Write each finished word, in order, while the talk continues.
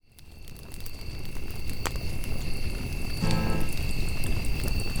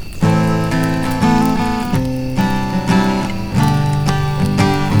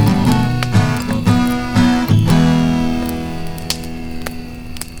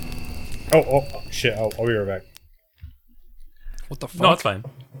Shit! I'll be right back. What the fuck? No, it's fine.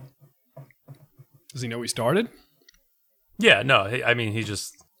 Does he know we started? Yeah, no, I mean, he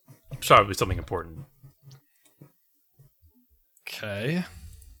just probably something important. Okay. I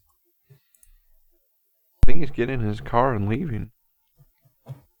think he's getting in his car and leaving.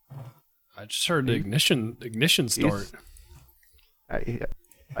 I just heard the ignition start. I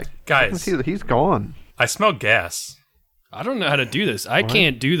Guys. can see that he's gone. I smell gas. I don't know how to do this. I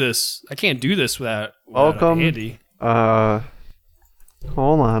can't do this. I can't do this without Welcome. Andy. Hold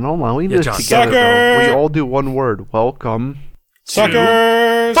on. We did John. this together, though. Sucker! We all do one word. Welcome.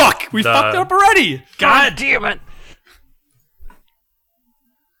 Suckers! Fuck! We fucked it up already! God damn it!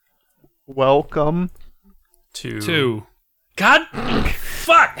 Welcome. Two. God!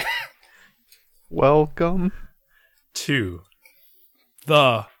 Fuck! Welcome. Two.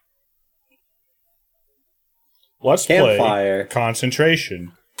 The. Let's Campfire. play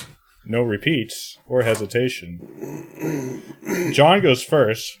concentration. No repeats or hesitation. John goes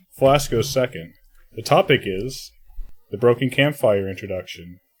first. Flask goes second. The topic is the Broken Campfire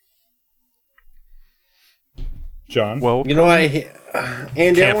introduction. John? Welcome. You know what, Andy,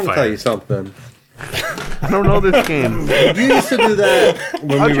 I want to Campfire. tell you something. I don't know this game. You used to do that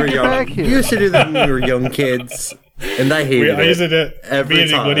when How'd we you were get young. back here? You used to do that when we were young kids, and I hated I used it. to every me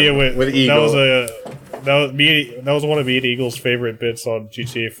and time Lydia with Eagle. that was one of me and Eagle's favorite bits on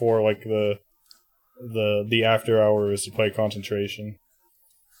GTA 4, like the after hours to play concentration.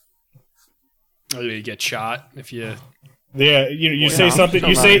 Oh, you get shot if you. Yeah, you say I'm something. still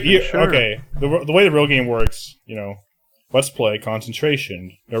You not say even sure. okay. The way the real game works, let's play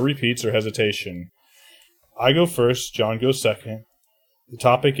concentration. No repeats or hesitation. I go first. John goes second. The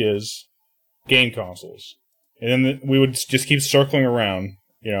topic is game consoles, and then we would just keep circling around.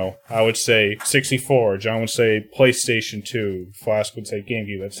 I would say 64. John would say PlayStation 2. Flask would say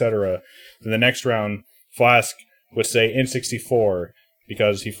GameCube, etc. Then the next round, Flask would say N64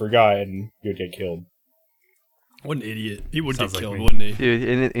 because he forgot and he would get killed. What an idiot. He would Sounds get like killed, me. wouldn't he?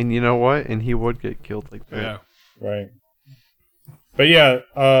 Dude, and you know what? And he would get killed like that. Yeah. Right. But yeah,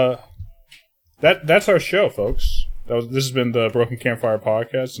 that's our show, folks. This has been the Broken Campfire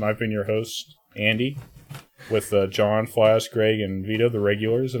Podcast, and I've been your host, Andy, with John, Flask, Greg, and Vito, the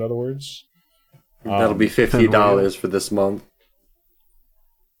regulars, in other words. That'll be $50 for this month.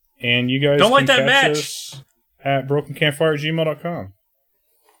 And you guys Don't like can that catch match. us at brokencampfire@gmail.com.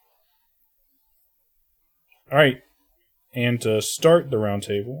 All right. And to start the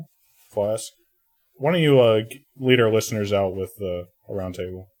roundtable, Flask, why don't you lead our listeners out with a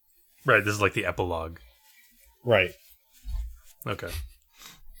roundtable? Right, this is like the epilogue. Right. Okay.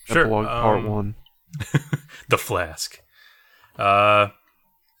 Sure. Epilogue part 1. The Flask. Okay.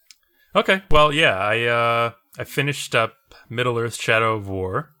 Well, yeah, I finished up Middle-earth: Shadow of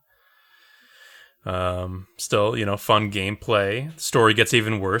War. Still, fun gameplay. The story gets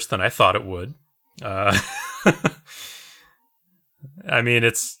even worse than I thought it would. I mean,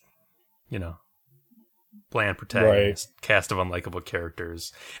 it's, bland protagonist, cast of unlikable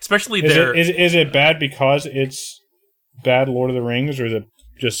characters. Especially Is it bad because it's bad Lord of the Rings, or is it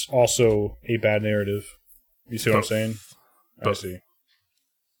just also a bad narrative? You see what I'm saying? I see.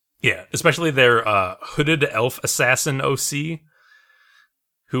 Yeah, especially their hooded elf assassin OC,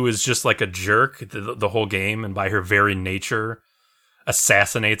 who is just like a jerk the whole game, and by her very nature,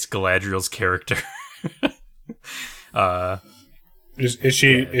 assassinates Galadriel's character. Is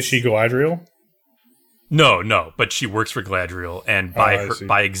she Galadriel? No, but she works for Galadriel, and I see.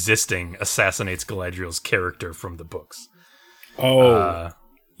 by existing, assassinates Galadriel's character from the books. Oh,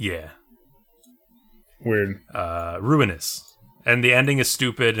 Yeah. weird. Ruinous. And the ending is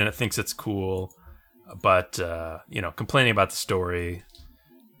stupid, and it thinks it's cool, but, complaining about the story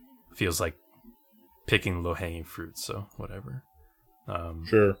feels like picking low-hanging fruit, so whatever.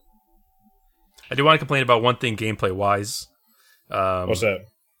 Sure. I do want to complain about one thing gameplay-wise. What's that?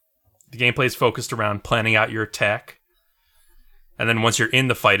 The gameplay is focused around planning out your attack, and then once you're in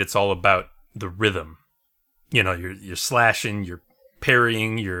the fight, it's all about the rhythm. You're slashing, you're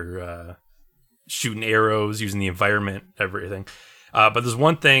parrying, you're shooting arrows, using the environment, everything. But there's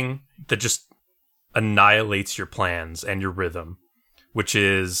one thing that just annihilates your plans and your rhythm, which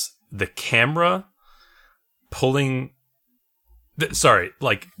is the camera pulling...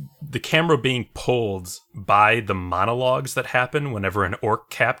 the camera being pulled by the monologues that happen whenever an orc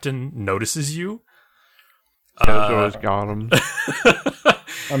captain notices you. Jojo's got him.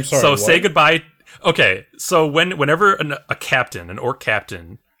 I'm sorry. So what? say goodbye. Okay, so whenever an orc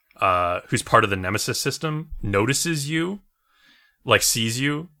captain, who's part of the Nemesis system, notices you, sees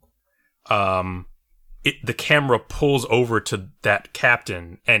you, the camera pulls over to that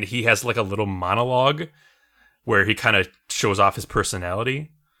captain, and he has like a little monologue where he kind of shows off his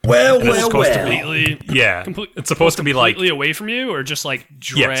personality. Well, Completely, Yeah, it's supposed to be like completely away from you, or just like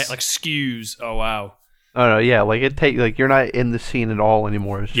Yes. like skews. Oh wow! Oh no, yeah, like you're not in the scene at all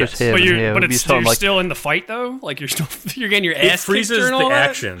anymore. It's just Yes. him. But and you're him. but It'd be it's something you're like, still in the fight though. Like you're still you're getting your it ass kicked freezes during the all that?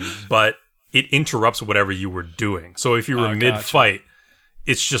 action, but it interrupts whatever you were doing. So if you were Oh, mid-fight,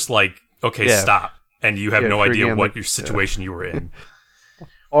 it's just like, okay, Yeah. stop, and you have Yeah, no idea freaking, what like, your situation you were in.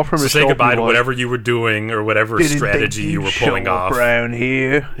 all from So his say shoulder, goodbye to like, whatever you were doing or whatever "Didn't strategy think you were you'd pulling show up off. around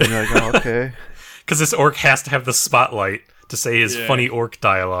here." And you're like, oh, okay. Because this orc has to have the spotlight to say his Yeah. funny orc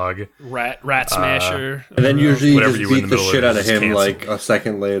dialogue. Rat smasher. And then usually you Whatever just you were in beat the the middle shit of out of is him canceled. like a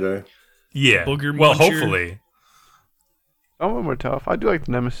second later. Yeah. Booger Well, muncher. hopefully. Some of them are tough. I do like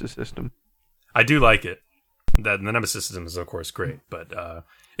the Nemesis system. I do like it. The Nemesis system is, of course, great, but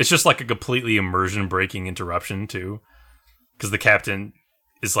it's just like a completely immersion-breaking interruption, too. Because the captain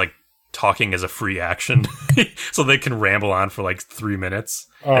is, like, talking as a free action, so they can ramble on for, like, 3 minutes.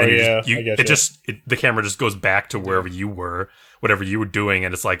 Oh, And yeah, you I get it you. just the camera just goes back to wherever you were, whatever you were doing,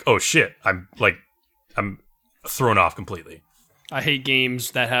 and it's like, oh, shit, I'm thrown off completely. I hate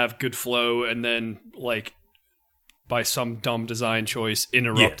games that have good flow and then like by some dumb design choice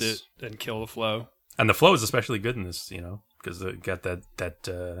interrupt Yes. it and kill the flow. And the flow is especially good in this, because it got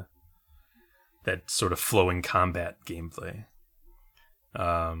that sort of flowing combat gameplay.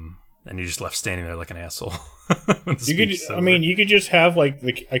 And you're just left standing there like an asshole. when the You could, speech is I over. mean, you could just have like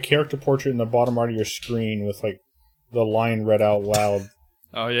a character portrait in the bottom right of your screen with like the line read out loud,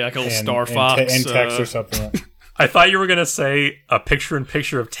 Oh yeah, like a little and, Star Fox and text or something. I thought you were gonna say a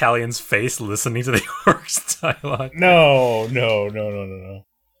picture-in-picture of Talion's face listening to the orc's dialogue. No.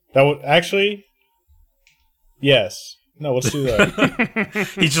 That would actually, yes. No, let's do that.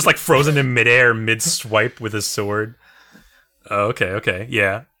 He's just like frozen in midair, mid-swipe with his sword. Oh, okay,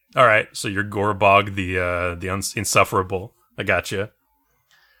 yeah. All right, so you're Gorbog, the insufferable. I gotcha.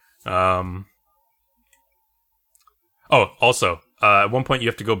 Oh, also, at one point you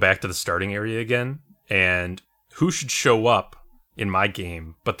have to go back to the starting area again, and who should show up in my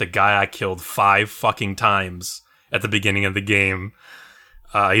game but the guy I killed 5 fucking times at the beginning of the game.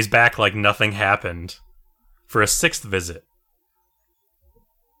 He's back like nothing happened for a 6th visit.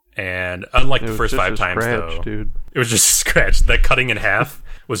 And unlike It the was first just 5 a times, scratch, though, dude. it was just a scratch. That cutting in half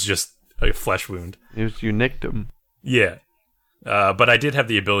was just a flesh wound. You nicked him. Yeah. But I did have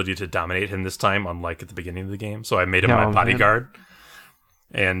the ability to dominate him this time, unlike at the beginning of the game. So I made him Yeah, my man. bodyguard.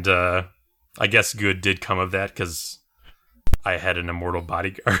 And I guess good did come of that, because I had an immortal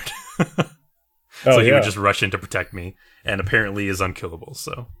bodyguard. Oh, So he yeah. would just rush in to protect me, and apparently is unkillable.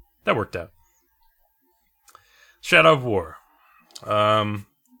 So that worked out. Shadow of War. Another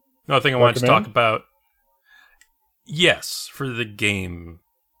thing I wanted to talk Recommend? about. Yes, for the game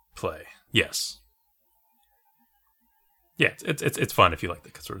play. Yes. Yeah, it's fun if you like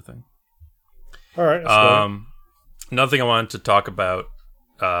that sort of thing. All right. Let's go. Another thing I wanted to talk about.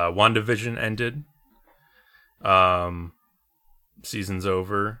 WandaVision ended. Season's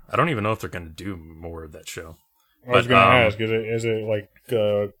over. I don't even know if they're going to do more of that show. I was but, going to ask, is it like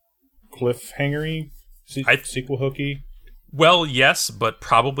cliffhangery, I- sequel hooky? Well, yes, but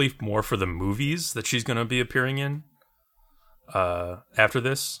probably more for the movies that she's going to be appearing in after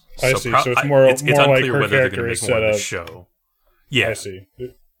this. I see. So it's more it's more like unclear her whether they're character going is to make more set of up. the show. Yeah. I see.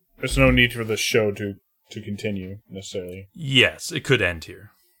 There's no need for the show to continue necessarily. Yes, it could end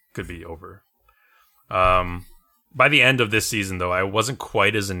here. Could be over. By the end of this season, though, I wasn't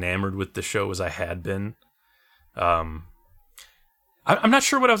quite as enamored with the show as I had been. I'm not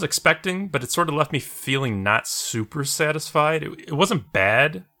sure what I was expecting, but it sort of left me feeling not super satisfied. It wasn't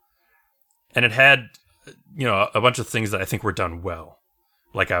bad, and it had, a bunch of things that I think were done well.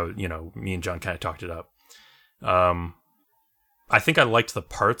 Like me and John kind of talked it up. I think I liked the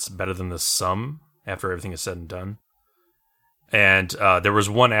parts better than the sum after everything is said and done. And there was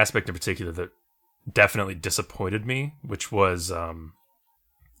one aspect in particular that definitely disappointed me, which was,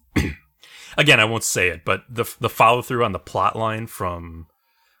 again, I won't say it, but the follow through on the plot line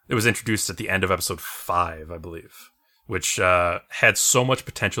it was introduced at the end of episode 5, I believe, which had so much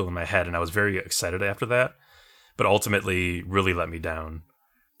potential in my head, and I was very excited after that, but ultimately really let me down.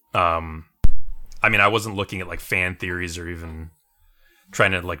 I mean, I wasn't looking at like fan theories or even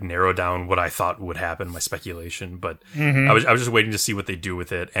trying to like narrow down what I thought would happen, my speculation, but I was just waiting to see what they do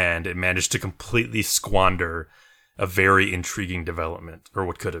with it, and it managed to completely squander a very intriguing development, or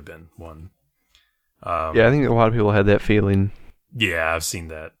what could have been one. Yeah, I think a lot of people had that feeling. Yeah, I've seen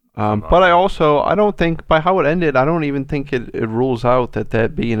that. But I don't think, by how it ended, I don't even think it rules out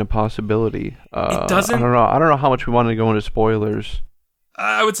that being a possibility. It doesn't. I don't know how much we want to go into spoilers.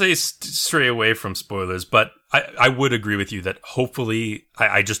 I would say stray away from spoilers, but I would agree with you that hopefully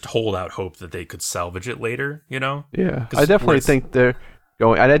I just hold out hope that they could salvage it later. You know? Yeah, I definitely think they're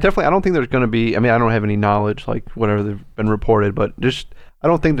going. I don't think there's going to be. I mean, I don't have any knowledge like whatever they've been reported, but I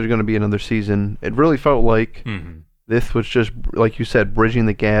don't think there's going to be another season. It really felt like. Mm-hmm. This was just, like you said, bridging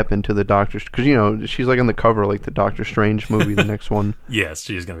the gap into the Doctor... Because, you know, she's like on the cover, like the Doctor Strange movie, the next one. Yes,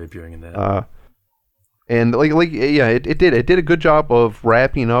 she's going to be appearing in that. And, yeah, it did a good job of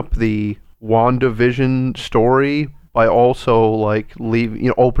wrapping up the WandaVision story by also, like,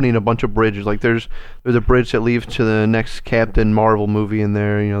 opening a bunch of bridges. Like, there's a bridge that leads to the next Captain Marvel movie in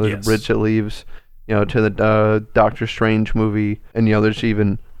there. You know, there's a bridge that leads, you know, to the Doctor Strange movie. And, you know, there's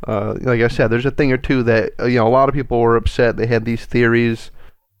even... like I said, there's a thing or two that a lot of people were upset. They had these theories,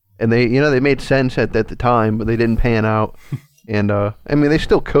 and they made sense at the time, but they didn't pan out. And I mean, they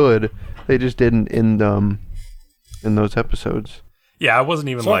still could. They just didn't in those episodes. Yeah, I wasn't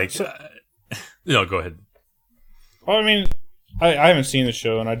even go ahead. Well, I mean, I haven't seen the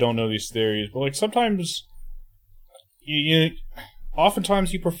show, and I don't know these theories, but like sometimes,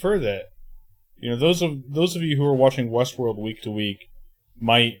 oftentimes you prefer that. You know, those of you who are watching Westworld week to week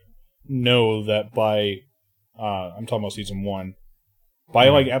might know that by I'm talking about season 1, by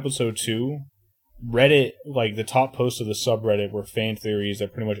like episode 2, Reddit, like the top posts of the subreddit were fan theories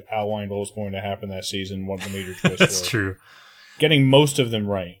that pretty much outlined what was going to happen that season, what the major twists were. That's true. Getting most of them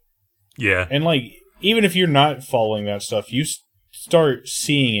right. Yeah. And like even if you're not following that stuff, you start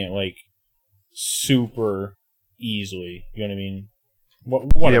seeing it like super easily. You know what I mean?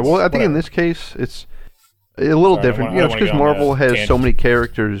 I think in this case it's a little different. It's because Marvel has so many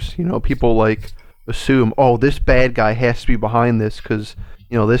characters. You know, people like assume, oh, this bad guy has to be behind this because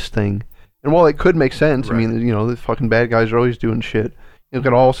this thing. And while it could make sense, right. I mean, the fucking bad guys are always doing shit. It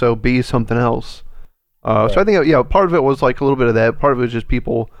could also be something else. Right. So I think, part of it was like a little bit of that. Part of it was just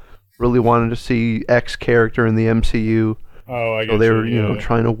people really wanted to see X character in the MCU. Oh, I guess. So they were,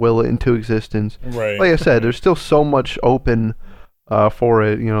 trying to will it into existence. Right. Like I said, there's still so much open. For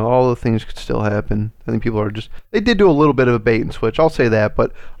it, all the things could still happen. I think people are they did do a little bit of a bait and switch. I'll say that,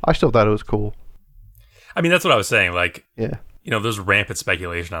 but I still thought it was cool. I mean, that's what I was saying. Like, yeah, there's rampant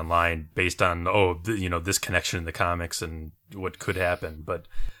speculation online based on this connection in the comics and what could happen. But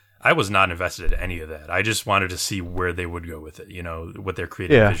I was not invested in any of that. I just wanted to see where they would go with it. What their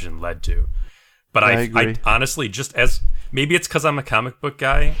creative vision led to. But I honestly, just as maybe it's because I'm a comic book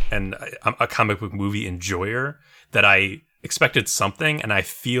guy and I'm a comic book movie enjoyer that I expected something, and I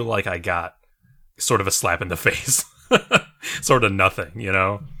feel like I got sort of a slap in the face, sort of nothing,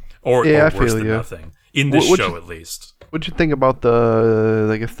 or worse than nothing in this show at least. What'd you think about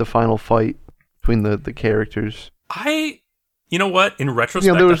the final fight between the characters? You know what? In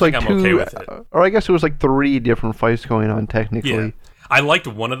retrospect, there was I think I'm okay with it. Or I guess it was like 3 different fights going on technically. Yeah. I liked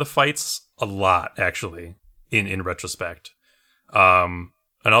one of the fights a lot, actually. In retrospect,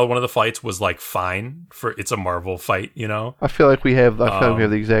 another one of the fights was like fine for it's a Marvel fight, I feel like we have the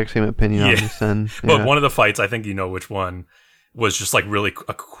exact same opinion on this. Then, but one of the fights, I think which one, was just like really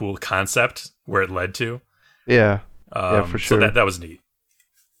a cool concept where it led to. Yeah, for sure. So that was neat.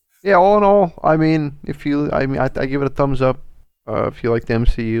 Yeah, all in all, I mean, I give it a thumbs up. If you like the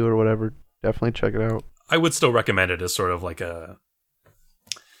MCU or whatever, definitely check it out. I would still recommend it as sort of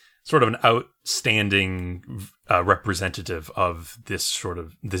an outstanding representative of this sort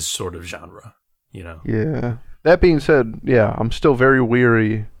of genre, Yeah. That being said, I'm still very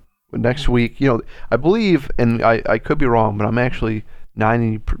weary. Next week, I believe, and I could be wrong, but I'm actually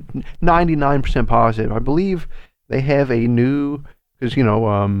 99% positive. I believe they have a new, because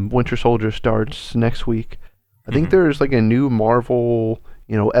Winter Soldier starts next week. I think there's like a new Marvel,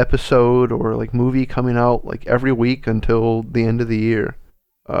 episode or like movie coming out like every week until the end of the year.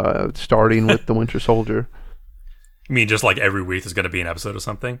 Starting with the Winter Soldier. You mean just like every week there's going to be an episode of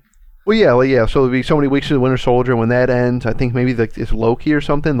something? Well, yeah. So there'll be so many weeks of the Winter Soldier. When that ends, I think maybe it's Loki or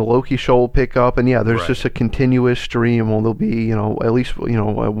something. The Loki show will pick up, and there's just a continuous stream. Well, there'll be at least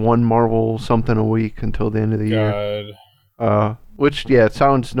one Marvel something a week until the end of the year. Which it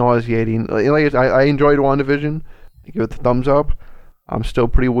sounds nauseating. Like I enjoyed WandaVision. I give it the thumbs up. I'm still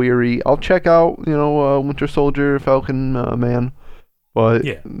pretty weary. I'll check out Winter Soldier, Falcon Man. But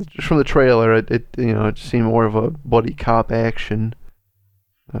just from the trailer, it seemed more of a buddy cop action,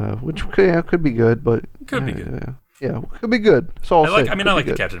 which could be good, but could be good. Could be good. That's all I like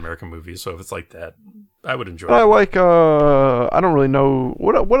the Captain America movies, so if it's like that, I would enjoy it. I like. I don't really know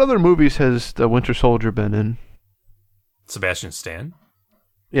what other movies has the Winter Soldier been in. Sebastian Stan.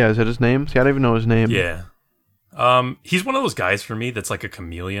 Yeah, is that his name? See, I don't even know his name. Yeah. He's one of those guys for me that's like a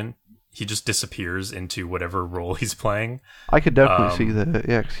chameleon. He just disappears into whatever role he's playing. I could definitely see that.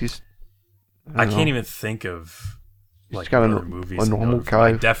 Yeah, because he's. I can't even think of He's got movies. a normal guy,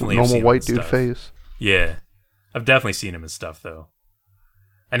 I definitely normal white dude face. Yeah, I've definitely seen him in stuff though,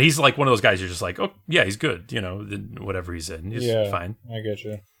 and he's like one of those guys. You're just like, oh yeah, he's good. You know, whatever he's in, he's fine. I get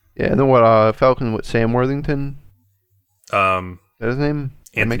you. Yeah, and then what? Falcon with Sam Worthington. Is that his name?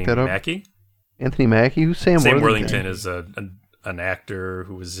 Did I Anthony make that up? Mackie. Anthony Mackie. Who's Sam Worthington is an an actor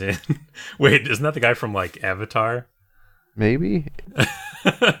who was in. Wait, isn't that the guy from like Avatar? Maybe.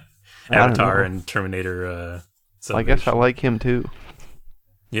 Avatar and Terminator. I guess I like him too.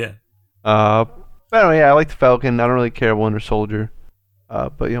 Yeah. But anyway, yeah, I like the Falcon. I don't really care Winter Soldier.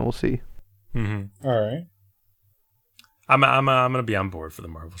 But we'll see. Mm-hmm. All right. I'm gonna be on board for the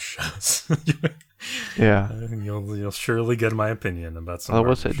Marvel shows. Yeah. You'll surely get my opinion about some.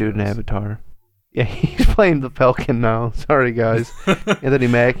 What's that dude in Avatar? Yeah, he's playing the Falcon now. Sorry, guys. Anthony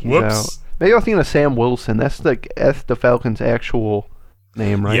Mackie's out. Maybe I'm thinking of Sam Wilson. That's the Falcon's actual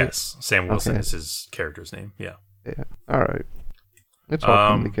name, right? Yes, Sam Wilson is his character's name. Yeah. Yeah. All right. It's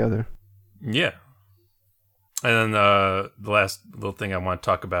all coming together. Yeah. And then the last little thing I want to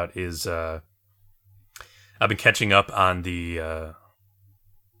talk about is I've been catching up on the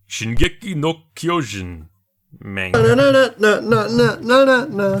Shingeki no Kyojin manga.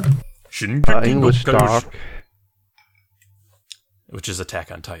 Shingeki English no Kyojin, doc. which is Attack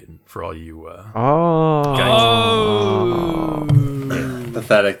on Titan for all you Oh.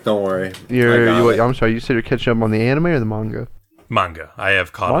 Pathetic. Don't worry. I'm sorry. You said you're catching up on the anime or the manga? manga. I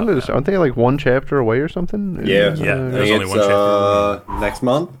have caught up. Aren't they like one chapter away or something? Yeah. There's I only think one chapter. next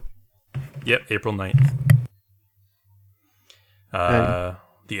month. Yep, April 9th.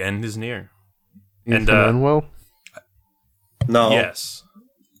 The end is near. And well, No. Yes.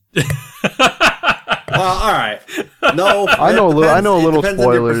 Well, all right. No, I know a little depends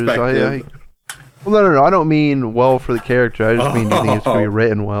on your spoilers. perspective. Well, no. I don't mean well for the character. I just mean you think it's going to be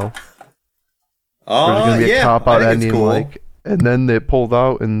written well. Or is it going to be a cop out ending, cool. and then they pulled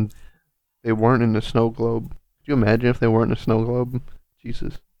out and they weren't in the snow globe. Could you imagine if they weren't in the snow globe?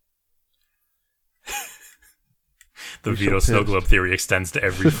 Jesus. The You're Vito so snow pissed. globe theory extends to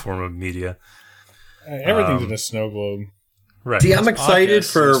every form of media. Everything's in a snow globe. Right. See, I'm This excited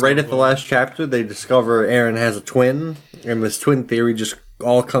podcast for is right so at the cool. last chapter. They discover Aaron has a twin, and this twin theory just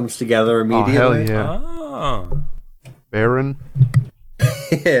all comes together Oh, immediately. hell yeah. Oh. Baron?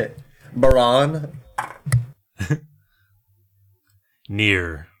 Baron.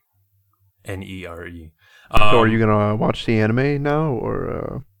 Near. N-E-R-E. So are you going to watch the anime now,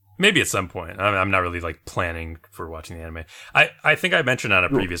 or... Maybe at some point. I'm not really like planning for watching the anime. I think I mentioned on a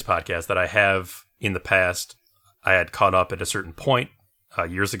previous podcast that I have in the past, I had caught up at a certain point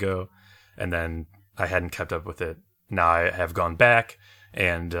years ago, and then I hadn't kept up with it. Now I have gone back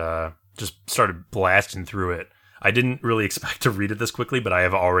and just started blasting through it. I didn't really expect to read it this quickly, but I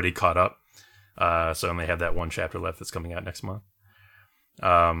have already caught up. So I only have that one chapter left that's coming out next month.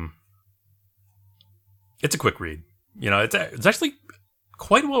 It's a quick read. You know, it's actually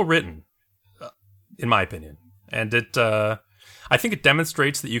quite well written, in my opinion. And I think it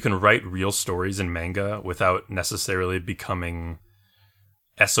demonstrates that you can write real stories in manga without necessarily becoming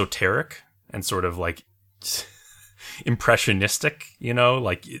esoteric and sort of like impressionistic, you know?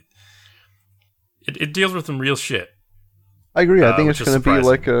 Like, it deals with some real shit. I agree. I think which it's is going to be surprising.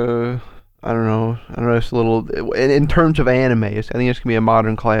 like a... I don't know. It's a little... In terms of anime, I think it's going to be a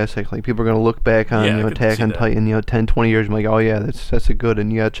modern classic. Like, people are going to look back on Yeah, I could Attack see on that. Titan, 10, 20 years and be like, oh yeah, that's a good,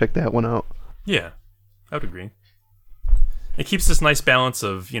 and you got to check that one out. Yeah, I would agree. It keeps this nice balance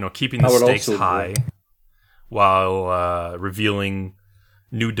of, keeping the I would stakes also high agree. while revealing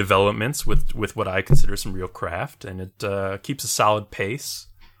new developments with what I consider some real craft, and it keeps a solid pace.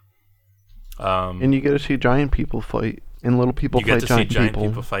 And you get to see giant people fight, and little people You get fight to see giant people.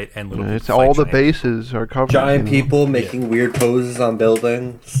 people fight and little Yeah, people it's fight all the giant bases are covered. Giant you know? people making weird poses on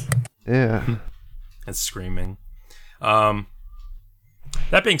buildings. Yeah. and screaming. That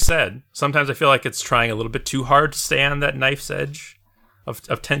being said, sometimes I feel like it's trying a little bit too hard to stay on that knife's edge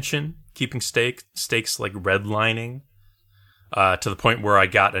of tension, keeping stakes like redlining, to the point where I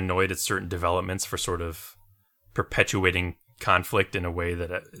got annoyed at certain developments for sort of perpetuating conflict in a way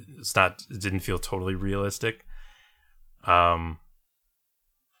that it didn't feel totally realistic. I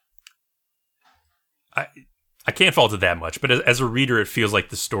can't fault it that much, but as a reader, it feels like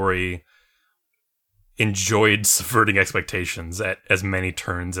the story enjoyed subverting expectations at as many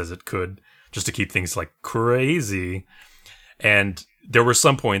turns as it could, just to keep things like crazy. And there were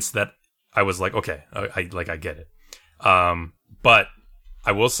some points that I was like, okay, I get it. But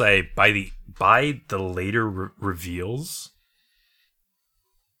I will say by the later reveals,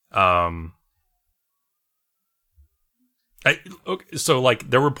 so like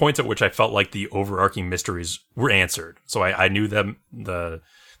there were points at which I felt like the overarching mysteries were answered. So I knew them the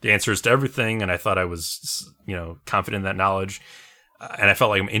answers to everything, and I thought I was confident in that knowledge, and I felt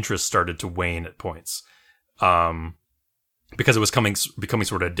like my interest started to wane at points, because it was becoming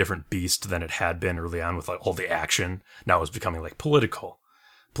sort of a different beast than it had been early on with like all the action. Now it was becoming like political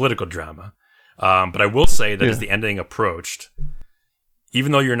drama. But I will say that as the ending approached,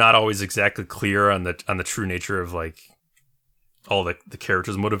 even though you're not always exactly clear on the true nature of like all the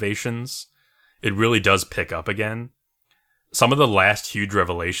characters' motivations, it really does pick up again. Some of the last huge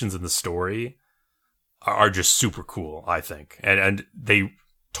revelations in the story are just super cool, I think. And they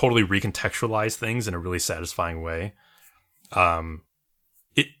totally recontextualize things in a really satisfying way.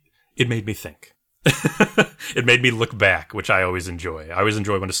 It made me think. It made me look back, which I always enjoy. I always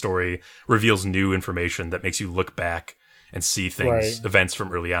enjoy when a story reveals new information that makes you look back and see things, events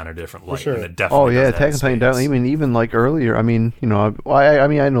from early on in a different light. Sure. And it definitely does Attack on Titan down. Even like earlier. I mean,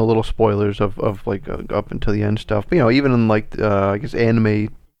 I know little spoilers of like up until the end stuff. But even in like I guess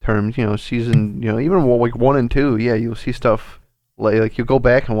anime terms, season, even like 1 and 2, you'll see stuff like you go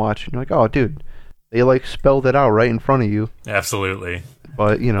back and watch, and you're like, oh, dude, they like spelled it out right in front of you. Absolutely.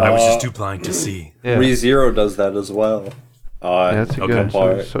 But I was just too blind to see. Yeah. ReZero does that as well. That's a good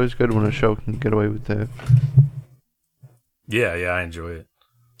part. It's always good when a show can get away with that. Yeah, I enjoy it.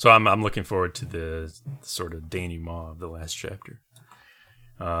 So I'm looking forward to the sort of denouement of the last chapter.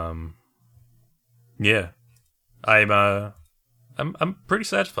 Yeah, I'm pretty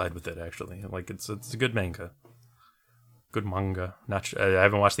satisfied with it actually. Like it's a good manga. Good manga. I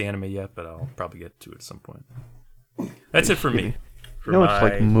haven't watched the anime yet, but I'll probably get to it at some point. That's it for me. For it's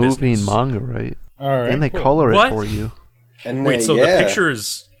like moving manga, right? All right. And they color it for you. And Wait, so the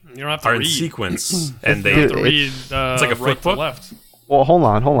pictures You don't have to are read. in sequence, and You they have to read it's like a flip right to book? left. Well, hold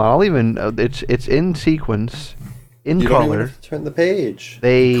on. I'll even. It's in sequence, in you don't even color. have to turn the page.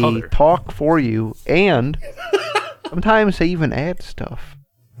 They Color. talk for you, and sometimes they even add stuff.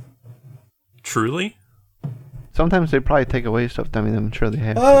 Truly? Sometimes they probably take away stuff. I mean, I'm sure they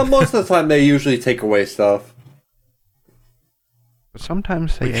have. Most of the time, they usually take away stuff. But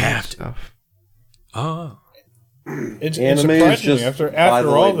sometimes they We add have to. stuff. Oh. It's Anime is surprisingly, just after by the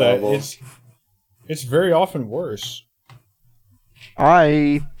all light that, novel. it's very often worse.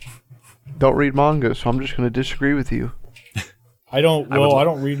 I don't read manga, so I'm just going to disagree with you. I don't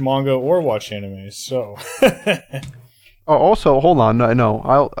read manga or watch anime, so Oh, also, hold on.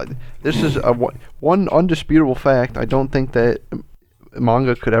 No, this is one undisputable fact. I don't think that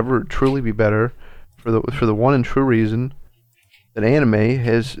manga could ever truly be better for the one and true reason that anime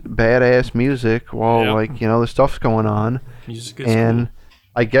has badass music while the stuff's going on. Music is And cool.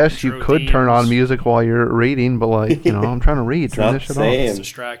 I guess you Intro could turn on themes. music while you're reading, but I'm trying to read. Turn not this shit the same. It's off.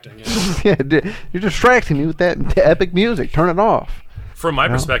 distracting. Yeah. You're distracting me with that epic music. Turn it off. From my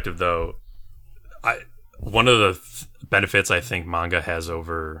perspective, though, one of the benefits I think manga has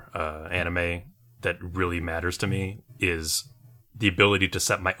over anime that really matters to me is the ability to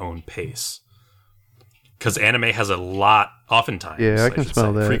set my own pace. Because anime has a lot, oftentimes, Yeah, I can should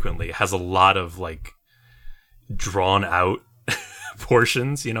smell say, that. frequently, has a lot of drawn out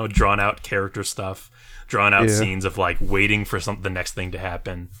portions, drawn out character stuff, drawn out scenes of waiting for the next thing to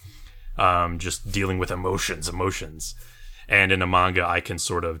happen, just dealing with emotions. And in a manga, I can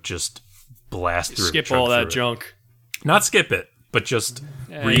sort of just blast through, Skip chug all that through it. junk. Not skip it, but just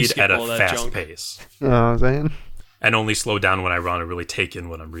Yeah, you read skip at a all that fast junk. pace, You know what I'm saying? and only slow down when I want to really take in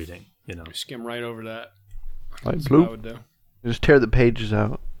what I'm reading. Skim right over that. Like That's what I bloop. would do. Just tear the pages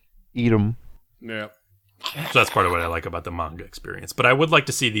out. Eat them. Yeah. So that's part of what I like about the manga experience. But I would like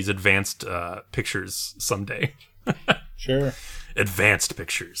to see these advanced pictures someday. sure. Advanced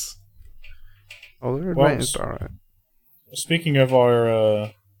pictures. Oh, they're Well, advanced. All right. Speaking of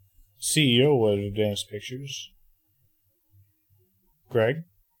our CEO of Advanced Pictures, Greg,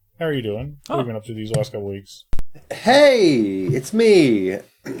 how are you doing? What have you been up to these last couple weeks? Hey, it's me.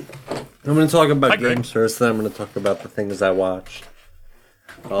 I'm going to talk about Hi, Greg. games first, then I'm going to talk about the things I watched.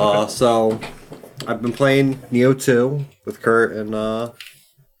 So, I've been playing Neo 2 with Kurt and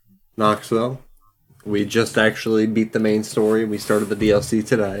Knoxville. We just actually beat the main story. We started the DLC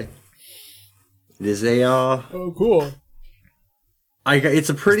today. It is Oh, cool. it's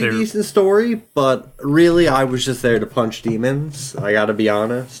a pretty there- decent story, but really I was just there to punch demons. I gotta be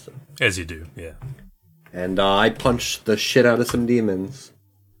honest. As you do, yeah. And I punched the shit out of some demons.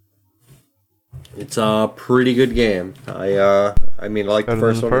 It's a pretty good game. I like the Better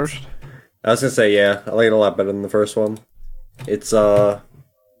first than one. the first? I was gonna say, yeah, I like it a lot better than the first one. It's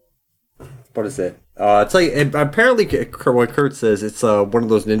what is it? It's like apparently what Kurt says. It's one of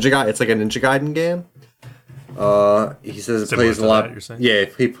those Ninja Gaiden. It's like a Ninja Gaiden game. He says it Similar plays to a lot. that, you're saying? Yeah,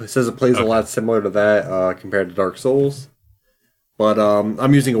 he says it plays a lot similar to that compared to Dark Souls. But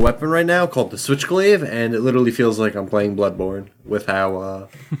I'm using a weapon right now called the Switchglaive, and it literally feels like I'm playing Bloodborne with how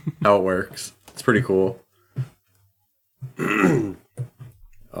it works. It's pretty cool.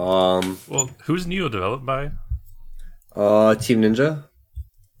 Well, who's Neo developed by? Team Ninja.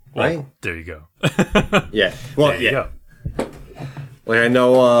 Well, Right? there you go. Yeah. Well, There you yeah. go. Like I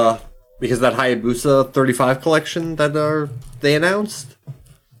know because that Hayabusa 35 collection that they announced,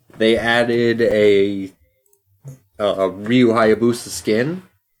 they added a Ryu Hayabusa skin.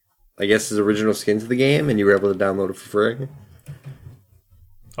 I guess his original skin to the game, and you were able to download it for free.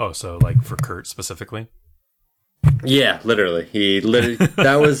 Oh, so like for Kurt specifically? Yeah, literally.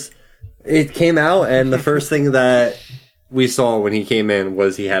 That was it came out, and the first thing that we saw when he came in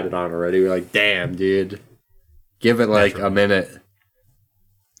was he had it on already. We were like, damn, dude. Give it like a minute.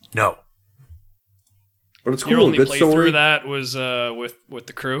 No. But it's Your cool. only Good playthrough story. of that was with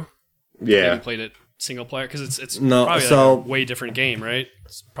the crew. Yeah. You played it single player because it's No, probably so- like a way different game, right?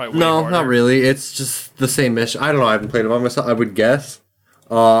 It's probably way No, harder. not really. It's just the same mission. I don't know. I haven't played it by myself. I would guess.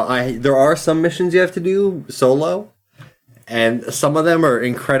 There are some missions you have to do solo, and some of them are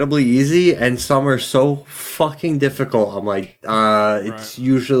incredibly easy, and some are so fucking difficult. I'm like, it's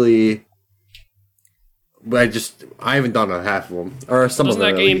usually. I haven't done half of them, or some Doesn't of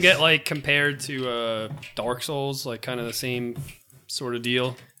them. that at game least. get like compared to Dark Souls, like kind of the same sort of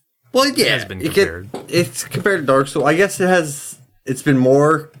deal? Well, yeah, has been compared. It's compared to Dark Souls. I guess it has. It's been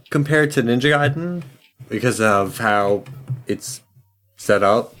more compared to Ninja Gaiden because of how it's set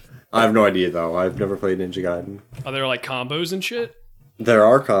up. I have no idea though. I've never played Ninja Gaiden. Are there like combos and shit? There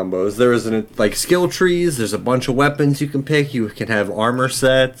are combos. There is like skill trees. There's a bunch of weapons you can pick. You can have armor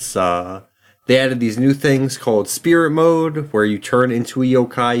sets. They added these new things called Spirit Mode, where you turn into a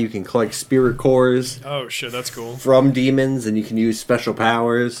yokai. You can collect spirit cores Oh shit, that's cool. from demons, and you can use special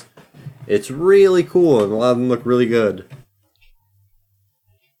powers. It's really cool, and a lot of them look really good.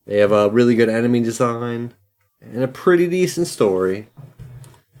 They have a really good enemy design and a pretty decent story.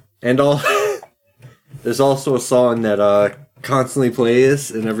 And there's also a song that constantly plays,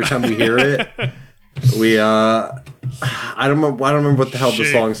 and every time we hear it, we I don't remember what the hell the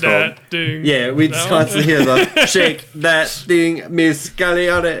Shake song's that called. thing. Yeah, we just That one? constantly hear the shake that thing, Miss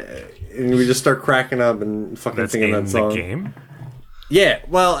Galeone, and we just start cracking up and fucking That's singing in that song. the game? Yeah,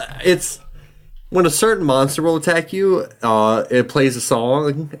 well, it's when a certain monster will attack you. It plays a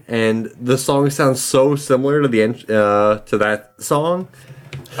song, and the song sounds so similar to to that song.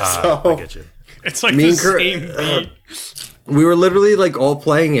 So I get you. It's like Me the and Kurt- same beat. we were literally like all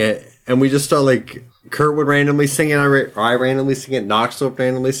playing it, and we just start like Kurt would randomly sing it, I randomly sing it, Nox would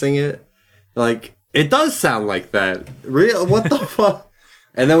randomly sing it. Like it does sound like that. Real? What the fuck?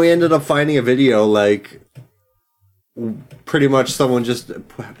 And then we ended up finding a video like. Pretty much someone just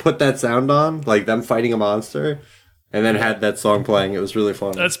put that sound on, like them fighting a monster, and then had that song playing. It was really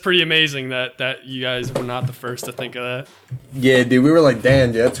fun. That's pretty amazing that you guys were not the first to think of that. Yeah, dude, we were like,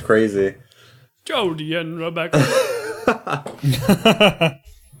 damn, dude, that's crazy. Jody and Rebecca.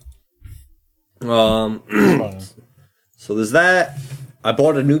 Fun. So there's that. I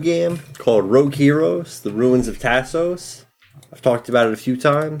bought a new game called Rogue Heroes: The Ruins of Tassos. I've talked about it a few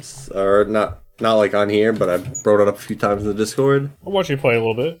times, or not like on here, but I brought it up a few times in the Discord. I'll watch you play a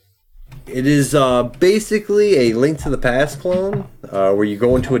little bit. It is basically a Link to the Past clone, where you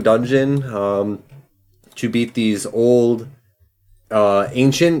go into a dungeon to beat these old,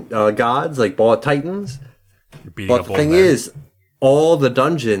 ancient gods, like Ball Titans. You're beating But up the old thing men. is, all the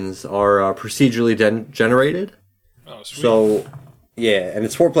dungeons are procedurally generated. Oh, sweet. So, yeah, and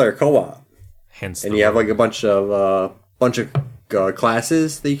it's 4-player co-op. Hence And the you have word. like a bunch of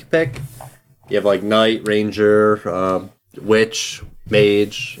classes that you can pick. You have like Knight, Ranger, Witch,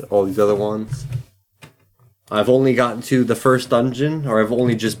 Mage, all these other ones. I've only gotten to the first dungeon, or I've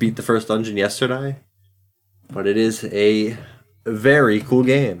only just beat the first dungeon yesterday. But it is a very cool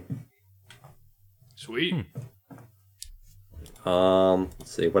game. Sweet.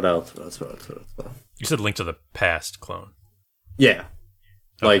 Let's see, what else? You said Link to the Past clone. Yeah.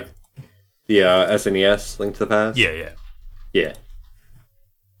 Like the SNES, Link to the Past? Yeah, yeah. Yeah.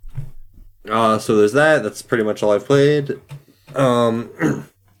 So there's that. That's pretty much all I've played.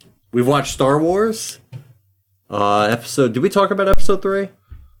 We've watched Star Wars. Episode. Did we talk about episode 3?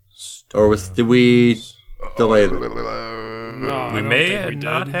 Or did we delay it? No, I We don't may think we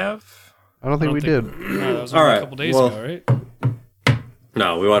not did. have. I don't think we did. No, that was All only right, a couple days well- ago, right?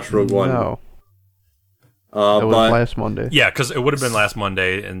 No, we watched Rogue One. No. That was but last Monday. Yeah, because it would have been last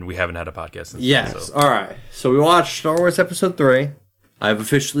Monday, and we haven't had a podcast since. yes, So. all right. So we watched Star Wars Episode 3. I've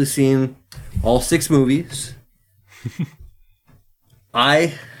officially seen all 6 movies.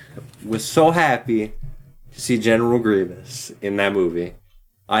 I was so happy to see General Grievous in that movie.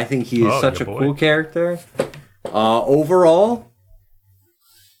 I think he is such a your boy. cool character. Overall,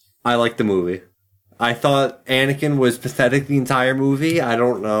 I like the movie. I thought Anakin was pathetic the entire movie. I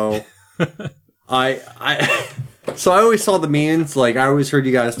don't know. So I always saw the memes. Like, I always heard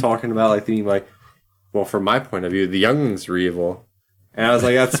you guys talking about, like, the meme, like, well, from my point of view, the younglings are evil. And I was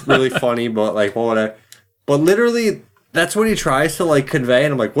like, that's really funny, but, like, well, whatever. But literally, that's what he tries to, like, convey.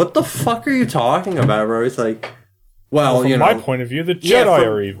 And I'm like, what the fuck are you talking about, bro? It's like, well, From you know. my point of view, the Jedi Yeah,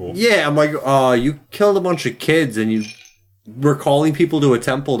 are evil. Yeah, I'm like, you killed a bunch of kids and you were calling people to a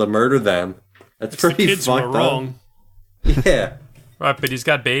temple to murder them. That's The pretty kids fucked were wrong. up. Yeah. Right, but he's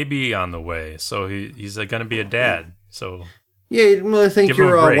got baby on the way, so he's going to be a dad. So Yeah, you didn't really think Give him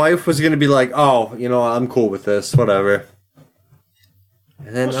your a break. wife was going to be like, oh, you know, I'm cool with this, whatever.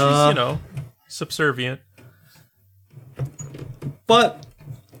 And then, well, she's, you know, subservient. but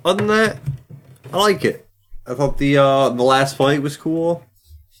other than that, I like it. I thought the last fight was cool.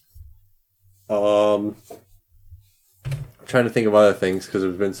 I'm trying to think of other things because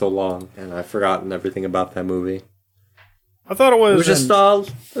it's been so long and I've forgotten everything about that movie. I thought it It was, was just,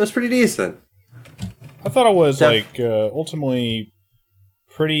 it was pretty decent. I thought it was Def- like ultimately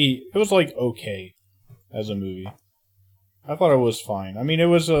pretty. It was like okay as a movie. I thought it was fine. I mean, it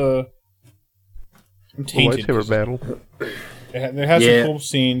was I'm The tainted. lightsaber battle. It had Yeah. some cool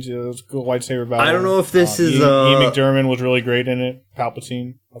scenes. It was a cool lightsaber battle. I don't know if this is, Ian McDiarmid was really great in it.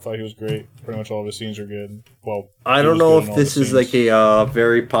 Palpatine, I thought he was great. Pretty much all of his scenes are good. Well, I he don't was know good in if all this the is scenes. like a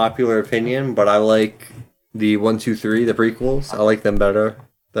very popular opinion, but I like the 1, 2, 3, the prequels. I like them better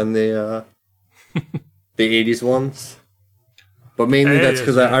than the 80s ones. But mainly Hey, that's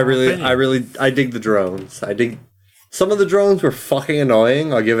because it's I your really opinion. dig the drones. I dig some of the drones were fucking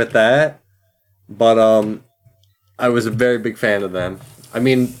annoying. I'll give it that. But I was a very big fan of them. I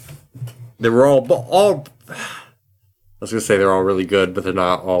mean, they were all. I was gonna say they're all really good, but they're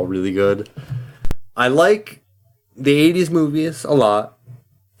not all really good. I like the 80s movies a lot,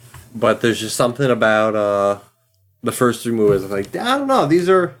 but there's just something about the first 3 movies. I'm like, I don't know. These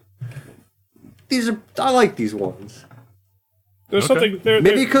are. I like these ones. There's Okay. something there.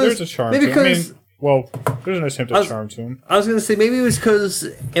 Maybe there's a charm. maybe to it. I mean, because- well, there's an attempt I at was- charm to him. I was gonna say maybe it was because,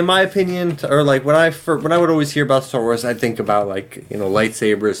 in my opinion, or like when I would always hear about Star Wars, I'd think about like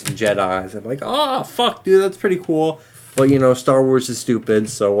lightsabers and Jedi's. I'm like, oh fuck, dude, that's pretty cool. But Star Wars is stupid,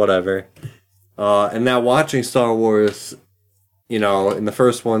 so whatever. And now watching Star Wars, in the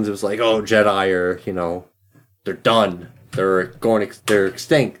first ones it was like, oh, Jedi are they're done, they're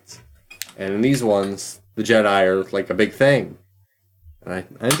extinct, and in these ones the Jedi are like a big thing. And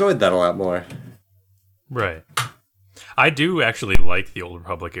I enjoyed that a lot more. Right. I do actually like the Old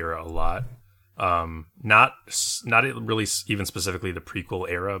Republic era a lot. Not really even specifically the prequel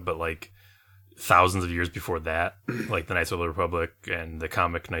era, but like thousands of years before that, like the Knights of the Old Republic and the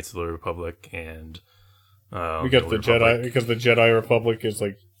comic Knights of the Old Republic and We got the Old Jedi Republic. because the Jedi Republic is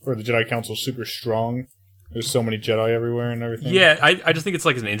like, or the Jedi Council is super strong. There's so many Jedi everywhere and everything. Yeah, I just think it's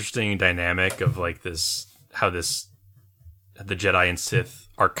like an interesting dynamic of like this, how the Jedi and Sith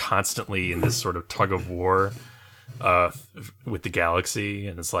are constantly in this sort of tug of war with the galaxy,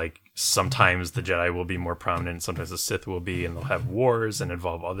 and it's like sometimes the Jedi will be more prominent, sometimes the Sith will be, and they'll have wars and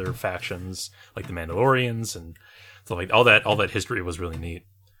involve other factions like the Mandalorians, and so like all that history was really neat.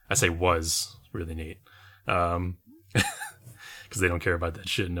 I say was really neat because they don't care about that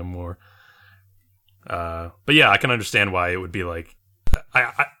shit no more. But yeah, I can understand why it would be like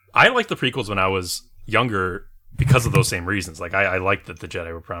I liked the prequels when I was younger because of those same reasons. Like I liked that the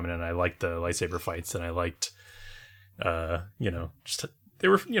Jedi were prominent. I liked the lightsaber fights, and I liked, just they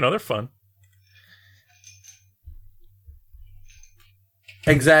were, they're fun.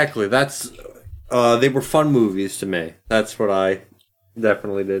 Exactly. That's they were fun movies to me. That's what I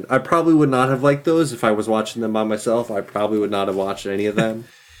definitely did. I probably would not have liked those if I was watching them by myself. I probably would not have watched any of them.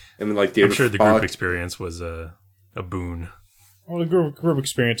 And then, like, I'm sure the group experience was a boon. Well, the group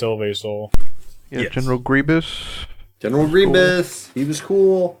experience elevates all. Yeah, Yes. General Grievous. General Grievous, he was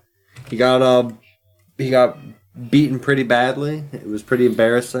cool. He got beaten pretty badly. It was pretty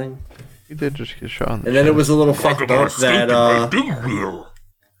embarrassing. He did just get shot in the And then it chest. was a little fucked up that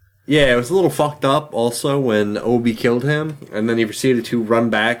yeah, it was a little fucked up also when Obi killed him, and then he proceeded to run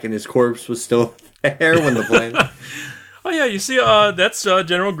back, and his corpse was still there when the plane. Oh yeah, you see, that's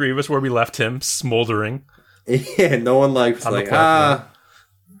General Grievous where we left him smoldering. Yeah, no one was On the like, platform.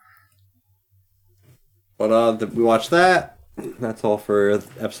 But we watched that. That's all for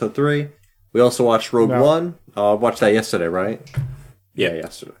episode 3. We also watched Rogue One. Watched that yesterday, right? Yeah,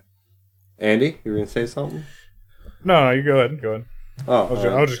 yesterday. Andy, you were gonna say something? No, you go ahead. Go ahead. Oh,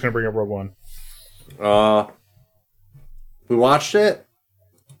 I was just gonna bring up Rogue One. We watched it,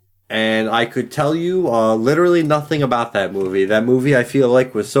 and I could tell you literally nothing about that movie. That movie, I feel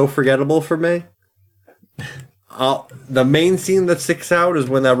like, was so forgettable for me. The main scene that sticks out is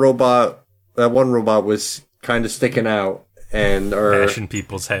when that one robot was kind of sticking out and bashing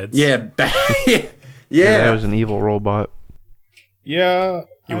people's heads. Yeah, Yeah, yeah. that was an evil robot. Yeah,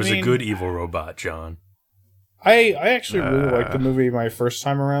 It was a good evil robot, John. I actually really liked the movie my first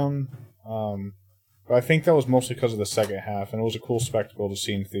time around. But I think that was mostly because of the second half, and it was a cool spectacle to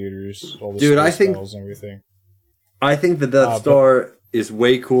see in theaters. All the spells and everything. I think the Death Star is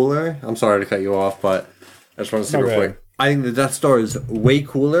way cooler. I'm sorry to cut you off, but I just want to say real quick. I think the Death Star is way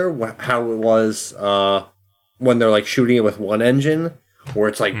cooler. How it was when they're like shooting it with one engine, where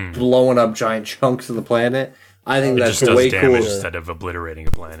it's like blowing up giant chunks of the planet. I think that's just does way damage cooler instead of obliterating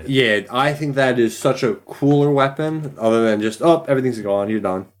a planet. Yeah, I think that is such a cooler weapon, other than just everything's gone, you're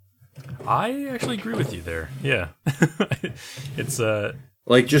done. I actually agree with you there. Yeah, it's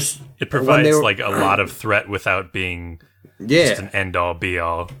like just it provides like a lot of threat without being just an end all be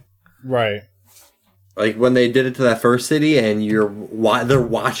all. Right. Like when they did it to that first city, and they're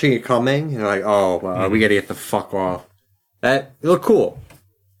watching it coming, and you're like, oh, we gotta get the fuck off. It looked cool.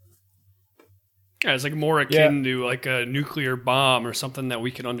 Yeah, it's like more akin to like a nuclear bomb or something that we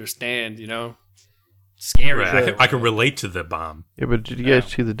can understand, you know? Scary. Right. I can relate to the bomb. Yeah, but did you guys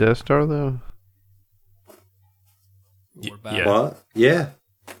see the Death Star, though? Yeah. What? Yeah.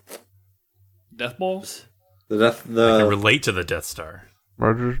 Death balls? I can relate to the Death Star.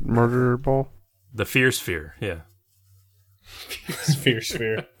 Murder ball? The Fear Sphere, yeah. Fear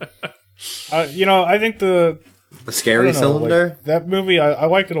Sphere. I think the scary cylinder? Like, that movie, I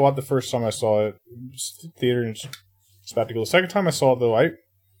liked it a lot the first time I saw it. Theater and spectacle. The second time I saw it, though, I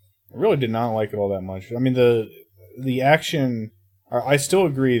really did not like it all that much. I mean, the action, I still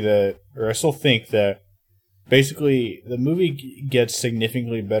agree that, or I still think that, basically, the movie gets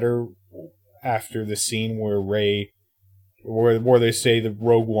significantly better after the scene where Rey, where they say the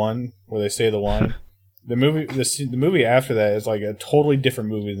Rogue One, where they say the line. The movie after that is like a totally different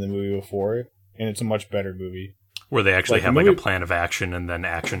movie than the movie before it, and it's a much better movie. Where they actually have like a plan of action, and then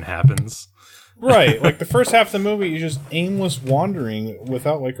action happens. Right, like the first half of the movie is just aimless wandering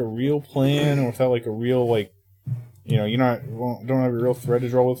without like a real plan or without like a real like, you don't have a real thread to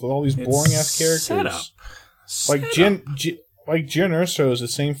draw with all these boring ass characters. Like Jyn Erso is the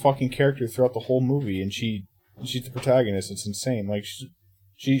same fucking character throughout the whole movie, and she's the protagonist. It's insane. Like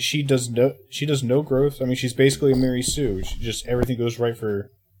she does no growth. I mean, she's basically a Mary Sue. She just everything goes right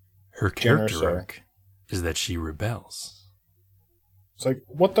for her character arc is that she rebels. It's like,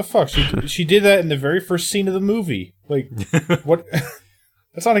 what the fuck? She did that in the very first scene of the movie. Like, what?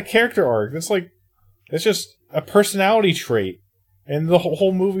 That's not a character arc. That's just a personality trait. And the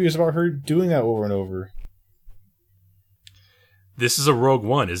whole movie is about her doing that over and over. This is a Rogue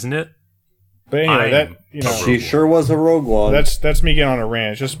One, isn't it? But anyway, she sure was a Rogue One. That's me getting on a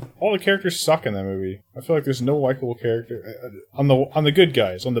rant. It's just all the characters suck in that movie. I feel like there's no likable character on the good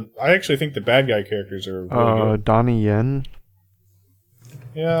guys. I actually think the bad guy characters are really good. Donnie Yen.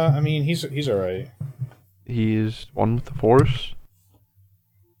 Yeah, I mean he's alright. He's one with the Force.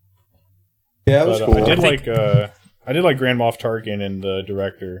 Yeah, it was cool. I did like Grand Moff Tarkin and the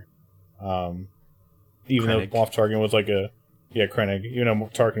director. Even though Moff Tarkin was like Krennic. Even though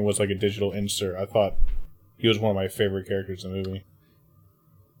Tarkin was like a digital insert, I thought he was one of my favorite characters in the movie.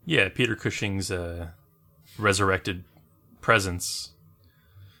 Yeah, Peter Cushing's resurrected presence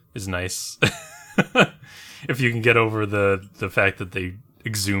is nice. If you can get over the fact that they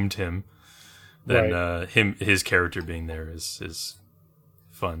exhumed him, then his character being there is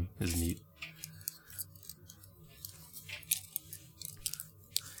fun, is neat.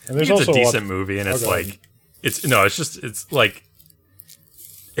 And there's it's also a decent movie, and it's like it's like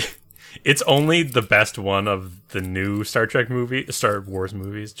it's only the best one of the new Star Wars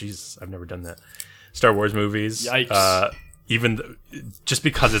movies. Jesus, I've never done that. Star Wars movies. Yikes. Just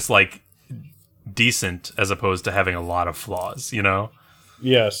because it's like decent as opposed to having a lot of flaws, you know?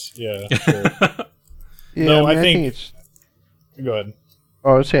 Yes, yeah, sure. Yeah, no, I think it's... Go ahead.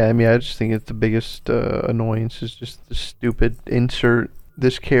 Oh, I just think it's the biggest annoyance is just the stupid insert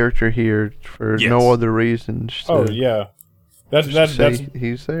this character here for no other reason. Yeah. That's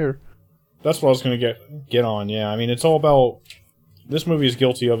he's there. That's what I was going to get on, yeah. I mean, it's all about... This movie is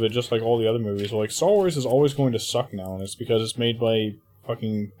guilty of it just like all the other movies. So, like, Star Wars is always going to suck now, and it's because it's made by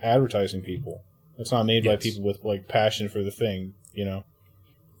fucking advertising people. It's not made by Yes. people with like passion for the thing. You know,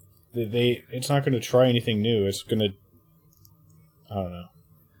 it's not going to try anything new. It's going to, I don't know.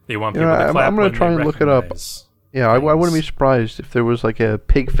 They want You people know, to I'm clap gonna when try they and look it up. recognize Yeah, I wouldn't be things. surprised if there was like a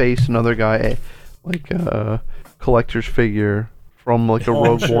pig face, another guy, like a collector's figure from like a Oh,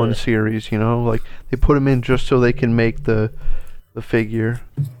 Rogue sure. One series. You know, like they put him in just so they can make the figure.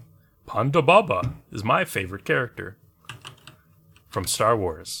 Ponda Baba is my favorite character from Star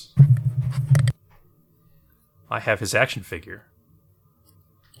Wars. I have his action figure.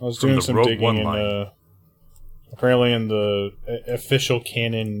 I was From doing the some Rogue digging One in line. apparently in the official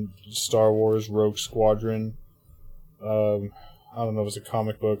canon Star Wars Rogue Squadron. I don't know if it's a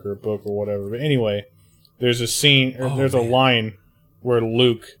comic book or a book or whatever, but anyway, there's a scene, or Oh, there's a man. line where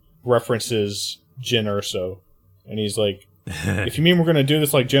Luke references Jyn Erso, and he's like, "If you mean we're going to do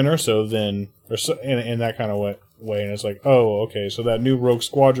this like Jyn Erso, then," or so, in that kind of way, and it's like, "Oh, okay, so that new Rogue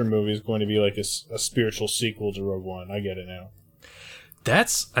Squadron movie is going to be like a spiritual sequel to Rogue One." I get it now.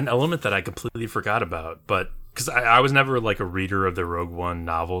 That's an element that I completely forgot about, but because I was never like a reader of the Rogue One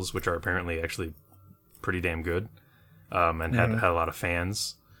novels, which are apparently actually pretty damn good, and had a lot of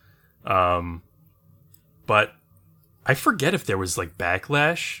fans. But I forget if there was like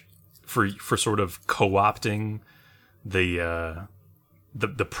backlash for sort of co-opting the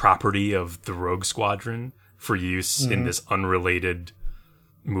property of the Rogue Squadron for use in this unrelated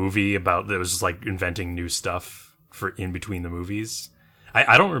movie about that was like inventing new stuff for in between the movies.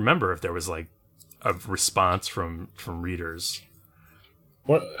 I don't remember if there was like a response from readers,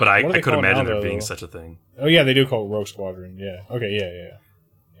 What? but I what do they could call it imagine now, there being though? such a thing. Oh yeah, they do call it Rogue Squadron. Yeah. Okay.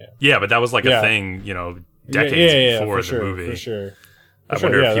 Yeah. Yeah, but that was like Yeah. a thing, you know, Yeah, decades before for the sure, movie. For sure. I For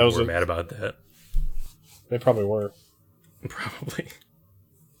wonder sure, if that people was were a- mad about that. They probably were. Probably.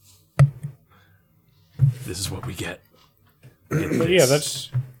 This is what we get. But yeah,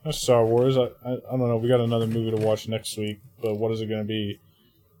 that's Star Wars. I don't know. We got another movie to watch next week, but what is it going to be?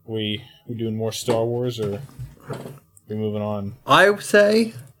 We doing more Star Wars, or we moving on? I would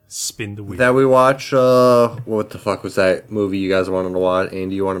say Spin the wheel. that we watch. What the fuck was that movie you guys wanted to watch?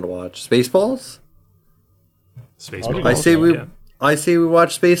 Andy, you wanted to watch Spaceballs? Spaceballs. I say we. Yeah. I say we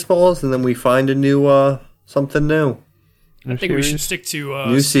watch Spaceballs, and then we find a new something new. I think we should stick to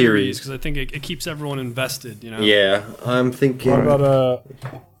New series series. because I think it keeps everyone invested. You know. Yeah, I'm thinking. What about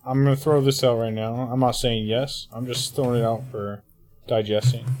I'm going to throw this out right now. I'm not saying yes. I'm just throwing it out for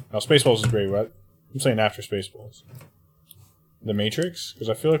digesting. Now, Spaceballs is great, right? I'm saying after Spaceballs. The Matrix, because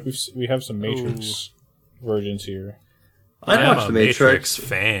I feel like we have some Matrix versions here. I'd I am watch a the Matrix.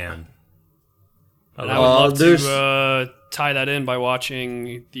 fan. I And I love would love there's- to tie that in by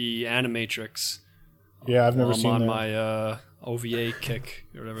watching the Animatrix. Yeah, I've never while I'm seen on that. my OVA kick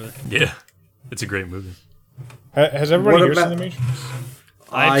or whatever. it. Yeah, it's a great movie. Has everybody What here about- seen The Matrix?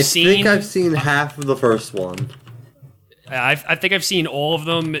 I think I've seen half of the first one. I think I've seen all of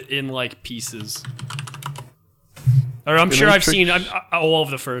them in like pieces. Or I'm sure I've seen all of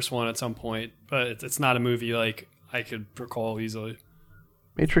the first one at some point, but it's not a movie like I could recall easily.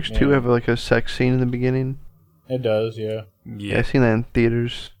 Matrix 2 have like a sex scene in the beginning. It does, yeah. Yeah, I Yeah, seen that in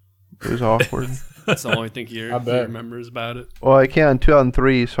theaters. It was awkward. That's the only thing he I bet. remembers about it. Well, I came out in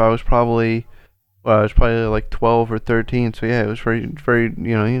 2003, so I was probably like 12 or 13. So yeah, it was very, very.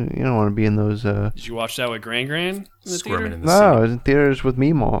 You know, you don't want to be in those. Did you watch that with Gran in the squirming theater? in the No, I seat. was in theaters with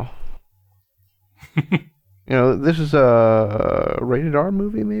Meemaw. You know, this is a rated R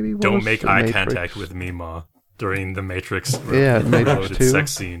movie, maybe. What Don't was make the eye Matrix? contact with Mima during the Matrix. Yeah, Matrix loaded 2.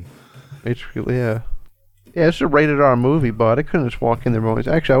 sex scene. Matrix, yeah. Yeah, it's a rated R movie, but I couldn't just walk in there always.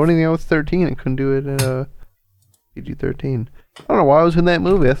 Actually, I wouldn't even know it's 13. I couldn't do it PG-13. I don't know why I was in that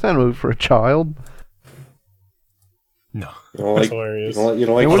movie. That's not a movie for a child. No, You don't That's like, hilarious. you don't It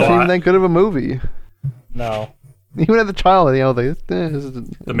like wasn't lot. even that good of a movie. No. Even as a child, you know, this is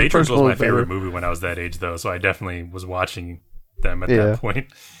The Matrix was my favorite movie when I was that age, though, so I definitely was watching them at Yeah. that point.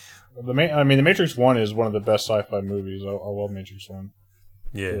 The Matrix 1 is one of the best sci-fi movies. I love Matrix 1.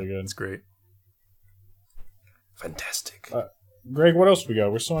 Yeah, Really good. it's great. Fantastic. Greg, what else we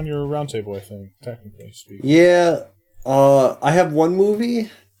got? We're still on your roundtable, I think, technically speaking. Yeah, I have one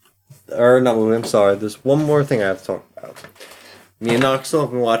movie, or not movie. I'm sorry. There's one more thing I have to talk about. Me and Knoxville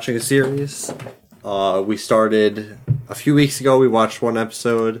have been watching a series. We started a few weeks ago. We watched one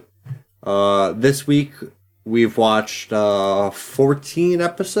episode. This week we've watched 14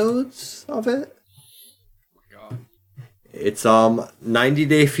 episodes of it. It's 90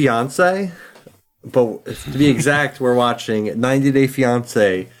 Day Fiance. But to be exact, we're watching 90 Day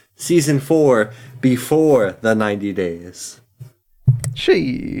Fiance season 4 before the 90 days.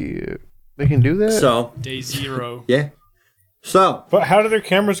 Shit. They can do that? So, Day 0. yeah. So, But how do their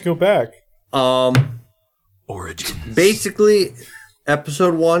cameras go back? Origins. Basically,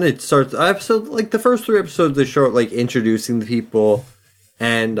 episode 1, it starts the first 3 episodes they start like introducing the people,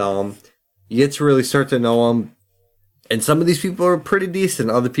 and you get to really start to know them. And some of these people are pretty decent,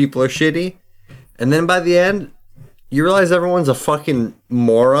 other people are shitty. And then by the end, you realize everyone's a fucking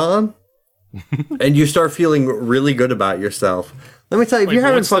moron, and you start feeling really good about yourself. Let me tell you, if you're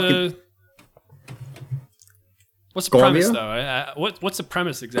having fucking... What's the premise, though? What's the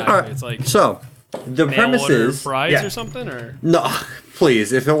premise exactly? Right. It's like... So, the premise is... fries or something? Or No,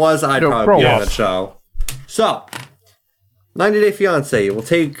 please. If it was, I'd probably be on that show. So, 90 Day Fiancé will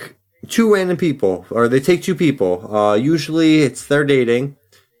take 2 random people, or they take 2 people. Usually, it's they're dating.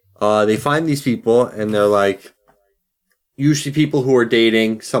 They find these people, and they're like... Usually people who are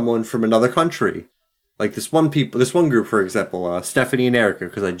dating someone from another country. Like this one group, for example, Stephanie and Erica,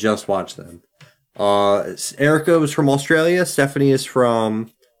 because I just watched them. Erica was from Australia. Stephanie is from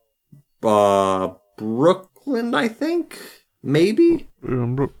Brooklyn, I think, maybe.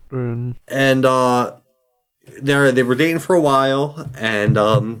 Brooklyn. And they were dating for a while, and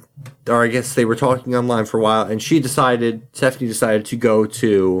or I guess they were talking online for a while. And Stephanie decided to go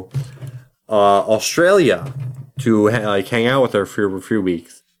to Australia to hang out with her for a few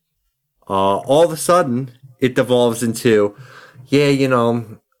weeks. All of a sudden, it devolves into, I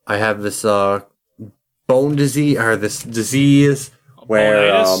have this bone disease, or this disease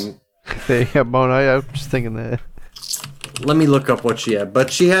where... bonitis. I was just thinking that. Let me look up what she had.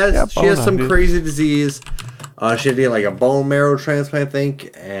 But she has some crazy disease. She had to get like a bone marrow transplant, I think,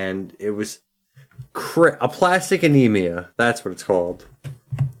 and it was aplastic anemia. That's what it's called.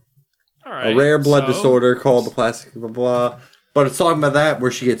 Right, a rare blood disorder called the plastic blah blah. But it's talking about that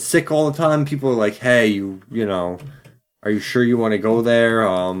where she gets sick all the time. People are like, "Hey, you know, are you sure you want to go there?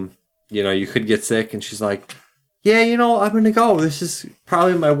 You could get sick." And she's like, "Yeah, I'm gonna go. This is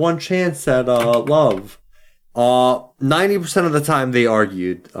probably my one chance at love." 90% of the time they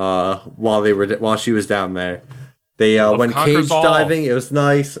argued while she was down there. They went cage diving. It was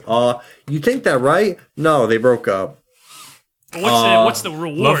nice. You think that, right? No, they broke up. What's the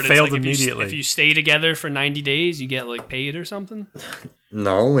reward? Love failed like immediately. If you stay together for 90 days, you get like paid or something.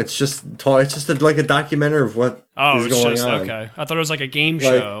 No, it's just like a documentary of what is going on. Okay, I thought it was like a game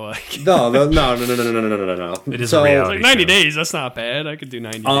show. No. It is a reality. Like 90 show. days. That's not bad. I could do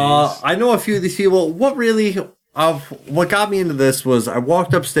 90 days. I know a few of these people. What got me into this was I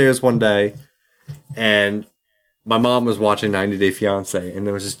walked upstairs one day, and my mom was watching 90 Day Fiancé, and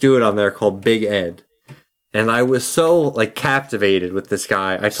there was this dude on there called Big Ed. And I was so, captivated with this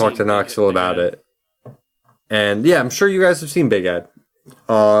guy. I talked to Knoxville about it. And, yeah, I'm sure you guys have seen Big Ed.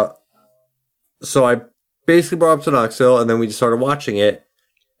 So I basically brought up to Knoxville, and then we just started watching it.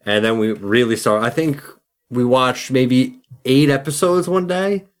 And then we really started... I think we watched maybe 8 episodes one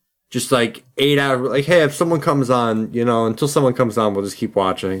day. Just, 8 hours. Hey, if someone comes on, until someone comes on, we'll just keep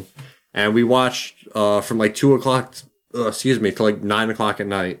watching. And we watched from, 2 o'clock... to, 9 o'clock at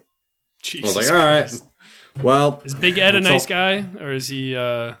night. Jesus I was like, all right... Well, is Big Ed a nice guy, or is he?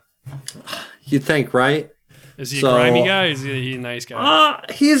 You'd think, right? Is he a grimy guy? Or is he a nice guy?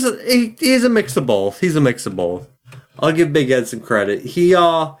 He's a mix of both. He's a mix of both. I'll give Big Ed some credit. He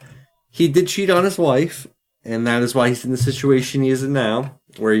did cheat on his wife, and that is why he's in the situation he is in now,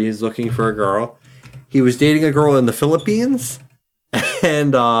 where he's looking for a girl. He was dating a girl in the Philippines,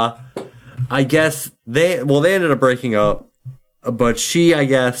 and I guess they ended up breaking up, but she, I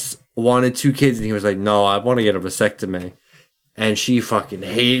guess, wanted 2 kids, and he was like, "No, I want to get a vasectomy." And she fucking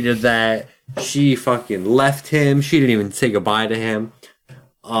hated that. She fucking left him. She didn't even say goodbye to him.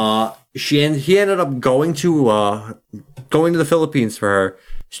 He ended up going to the Philippines for her.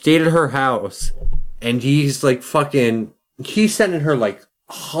 Stayed at her house, and he's sending her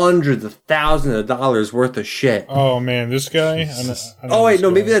hundreds of thousands of dollars worth of shit. Oh man, this guy.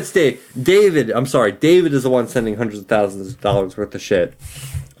 Maybe that's Dave. David. I'm sorry, David is the one sending hundreds of thousands of dollars worth of shit.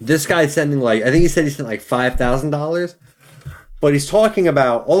 This guy's sending I think he said he sent $5,000, but he's talking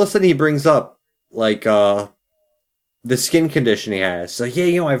about, all of a sudden he brings up the skin condition he has. He's like,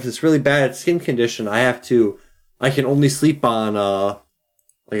 yeah, I have this really bad skin condition. I can only sleep on a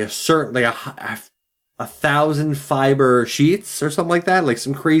 1,000 fiber sheets or something like that,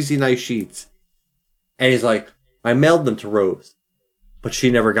 some crazy nice sheets. And he's like, I mailed them to Rose, but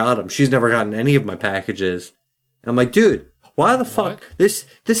she never got them. She's never gotten any of my packages. And I'm like, dude, why the fuck? This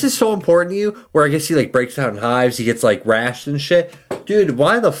is so important to you, where I guess he breaks out in hives, he gets rashed and shit. Dude,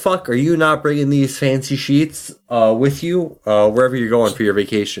 why the fuck are you not bringing these fancy sheets with you wherever you're going for your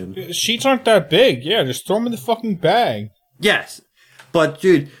vacation? Sheets aren't that big. Yeah, just throw them in the fucking bag. Yes. But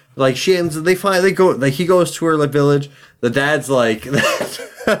dude, he goes to her village. The dad's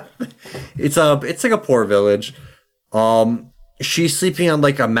It's like a poor village. She's sleeping on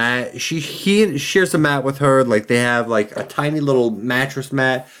like a mat. He shares a mat with her. Like they have like a tiny little mattress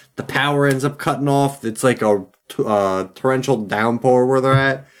mat. The power ends up cutting off. It's like a torrential downpour where they're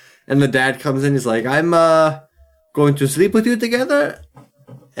at. And the dad comes in. He's like, "I'm going to sleep with you together."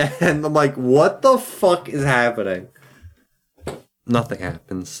 And I'm like, "What the fuck is happening?" Nothing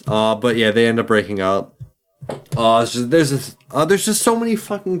happens. But yeah, they end up breaking up. There's just so many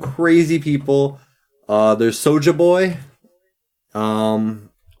fucking crazy people. There's Soulja Boy. Whoa,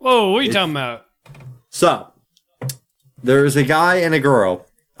 what are you talking about? So, there's a guy and a girl.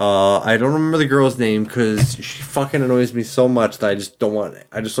 I don't remember the girl's name because she fucking annoys me so much that I just don't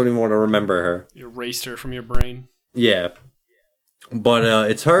even want to remember her. You erased her from your brain. Yeah. But,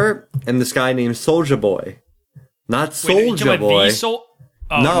 it's her and this guy named Soulja Boy. Not Soulja Boy.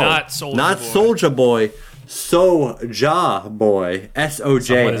 No, not Soulja Boy. Not Soulja Boy. Soulja Boy. SOJA.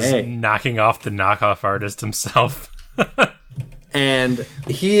 Someone is knocking off the knockoff artist himself. And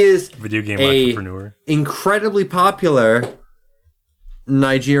he is video game entrepreneur. Incredibly popular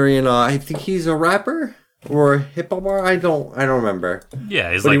Nigerian. I think he's a rapper or a hip hop artist. I don't remember.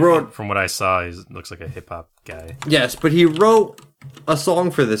 Yeah, he's but like from what I saw, he looks like a hip hop guy. Yes, but he wrote a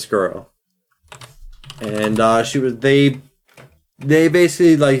song for this girl, and they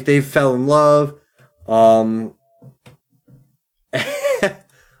basically like they fell in love.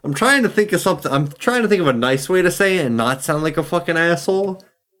 I'm trying to think of something. I'm trying to think of a nice way to say it and not sound like a fucking asshole,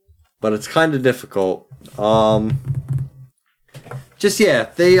 but it's kind of difficult. She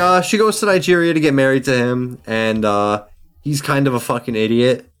goes to Nigeria to get married to him, and he's kind of a fucking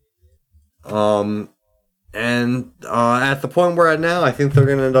idiot. At the point we're at now, I think they're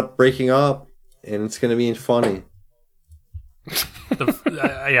gonna end up breaking up, and it's gonna be funny.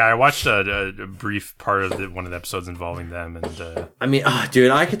 I watched a brief part of one of the episodes involving them, and I mean,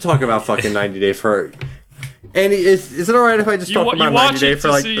 dude, I could talk about fucking 90 Day for. And is it alright if I just talk about 90 Day for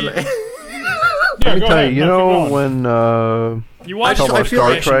like? Let me tell you, you know when you watch Star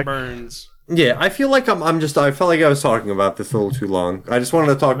Trek. Burns. Yeah, I feel like I felt like I was talking about this a little too long. I just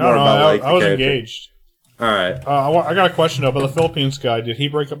wanted to talk more about like. I was engaged. All right. I got a question though about the Philippines guy. Did he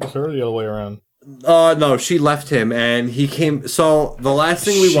break up with her or the other way around? No, she left him, and he came. So the last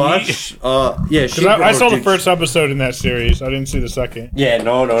thing we watched, I saw the first episode in that series. I didn't see the second. Yeah,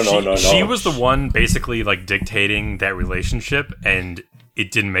 no. She was the one basically like dictating that relationship, and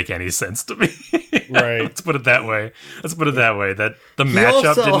it didn't make any sense to me. Right. Let's put it that way. That the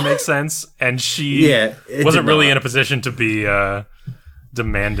matchup didn't make sense, and she wasn't really in a position to be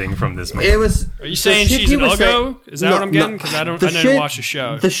demanding from this man. Are you saying she's an uggo? Is that what I'm getting? Because I didn't watch the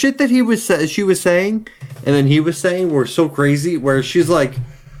show. The shit that she was saying, and then he was saying were so crazy. Where she's like,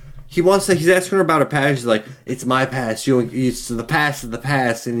 he's asking her about her past. She's like, "It's my past. It's the past of the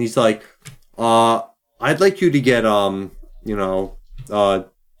past." And he's like, "I'd like you to get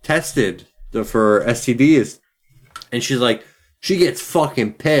tested for STDs." And she's like, she gets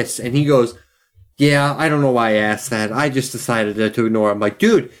fucking pissed, and he goes, "Yeah, I don't know why I asked that. I just decided to ignore it." I'm like,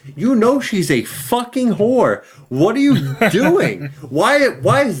 dude, you know she's a fucking whore. What are you doing?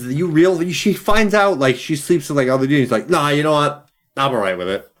 Why is you real? She finds out, like, she sleeps with, like, other dudes. He's like, "Nah, you know what? I'm alright with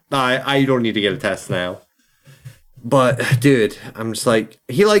it. I don't need to get a test now." But, dude, I'm just like,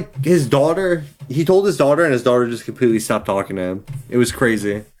 he told his daughter, and his daughter just completely stopped talking to him. It was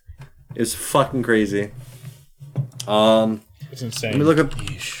crazy. It was fucking crazy. It's insane. Let me look up.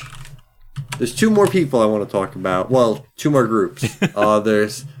 There's two more people I want to talk about. Well, two more groups.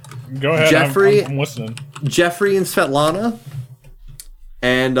 There's Go ahead. Jeffrey. I'm listening. Jeffrey and Svetlana,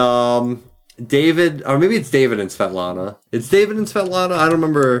 and David, or maybe it's David and Svetlana. It's David and Svetlana. I don't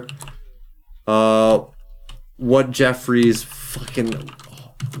remember what Jeffrey's fucking.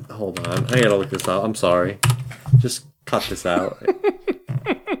 Hold on, I gotta look this up. I'm sorry. Just cut this out.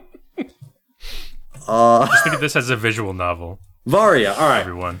 Just think of this as a visual novel. Varia. All right.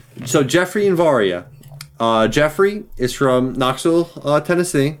 Everyone. So Jeffrey and Varia. Jeffrey is from Knoxville,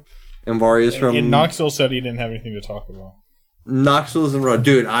 Tennessee, and Varia is from. And Knoxville said he didn't have anything to talk about. Knoxville's in row.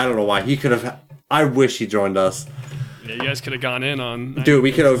 Dude, I don't know why. He could have. I wish he joined us. Yeah, you guys could have gone in on. Dude,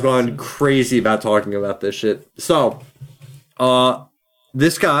 we could have gone crazy about talking about this shit. So,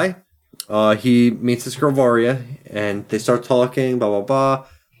 this guy, he meets this girl Varia, and they start talking. Blah blah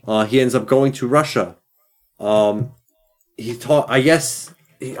blah. He ends up going to Russia. I guess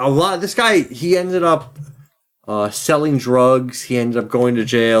a lot. This guy, he ended up selling drugs. He ended up going to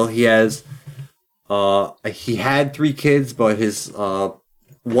jail. He has. He had 3 kids, but his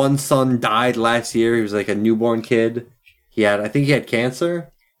one son died last year. He was like a newborn kid. I think he had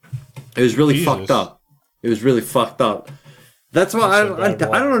cancer. It was really fucked up. It was really fucked up. That's why I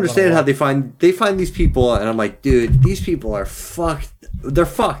don't understand how they find these people, and I'm like, dude, these people are fucked. They're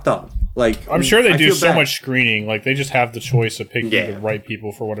fucked up. Like, I'm sure they do so bad. much screening. Like, they just have the choice of picking the right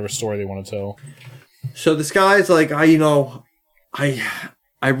people for whatever story they want to tell. So this guy's like, I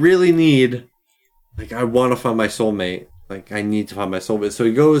really need, like, I want to find my soulmate. Like, I need to find my soulmate. So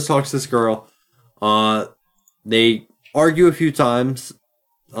he goes, talks to this girl. They argue a few times.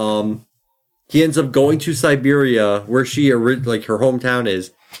 He ends up going to Siberia, where she, like, her hometown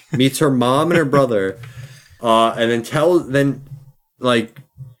is, meets her mom and her brother, and then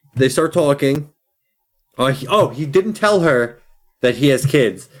they start talking. He didn't tell her that he has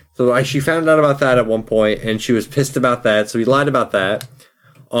kids. So she found out about that at one point, and she was pissed about that. So he lied about that.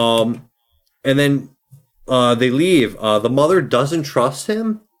 And then they leave. The mother doesn't trust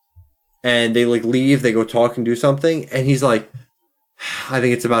him, and they leave. They go talk and do something, and he's like, "I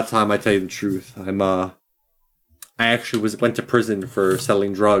think it's about time I tell you the truth. I actually went to prison for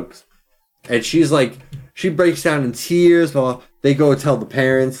selling drugs." And she's like, she breaks down in tears. While they go tell the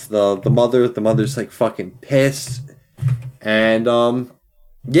parents, the mother's like fucking pissed, and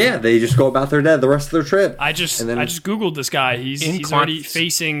they just go about their day, the rest of their trip. I just googled this guy. He's already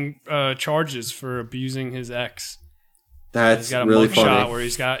facing charges for abusing his ex. That's he's got a really mugshot funny. where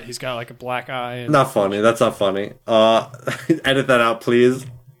he's got like a black eye. And not funny. That's not funny. Edit that out, please.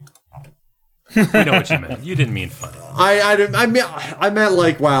 We know what you meant. You didn't mean funny. I meant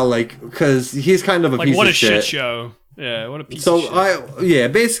like, wow, like, because he's kind of a piece what of a shit show. Yeah, what a piece of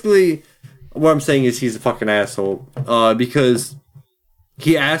shit. Basically, what I'm saying is he's a fucking asshole. Because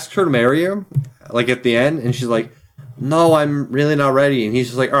he asked her to marry him, like, at the end, and she's like, no, I'm really not ready. And he's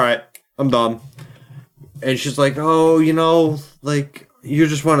just like, all right, I'm done. And she's like, oh, like, you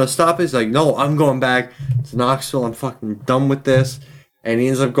just want to stop it? He's like, no, I'm going back to Knoxville. I'm fucking done with this. And he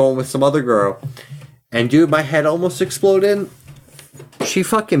ends up going with some other girl. And, dude, my head almost exploded. She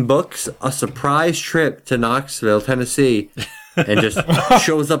fucking books a surprise trip to Knoxville, Tennessee, and just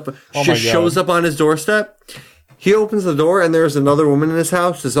shows up on his doorstep. He opens the door, and there's another woman in his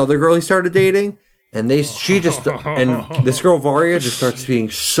house, this other girl he started dating. And and this girl, Varia, just starts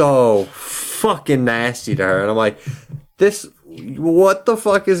being so fucking nasty to her. And I'm like, what the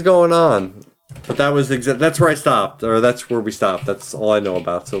fuck is going on? But that's where I stopped, or that's where we stopped. That's all I know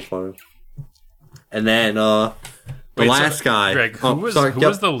about so far. And then last guy, Greg, who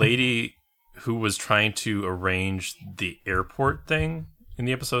was the lady who was trying to arrange the airport thing in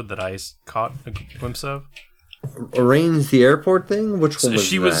the episode that I caught a glimpse of? Arrange the airport thing? Which one was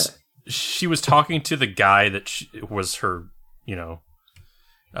that? She was talking to the guy that was her, she was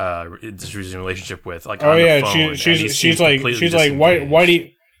in a relationship with. Like, oh on yeah, the phone, she's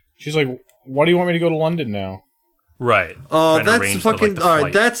like, why do you want me to go to London now? Right. That's fucking all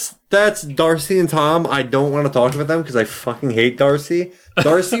right. That's Darcy and Tom. I don't want to talk about them because I fucking hate Darcy.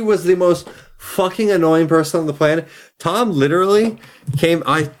 Darcy was the most fucking annoying person on the planet. Tom literally came.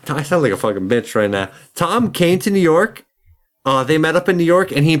 I sound like a fucking bitch right now. Tom came to New York. They met up in New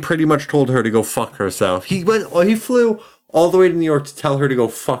York, and he pretty much told her to go fuck herself. He flew all the way to New York to tell her to go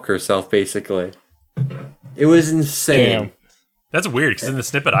fuck herself. Basically, it was insane. Damn. That's weird, because in the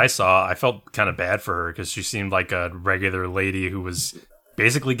snippet I saw, I felt kind of bad for her, because she seemed like a regular lady who was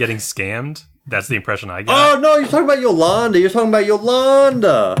basically getting scammed. That's the impression I got. Oh, no, you're talking about Yolanda.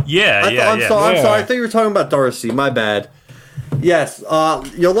 I'm sorry. I thought you were talking about Darcy. My bad. Yes,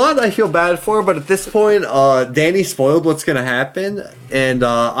 Yolanda I feel bad for, but at this point, Danny spoiled what's going to happen, and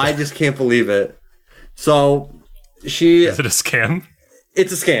I just can't believe it. So, Is it a scam?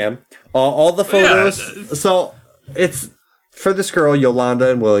 It's a scam. All the photos... Yeah. So, it's... For this girl,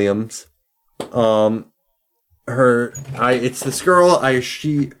 Yolanda and Williams, it's this girl.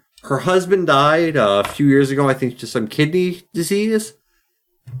 Her husband died a few years ago. I think just some kidney disease,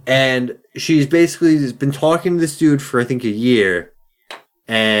 and she's basically been talking to this dude for I think a year,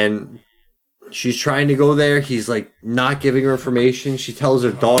 and she's trying to go there. He's like not giving her information. She tells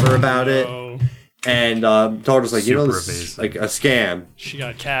her daughter about it. And daughter's like, this is like a scam. She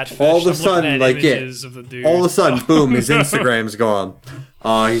got catfish. All of a sudden, boom, his Instagram's gone.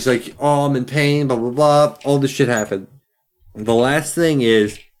 He's like, oh, I'm in pain, blah, blah, blah. All this shit happened. The last thing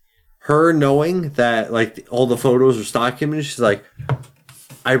is her knowing that, like, all the photos are stock images. She's like,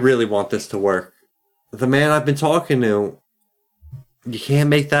 I really want this to work. The man I've been talking to, you can't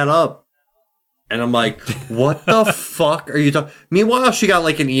make that up. And I'm like, what the fuck are you talking? Meanwhile, she got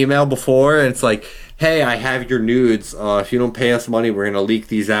like an email before, and it's like, hey, I have your nudes. If you don't pay us money, we're going to leak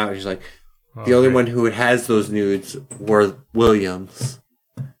these out. And she's like, the only one who has those nudes were Williams.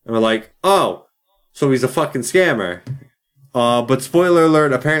 And we're like, oh, so he's a fucking scammer. But spoiler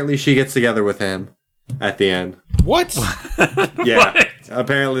alert, apparently she gets together with him. at the end. What? Yeah, What?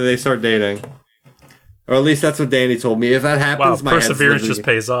 apparently they start dating. Or at least that's what Danny told me. If that Wow, happens, my head's perseverance literally- just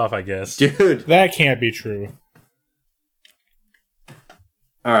pays off, I guess. Dude. That can't be true.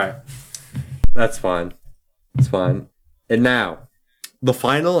 Alright. That's fine. It's fine. And now, the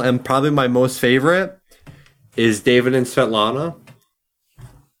final and probably my most favorite is David and Svetlana.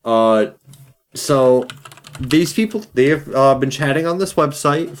 So these people, they have been chatting on this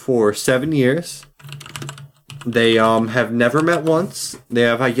website for 7 years. They have never met once. They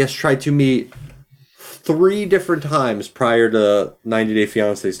have, I guess, tried to meet 3 different times prior to 90 Day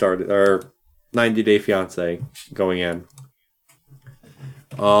Fiancé started, or 90 Day Fiancé going in.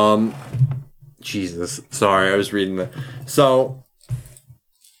 Jesus, sorry, I was reading that. So,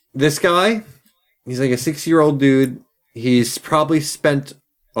 this guy, he's like a 60-year-old dude. He's probably spent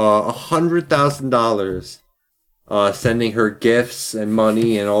 $100,000 sending her gifts and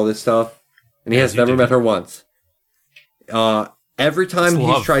money and all this stuff, and he has never met her once. Every time It's he's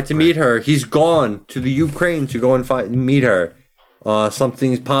love, tried to right? meet her, he's gone to the Ukraine to go and meet her.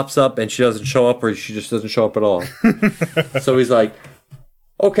 Something pops up and she doesn't show up, or she just doesn't show up at all. So he's like,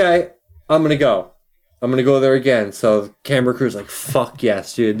 okay, I'm gonna go. I'm gonna go there again. So the camera crew's like, fuck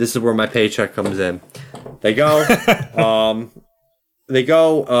yes, dude. This is where my paycheck comes in. They go.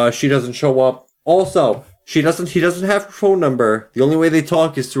 She doesn't show up. Also, he doesn't have her phone number. The only way they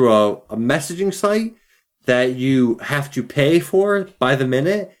talk is through a messaging site that you have to pay for by the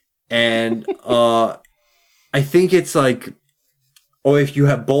minute. And I think it's like, if you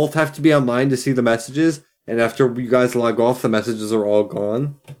both have to be online to see the messages, and after you guys log off, the messages are all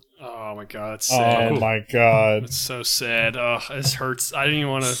gone. Oh my god, it's sad. Oh my god. It's so sad. Oh, this hurts. I didn't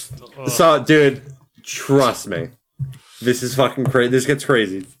even want to. So, dude, trust me. This is fucking crazy. This gets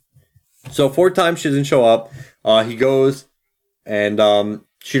crazy. So 4 times she doesn't show up. He goes, and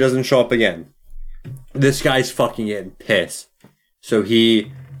she doesn't show up again. This guy's fucking getting pissed. So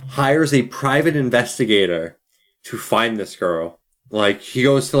he hires a private investigator to find this girl. Like, he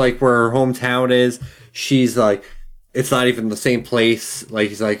goes to, like, where her hometown is. She's like, it's not even the same place. Like,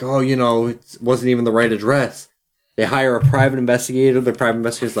 he's like, oh, it wasn't even the right address. They hire a private investigator. The private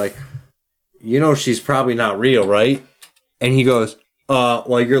investigator's like, she's probably not real, right? And he goes,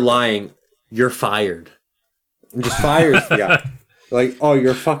 well, you're lying. You're fired. And just fires the guy. Like, oh,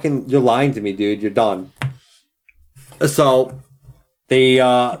 you're lying to me, dude. You're done. So, they set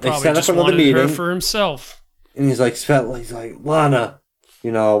up just another wanted meeting. her for himself. And he's like, Lana,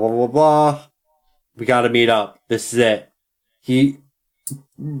 blah, blah, blah. We gotta meet up. This is it. He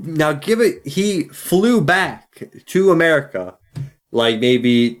flew back to America, like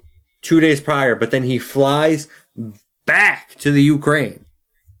maybe 2 days prior, but then he flies back to the Ukraine.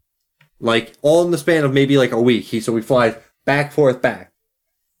 Like, all in the span of maybe like a week. So he flies back.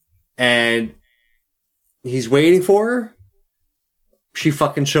 And he's waiting for her. She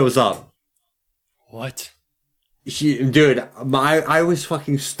fucking shows up. What? Dude, I was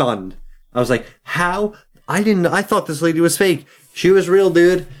fucking stunned. I was like, how? I thought this lady was fake. She was real,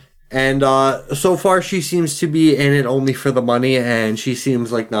 dude. And so far she seems to be in it only for the money, and she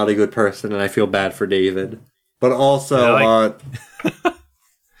seems like not a good person, and I feel bad for David. But also,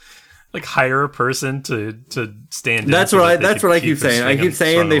 like hire a person to stand in. That's so what that they I can keep saying. I keep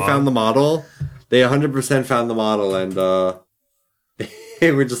saying they found the model. They 100% found the model, and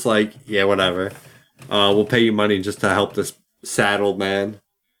they were just like, yeah, whatever. We'll pay you money just to help this sad old man.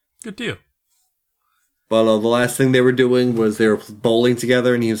 Good deal. But the last thing they were doing was they were bowling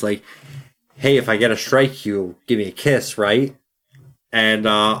together, and he was like, hey, if I get a strike, you give me a kiss, right? And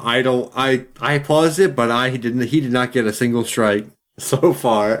I paused it, but he did not get a single strike so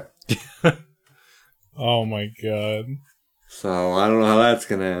far. Oh my god. So I don't know how that's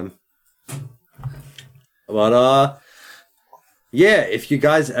gonna end. But yeah, if you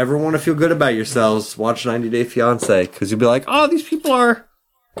guys ever want to feel good about yourselves, watch 90 Day Fiancé, because you'll be like, oh, these people are,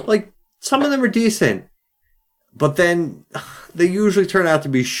 like, some of them are decent. But then they usually turn out to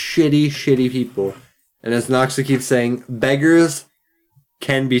be shitty people. And as Noxa keeps saying, beggars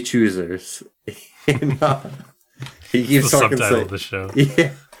can be choosers. He keeps The talking subtitle of the show.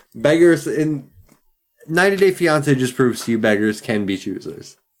 Yeah, beggars in 90 Day Fiancé just proves to you beggars can be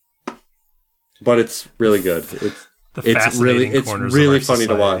choosers. But it's really good. It's really funny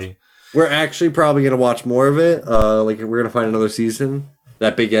to watch. We're actually probably gonna watch more of it. Like we're gonna find another season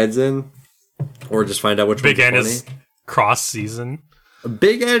that Big Ed's in, or just find out which Big Ed one's is cross season. funny.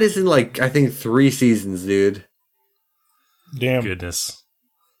 Big Ed is in like I think 3 seasons, dude. Damn. Goodness.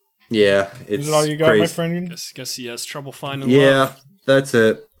 Yeah, it's Is it all you got, crazy. my friend? Guess he has trouble finding Yeah, love. that's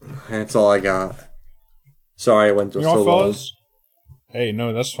it. That's all I got. Sorry, I went You so know what, long. fellas? Hey,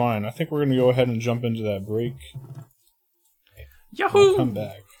 no, that's fine. I think we're going to go ahead and jump into that break. Yahoo! We'll come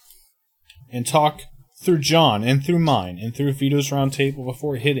back and talk through John and through mine and through Vito's roundtable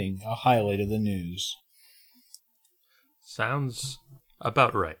before hitting a highlight of the news. Sounds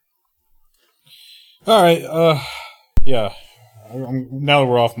about right. All right, yeah. Now that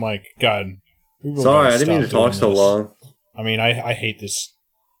we're off mic, God. Sorry, I didn't mean to talk so long. I mean, I hate this.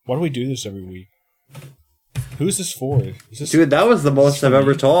 Why do we do this every week? Who's this for? Is this Dude, that was the most I've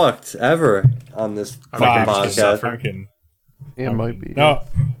ever talked, ever, on this fucking podcast. Fucking, Yeah, it might be. no,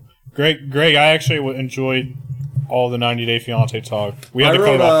 Greg, I actually enjoyed all the 90 Day Fiancé talk. We had to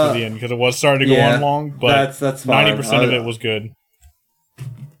cut it off at the end because it was starting to go on long, but that's fine. 90% of it was good.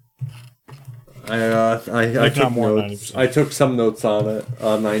 I took more than notes. 90%. I took some notes on it.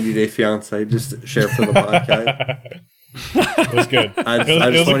 90 Day Fiancé, just to share for the podcast. It was good.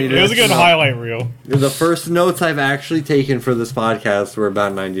 It was a good highlight reel. The first notes I've actually taken for this podcast were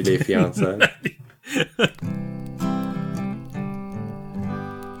about 90 Day Fiancé.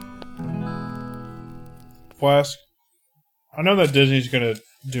 Flask, I know that Disney's going to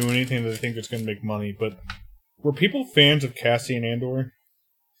do anything that they think it's going to make money, but were people fans of Cassian Andor?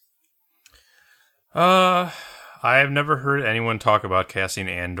 I have never heard anyone talk about Cassian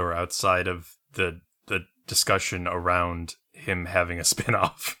Andor outside of the discussion around him having a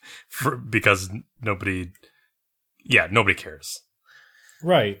spin-off because nobody cares.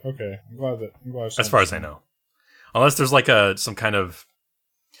 Right, okay. I'm glad as far as I know. Unless there's like some kind of,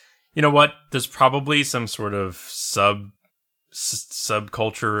 you know what? There's probably some sort of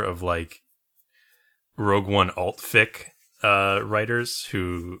subculture of like Rogue One alt-fic writers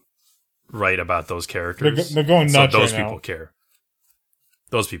who write about those characters. They're going nuts. So those right people now. care.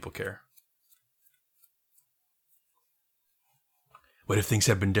 Those people care. What if things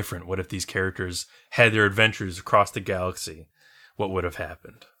had been different? What if these characters had their adventures across the galaxy? What would have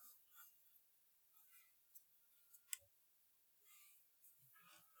happened?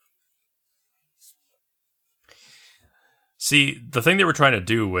 See, the thing they were trying to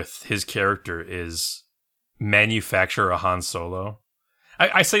do with his character is manufacture a Han Solo.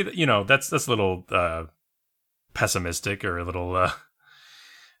 I say that, you know, that's a little pessimistic or a little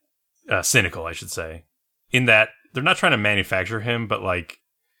cynical, I should say, in that they're not trying to manufacture him, but like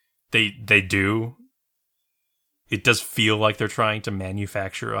they do. It does feel like they're trying to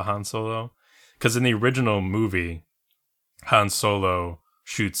manufacture a Han Solo, because in the original movie, Han Solo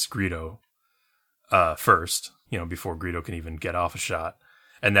shoots Greedo first, you know, before Greedo can even get off a shot,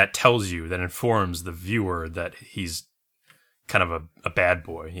 and that informs the viewer that he's kind of a bad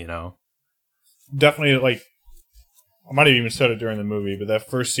boy, you know. Definitely, like, I might have even said it during the movie, but that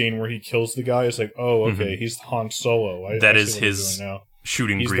first scene where he kills the guy is like, oh, okay, he's Han Solo. That is his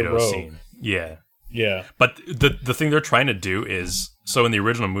shooting Greedo scene. Yeah. Yeah. But the thing they're trying to do is, so in the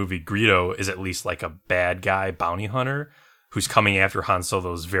original movie, Greedo is at least like a bad guy bounty hunter who's coming after Han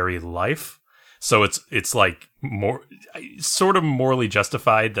Solo's very life. So it's like more sort of morally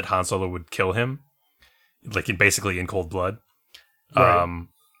justified that Han Solo would kill him, like basically in cold blood. Right.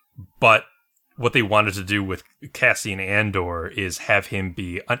 But what they wanted to do with Cassian Andor is have him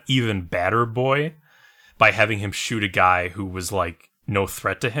be an even badder boy by having him shoot a guy who was like no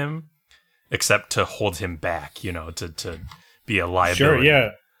threat to him, except to hold him back, you know, to be a liability. Sure, yeah.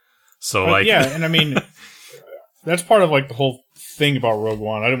 So like, yeah, and I mean, that's part of like the whole thing about Rogue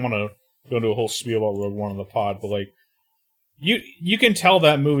One. I didn't want to go into a whole spiel about Rogue One on the pod, but like, you can tell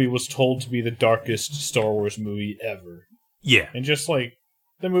that movie was told to be the darkest Star Wars movie ever. Yeah. And just like,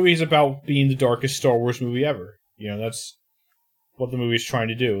 the movie's about being the darkest Star Wars movie ever. You know, that's what the movie's trying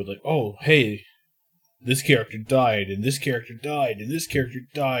to do. Like, oh, hey, this character died, and this character died, and this character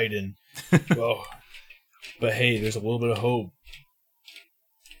died, and, oh, but hey, there's a little bit of hope.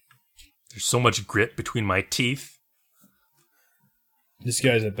 There's so much grit between my teeth. This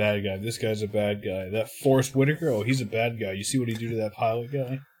guy's a bad guy. This guy's a bad guy. That Forrest Whitaker, oh, he's a bad guy. You see what he did to that pilot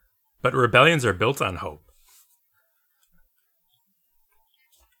guy? But rebellions are built on hope.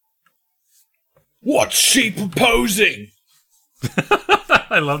 What's she proposing?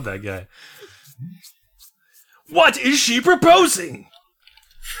 I love that guy. What is she proposing?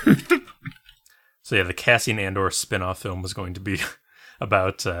 So yeah, the Cassian Andor spin-off film was going to be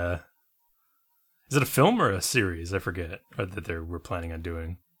about is it a film or a series? I forget that they were planning on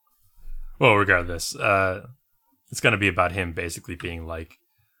doing. Well, regardless, it's going to be about him basically being like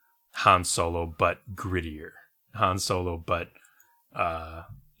Han Solo but grittier. Han Solo but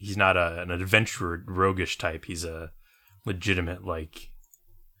he's not an adventurer, roguish type. He's a legitimate, like,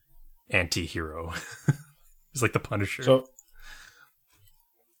 anti-hero. He's like the Punisher. So,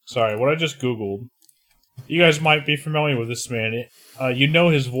 sorry, what I just Googled You guys might be familiar with this man. You know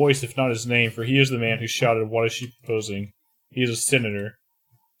his voice, if not his name, for he is the man who shouted, "What is she proposing?" He is a senator.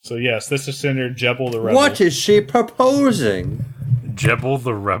 So yes, this is Senator Jebel the Rebel. What is she proposing? Jebel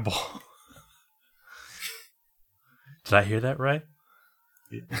the Rebel. Did I hear that right?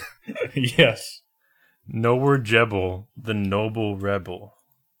 Yes. Nowhere Jebel, the noble rebel.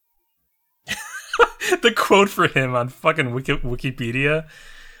 The quote for him on fucking Wikipedia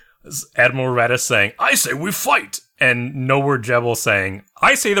is Admiral Radis saying, "I say we fight," and Nowhere Jebel saying,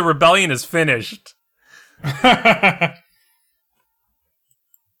 "I say the rebellion is finished." That's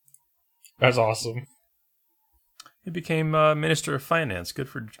awesome. He became Minister of Finance. Good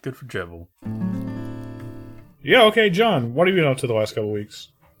for Jebel. Yeah, okay, John, what have you been up to the last couple weeks?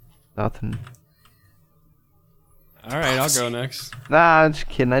 Nothing. All right, I'll go next. Nah, I'm just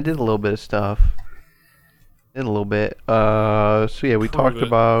kidding. I did a little bit of stuff. Did a little bit. So yeah, we talked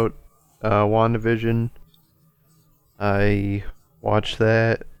about WandaVision. I watched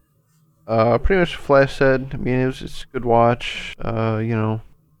that. Pretty much Flash said. I mean, it was just a good watch. You know,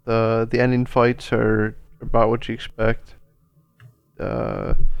 the ending fights are about what you expect.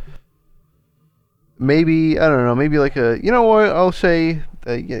 Maybe, I don't know, maybe like you know what, I'll say,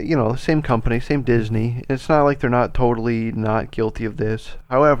 you know, same company, same Disney. It's not like they're not totally not guilty of this.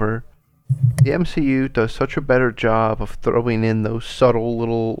 However, the MCU does such a better job of throwing in those subtle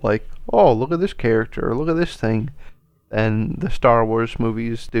little, like, oh, look at this character, or look at this thing, than the Star Wars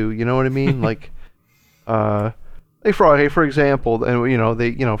movies do. You know what I mean? Like, for example, and you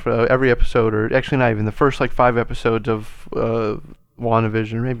know, for every episode, or actually not even the first like 5 episodes of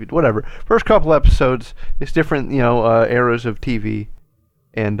WandaVision, maybe whatever. First couple episodes, it's different, you know, eras of TV,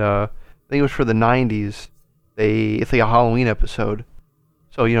 and I think it was for the '90s. It's like a Halloween episode,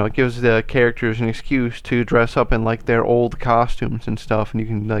 so you know it gives the characters an excuse to dress up in like their old costumes and stuff, and you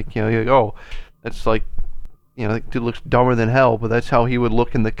can like, you know, you're like, oh, that's like, you know, that dude looks dumber than hell, but that's how he would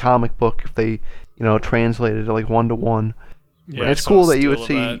look in the comic book if they, you know, translated it like 1-to-1. Yeah, it's cool that you would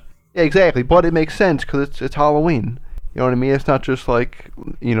see. Yeah, exactly, but it makes sense because it's Halloween. You know what I mean? It's not just like,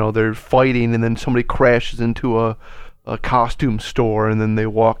 you know, they're fighting and then somebody crashes into a costume store and then they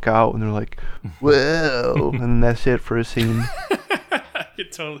walk out and they're like, whoa, and that's it for a scene. I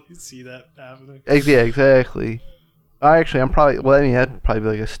could totally see that happening. Yeah, exactly. I'm probably, well, I mean, that'd probably be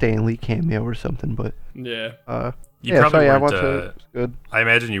like a Stan Lee cameo or something, but yeah. I watched it. It's good. I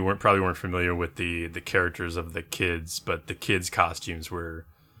imagine you probably weren't familiar with the characters of the kids, but the kids' costumes were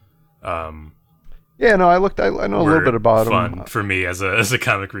yeah, no, I know a little bit about them. Fun for me as a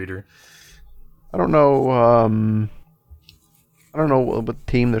comic reader. I don't know what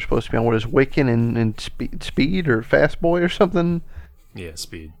team they're supposed to be on. What is Wiccan and Speed or Fast Boy or something? Yeah,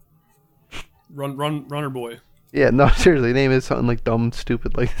 Speed. Runner Boy. Yeah, no, seriously, the name is something like dumb,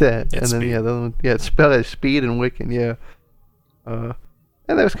 stupid like that. It's and then Speed. yeah, the other one, yeah, it's spelled as Speed and Wiccan. Yeah, and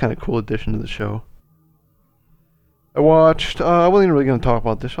that was kind of cool addition to the show. I watched. I wasn't really going to talk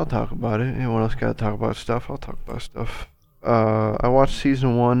about this. I'll talk about it. Anyone else got to talk about stuff? I'll talk about stuff. I watched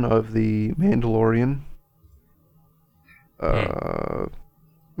season 1 of The Mandalorian.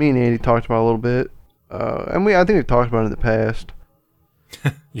 Me and Andy talked about it a little bit, and I think we've talked about it in the past.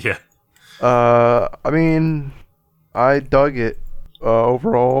 Yeah. I mean, I dug it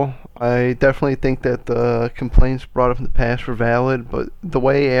overall. I definitely think that the complaints brought up in the past were valid, but the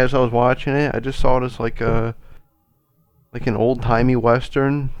way as I was watching it, I just saw it as like an old-timey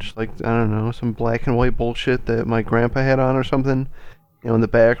western, just like, I don't know, some black and white bullshit that my grandpa had on or something, you know, in the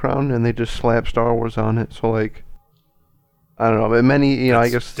background, and they just slapped Star Wars on it. So like, I don't know, but many, you know, I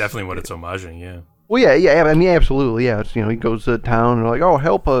guess definitely what it's homaging. Yeah. Well, yeah, I mean, absolutely, yeah. It's, you know, he goes to town and they're like, oh,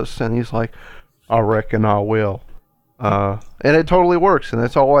 help us, and he's like, I reckon I will. And it totally works, and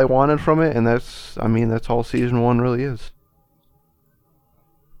that's all I wanted from it, and that's all season 1 really is.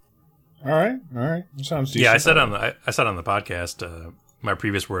 All right. That sounds decent. Yeah, I said on the podcast, my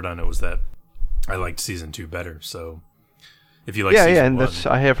previous word on it was that I liked season 2 better. So if you like, season 1,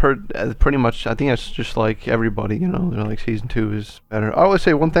 I have heard pretty much. I think that's just like everybody, you know, they're like season 2 is better. I always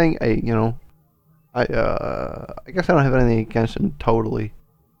say one thing, I guess I don't have anything against him totally,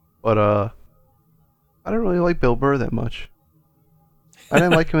 but I don't really like Bill Burr that much. I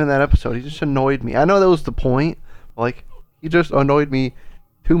didn't like him in that episode. He just annoyed me. I know that was the point. Like, he just annoyed me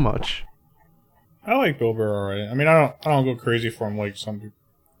too much. I like Bill Burr alright. I mean, I don't go crazy for him like some people.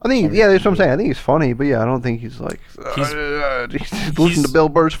 I think, yeah, that's what I'm saying. I think he's funny, but yeah, I don't think he's like listen to Bill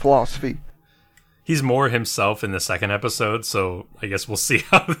Burr's philosophy. He's more himself in the second episode, so I guess we'll see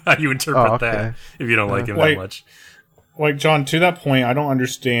how you interpret that if you don't like him that much. Like, John, to that point, I don't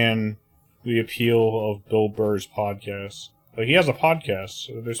understand the appeal of Bill Burr's podcast. Like he has a podcast.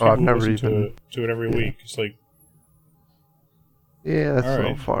 So there's Oh, people I've who never listen even- to it every week. It's like, Yeah, that's a little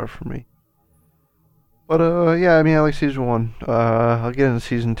Alright. far for me. But yeah, I mean, I like season 1. I'll get into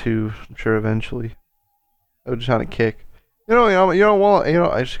season 2, I'm sure eventually. I was just on a kick. Well,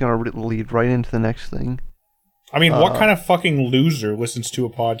 I'm just gonna lead right into the next thing. I mean, what kind of fucking loser listens to a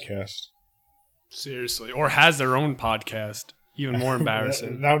podcast? Seriously, or has their own podcast. Even more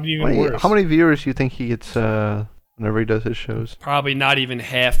embarrassing. That would be even worse. How many viewers do you think he gets whenever he does his shows? Probably not even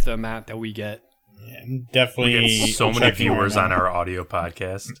half the amount that we get. Yeah, We definitely. get so many checking right viewers now. on our audio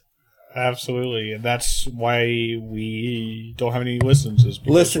podcast. Absolutely, and that's why we don't have any listens. Is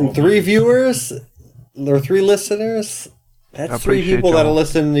because Listen, we're 3 viewers or 3 listeners. That's I 3 appreciate people that'll y'all.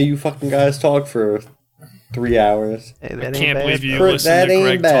 listen to you fucking guys talk for 3 hours. Hey, I that ain't can't bad. believe you That listened to ain't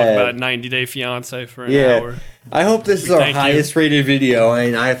Greg bad. talk about 90 Day Fiance for an Yeah. hour. I hope this is our Thank you. highest rated video,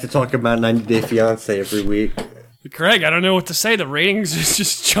 and I have to talk about 90 Day Fiance every week. Greg, I don't know what to say. The ratings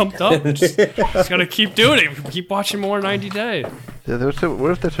just jumped up. Just gotta keep doing it. Keep watching more 90 Day.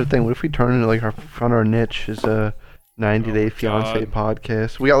 What if that's our thing? What if we turn into like our niche is a 90 Day Fiance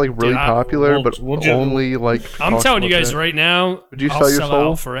podcast? We got like really Dude, popular, but we'll just- only like. I'm talk telling you about guys that. right now, Would you I'll sell your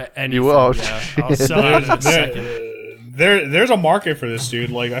soul? out for anything. You will? Yeah, I'll sell out in a second. There's a market for this, dude.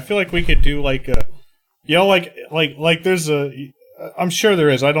 Like, I feel like we could do like a, like there's a. I'm sure there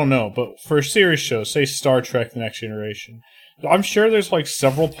is. I don't know, but for a series show, say Star Trek: The Next Generation, I'm sure there's like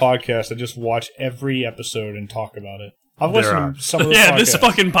several podcasts that just watch every episode and talk about it. I've There listened are. to some of the Yeah, podcasts. this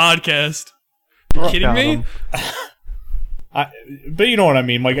fucking podcast. You kidding Got me? 'em. But you know what I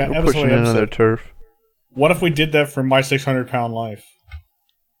mean. Like We're episode pushing by into their episode. turf. What if we did that for My 600-Pound Life?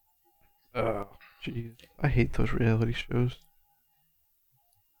 Oh, jeez. I hate those reality shows.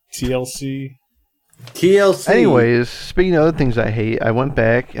 TLC. TLC. Anyways, speaking of other things I hate, I went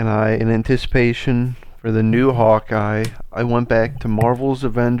back and in anticipation for the new Hawkeye, I went back to Marvel's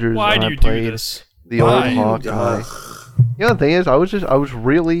Avengers Why and do I you do played this? the Why? old Hawkeye. You know, the thing is, I was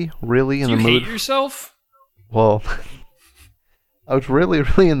really, really in Do the you mood. hate yourself? Well, I was really,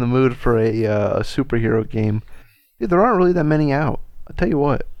 really in the mood for a superhero game. Dude, there aren't really that many out. I'll tell you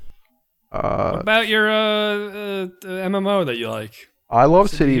what. What about your MMO that you like? I love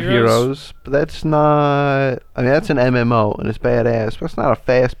City City of Heroes? Heroes, but that's not. I mean, that's an MMO and it's badass, but it's not a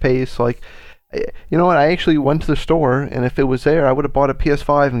fast pace. Like, you know what? I actually went to the store, and if it was there, I would have bought a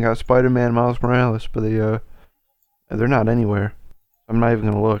PS5 and got Spider-Man Miles Morales. But they're not anywhere. I'm not even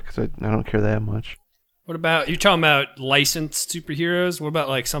gonna look because I don't care that much. What about you're talking about licensed superheroes? What about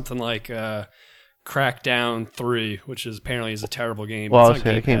like something like Crackdown 3, which is apparently is a terrible game. Well, It's on okay,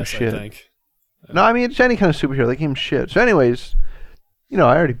 Game that game Pass, shit. I think. No, I mean it's any kind of superhero. That game's shit. So, anyways, I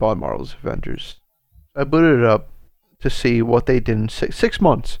already bought Marvel's Avengers. I booted it up to see what they did in 6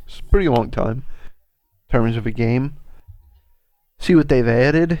 months. It's a pretty long time in terms of a game. See what they've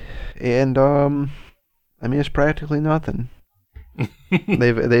added, and I mean it's practically nothing.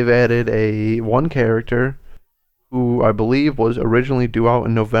 they've added one character who I believe was originally due out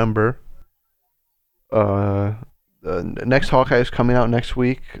in November. The next Hawkeye is coming out next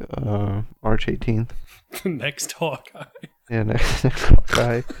week, March 18th. Next Hawkeye. Yeah, next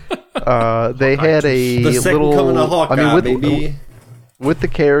Hawkeye. They had a The second little. coming of Hawkeye, I mean, baby. with the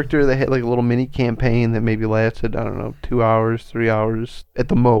character, they had like a little mini campaign that maybe lasted, I don't know, 2 hours, 3 hours at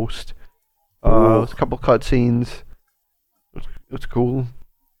the most. It was a couple cutscenes. It was cool,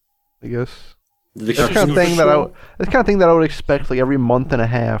 I guess. The That's the kind of thing that that's the kind of thing that I would expect like every month and a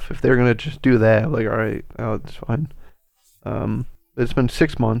half if they're gonna just do that. Like, all right, oh, it's fine. It's been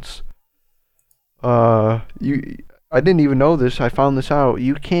 6 months. I didn't even know this. I found this out.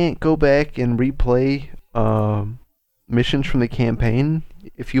 You can't go back and replay missions from the campaign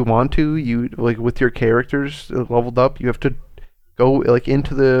if you want to. You like with your characters leveled up. You have to go like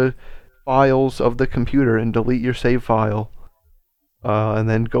into the files of the computer and delete your save file, and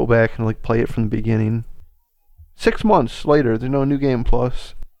then go back and like play it from the beginning. 6 months later, there's no new game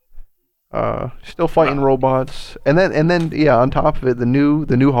plus. Still fighting robots, and then yeah, on top of it, the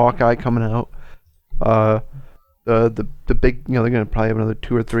new Hawkeye coming out. The big, they're gonna probably have another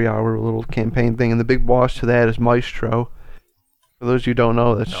 2 or 3 hour little campaign thing, and the big boss to that is Maestro. For those who don't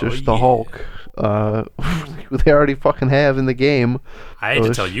know, that's just the Hulk. Who they already fucking have in the game. I had So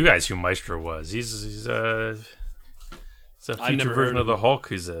to tell you guys who Maestro was. He's a I've future never version heard of the Hulk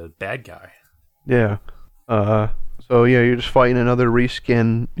who's a bad guy. Yeah. So yeah, you're just fighting another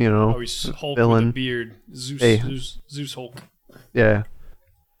reskin, Oh, he's Hulk villain. with a beard. Zeus, Hey. Zeus Hulk. Yeah.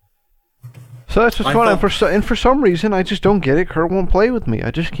 So that's what's I fun, thought- and for some reason I just don't get it. Kurt won't play with me.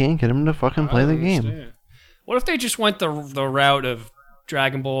 I just can't get him to fucking play the game. Understand. What if they just went the route of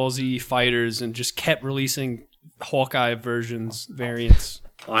Dragon Ball Z fighters and just kept releasing Hawkeye variants.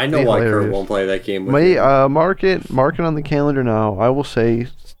 I know why Kurt won't play that game with me. you. Mark it on the calendar now. I will say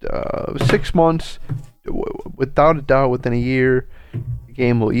 6 months, without a doubt, within a year, the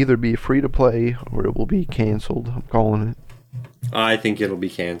game will either be free to play or it will be canceled. I'm calling it. I think it'll be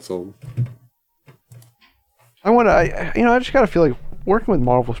canceled. I just gotta feel like working with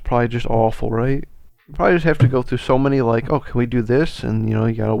Marvel is probably just awful, right? You probably just have to go through so many, like, oh, can we do this? And,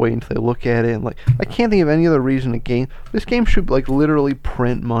 you gotta wait until they look at it. And, like, I can't think of any other reason this game should, like, literally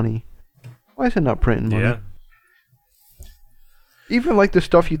print money. Why is it not printing money? Yeah. Even, like, the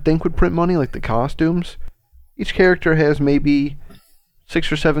stuff you think would print money, like the costumes, each character has maybe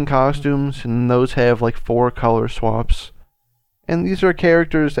 6 or 7 costumes, and those have, like, 4 color swaps. And these are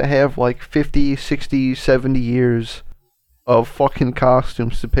characters that have, like, 50, 60, 70 years of fucking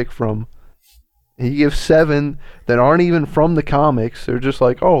costumes to pick from. And you give 7 that aren't even from the comics. They're just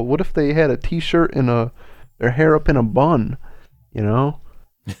like, oh, what if they had a t-shirt and their hair up in a bun?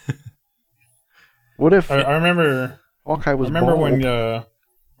 What if I remember Hawkeye was I remember bald?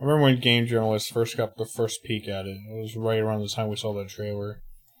 when Game Journalists first got the first peek at it. It was right around the time we saw that trailer,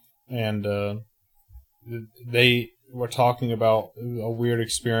 and they were talking about a weird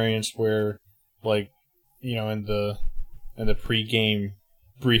experience where, like, in the pre-game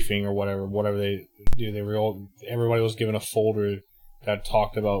briefing or whatever they do, everybody was given a folder that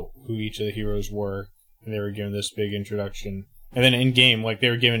talked about who each of the heroes were, and they were given this big introduction. And then in game, like, they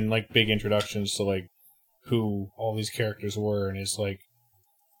were given, like, big introductions to, like, who all these characters were, and it's like,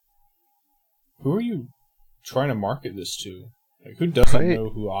 who are you trying to market this to? Like, who doesn't know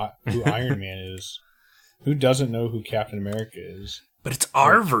who Iron Man is? Who doesn't know who Captain America is? But it's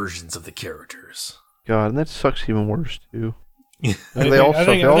our versions of the characters. God, and that sucks even worse too. I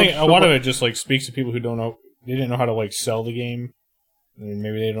think a lot of it just, like, speaks to people who don't know. They didn't know how to, like, sell the game, and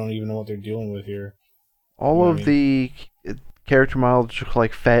maybe they don't even know what they're dealing with here. All of the character models look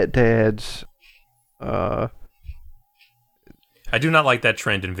like fat dads. I do not like that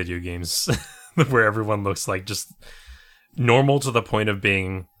trend in video games where everyone looks like just normal to the point of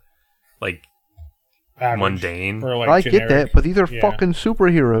being, like, Average, mundane. or, like, I generic. get that, but these are fucking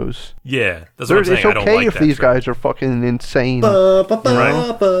superheroes. Yeah, that's what I'm saying. It's I don't okay like if that these trend. guys are fucking insane. Right.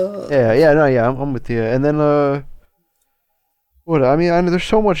 I'm with you. And then, I know there's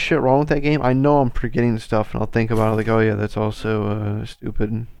so much shit wrong with that game. I know I'm forgetting stuff, and I'll think about it like, oh yeah, that's also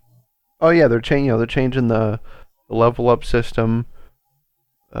stupid. Oh yeah, they're changing the level up system.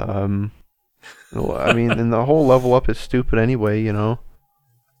 And the whole level up is stupid anyway,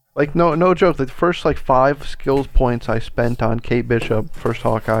 Like, no joke, the first, like, 5 skills points I spent on Kate Bishop, first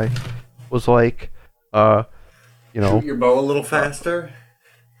Hawkeye, was like, Shoot your bow a little faster?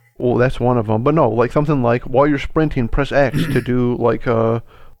 Well, that's one of them. But no, like, something like, while you're sprinting, press X to do, like, a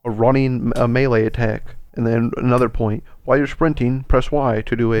running melee attack. And then another point, while you're sprinting, press Y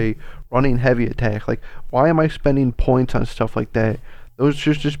to do a running heavy attack. Like, why am I spending points on stuff like that? Those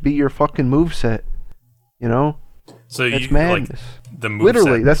should just be your fucking moveset, So it's you madness. like the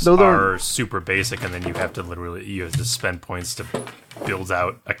Literally, movesets those are super basic, and then you have to spend points to build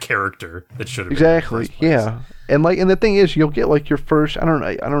out a character that should have Exactly. been in the first place. Yeah. And the thing is, you'll get, like, your first. I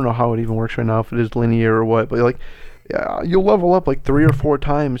don't know how it even works right now, if it is linear or what. But, like, you'll level up like 3 or 4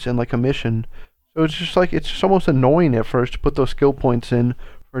 times in, like, a mission. So it's just almost annoying at first to put those skill points in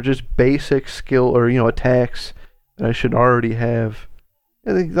for just basic skill or attacks that I should already have.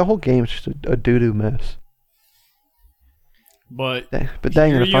 Yeah, the whole game's just a doo-doo mess. But dang it,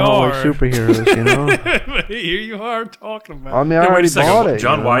 if I don't like superheroes, But here you are talking about. I mean, I Hey, wait already a second, bought it.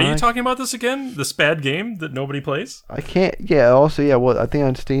 John. Why are you talking about this again? This bad game that nobody plays? I can't. Yeah. Also, yeah. What I think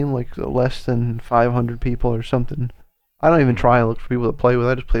on Steam, like, less than 500 people or something. I don't even try and look for people to play with.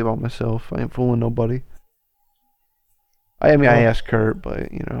 I just play by myself. I ain't fooling nobody. I asked Kurt, but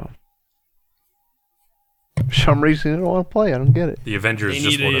for some reason I don't want to play. I don't get it. The Avengers They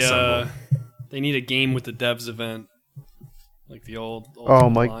just need won't assemble. they need a game with the devs event, like the old Oh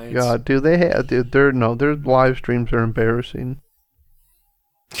my Alliance. god, dude! Their live streams are embarrassing.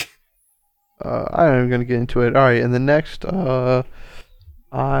 I'm even gonna get into it. All right, and the next,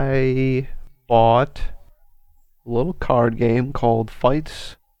 I bought a little card game called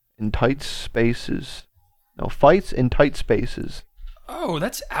Fights in Tight Spaces. No, Fights in Tight Spaces. Oh,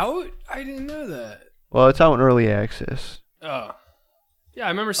 that's out? I didn't know that. Well, it's out in early access. Oh. Yeah, I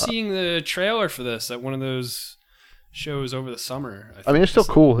remember seeing the trailer for this at one of those shows over the summer. I mean, it's still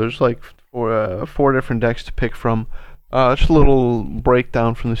cool. There's like 4 different decks to pick from. Just a little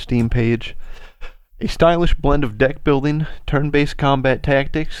breakdown from the Steam page. A stylish blend of deck building, turn-based combat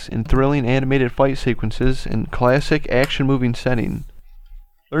tactics, and thrilling animated fight sequences in classic action-moving setting.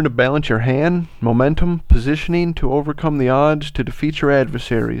 Learn to balance your hand, momentum, positioning to overcome the odds to defeat your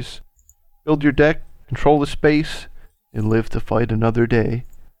adversaries. Build your deck, control the space, and live to fight another day.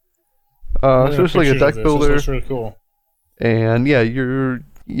 So it's like a deck builder. That's really cool. And yeah, you're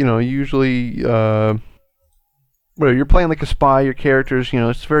usually you're playing like a spy. Your characters,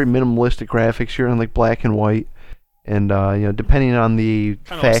 it's very minimalistic graphics. You're in like black and white, and depending on the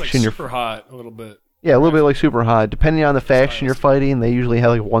Kind of faction looks like you're super hot a little bit. yeah, a little bit like Super Hot. Depending on the faction you're fighting, they usually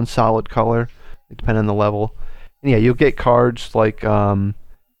have like one solid color, depending on the level. And yeah, you'll get cards like I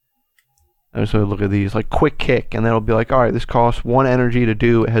just look at these like Quick Kick, and that'll be like, all right, this costs 1 energy to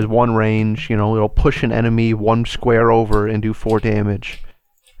do. It has 1 range. It'll push an enemy 1 square over and do 4 damage.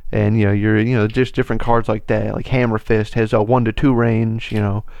 And you're just different cards like that. Like Hammer Fist has a 1 to 2 range.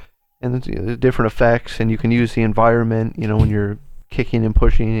 And there's different effects, and you can use the environment. When you're kicking and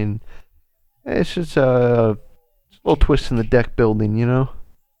pushing, and it's just a little twist in the deck building.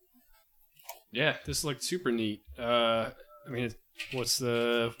 Yeah, this looked super neat. I mean, what's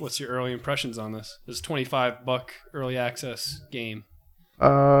your early impressions on this? This is $25 early access game.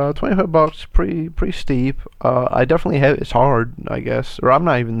 $25, pretty steep. I definitely have. It's hard, I guess. Or I'm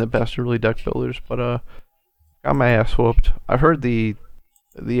not even the best early deck builders, but got my ass whooped. I've heard the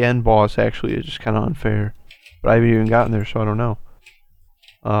end boss actually is just kind of unfair, but I haven't even gotten there, so I don't know.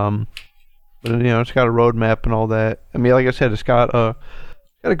 But it's got a roadmap and all that. I mean, like I said, it's got a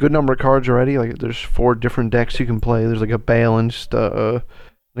good number of cards already. Like there's 4 different decks you can play. There's like a balanced, an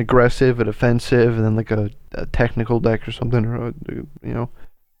aggressive, a defensive, and then like a technical deck or something, or something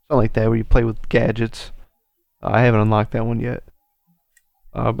like that where you play with gadgets. I haven't unlocked that one yet.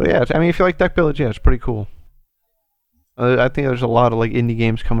 But yeah, I mean, if you like deck builders, yeah, it's pretty cool. I think there's a lot of like indie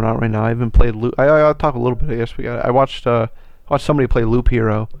games coming out right now. I haven't played Loop. I'll talk a little bit. I guess I watched somebody play Loop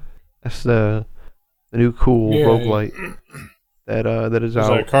Hero. That's the new cool roguelite that is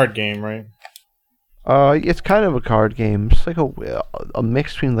out. It's a card game, right? It's kind of a card game. It's like a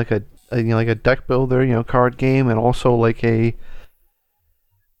mix between like a deck builder, card game, and also like a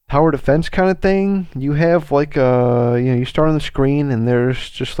tower defense kind of thing. You have like you start on the screen, and there's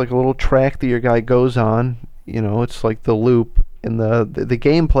just like a little track that your guy goes on. It's like the loop, and the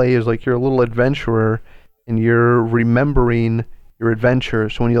gameplay is like you're a little adventurer, and you're remembering your adventure.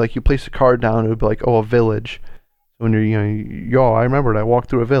 So when you place a card down, it would be like, a village. When you're, I remembered I walked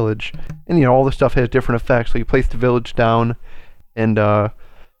through a village, and all this stuff has different effects. Like you place the village down, and that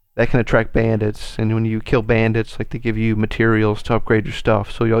can attract bandits. And when you kill bandits, like they give you materials to upgrade your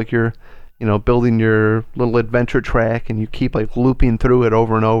stuff. So you're building your little adventure track, and you keep like looping through it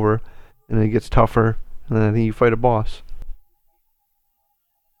over and over, and it gets tougher. And then I think you fight a boss.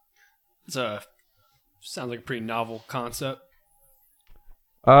 Sounds like a pretty novel concept.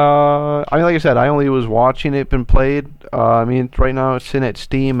 I mean, like I said, I only was watching it been played. I mean, right now it's in at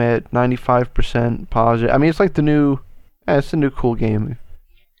Steam at 95% positive. I mean, it's like it's a new cool game.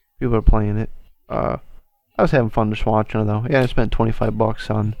 People are playing it. I was having fun just watching it though. Yeah, I spent $25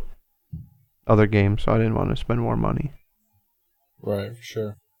 on other games, so I didn't want to spend more money. Right, for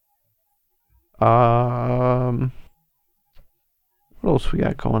sure. What else we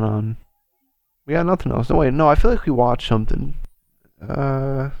got going on? We got nothing else. No, I feel like we watched something.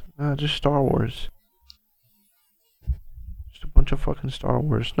 Just Star Wars. Just a bunch of fucking Star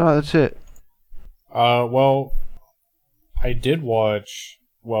Wars. No, that's it. Well, I did watch.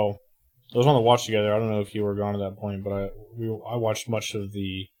 Well, it was on the watch together. I don't know if you were gone at that point, but I watched much of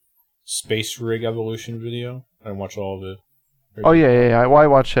the Space Rig Evolution video. I didn't watch all of it. Oh yeah. I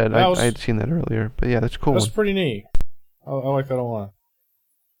watched that. I had seen that earlier, but yeah, that's cool. That's pretty neat. I like that a lot.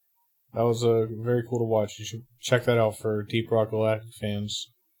 That was very cool to watch. You should check that out for Deep Rock Galactic fans.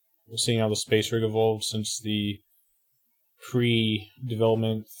 Seeing how the Space Rig evolved since the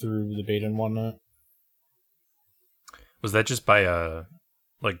pre-development through the beta and whatnot. Was that just by a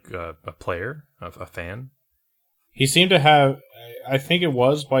player, a fan? He seemed to have. I think it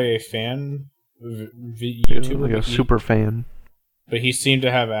was by a fan, YouTuber, like a super fan. But he seemed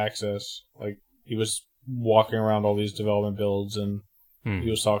to have access. Like he was walking around all these development builds, and he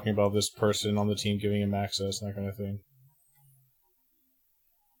was talking about this person on the team giving him access and that kind of thing.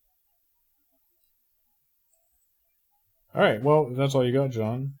 All right, well, if that's all you got,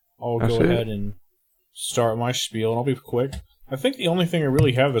 John, I'll go ahead and start my spiel, and I'll be quick. I think the only thing I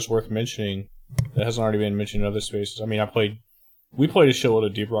really have that's worth mentioning that hasn't already been mentioned in other spaces. I mean, we played a shitload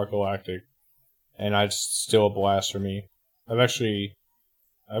of Deep Rock Galactic, and it's still a blast for me. I've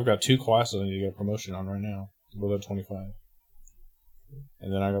got 2 classes I need to get a promotion on right now. We're at 25.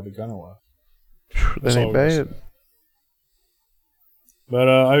 And then I got the gunner left. That ain't bad. But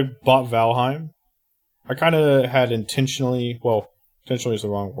I bought Valheim. I kind of had intentionally... Well, Intentionally is the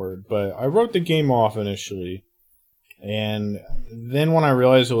wrong word, but I wrote the game off initially. And then when I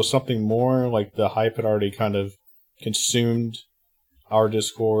realized it was something more, like the hype had already kind of consumed our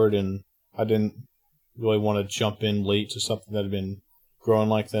Discord, and I didn't really want to jump in late to something that had been growing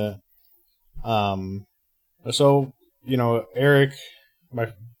like that. So, Eric,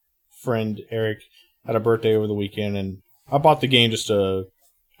 my friend Eric, had a birthday over the weekend, and I bought the game just to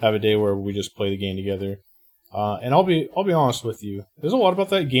have a day where we just play the game together. And I'll be honest with you, there's a lot about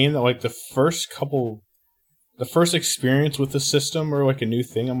that game that, like, the first experience with the system or like a new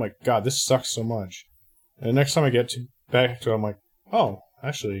thing, I'm like, God, this sucks so much. And the next time I get back to it, I'm like, oh,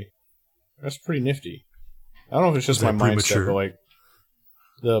 actually, that's pretty nifty. I don't know if it's just my mindset, but like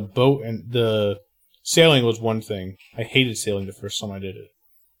the boat and the sailing was one thing. I hated sailing the first time I did it.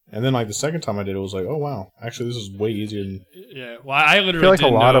 And then like the second time I did it, was like, oh wow, actually this is way easier than... Yeah, well, I literally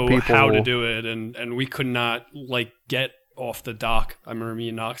didn't know how to do it, and we could not like get off the dock. I remember me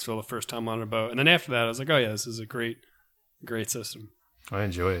in Knoxville the first time on a boat, and then after that I was like, oh yeah, this is a great system. I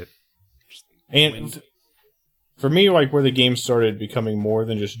enjoy it. And for me, like where the game started becoming more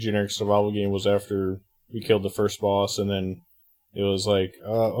than just a generic survival game was after we killed the first boss, and then it was like,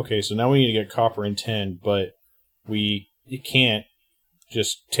 okay, so now we need to get copper and tin, but you can't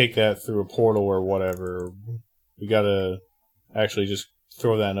just take that through a portal or whatever. We gotta actually just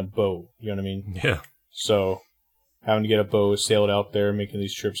throw that in a boat, you know what I mean? Yeah. So having to get a boat, sail it out there, making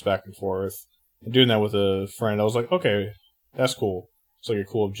these trips back and forth, and doing that with a friend, I was like, okay, that's cool. It's like a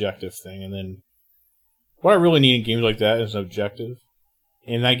cool objective thing. And then what I really need in games like that is an objective.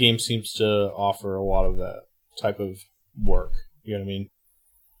 And that game seems to offer a lot of that type of work. You know what I mean?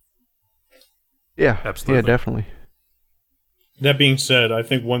 Yeah, absolutely. Yeah, definitely. That being said, I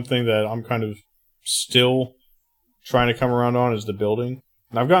think one thing that I'm kind of still trying to come around on is the building.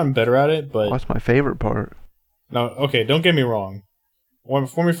 And I've gotten better at it, but... That's my favorite part. Now, okay, don't get me wrong. When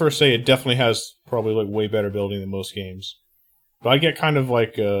me first say it definitely has probably like way better building than most games. But I get kind of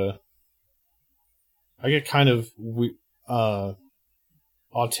like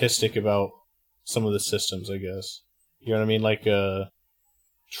autistic about some of the systems, I guess. You know what I mean? Like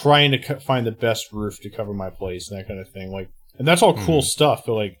trying to find the best roof to cover my place and that kind of thing. Like, and that's all cool stuff,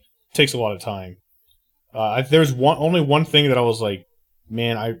 but like it takes a lot of time. There's only one thing that I was like,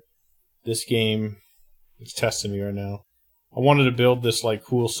 man, this game, it's testing me right now. I wanted to build this like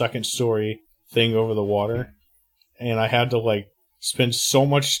cool second story thing over the water, and I had to like spend so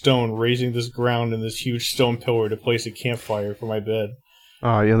much stone raising this ground and this huge stone pillar to place a campfire for my bed.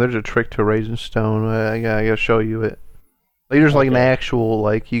 Oh yeah, there's a trick to raising stone. I gotta show you it. Like there's like an actual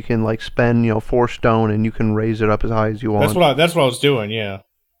like you can like spend 4 stone and you can raise it up as high as you want. That's what I was doing. Yeah.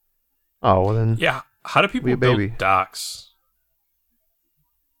 Oh well then. Yeah. How do people build docks?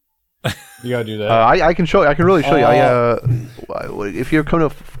 You gotta do that. I can show. I can really show you. If you're coming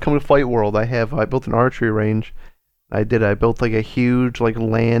to Fight World, I built an archery range. I built like a huge like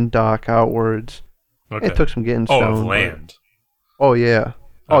land dock outwards. Okay. It took some getting stone. Oh, of land. Oh yeah.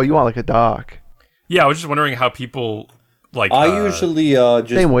 Oh, you want like a dock? Yeah, I was just wondering how people like. I usually just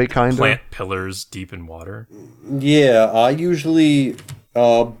same way kind of plant pillars deep in water. Yeah, I usually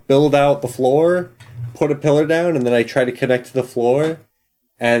build out the floor, put a pillar down, and then I try to connect to the floor.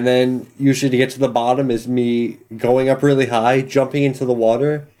 And then usually to get to the bottom is me going up really high, jumping into the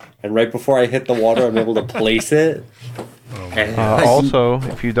water, and right before I hit the water, I'm able to place it. Also,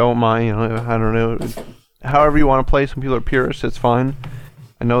 if you don't mind, I don't know, however you want to play. Some people are purists. It's fine.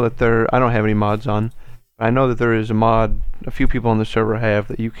 I know that I don't have any mods on. I know that there is a mod a few people on the server have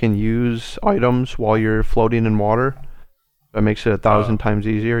that you can use items while you're floating in water. That makes it 1,000 times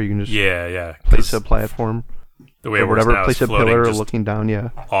easier. You can just place a platform. The way or it works whatever, now place is a pillar just looking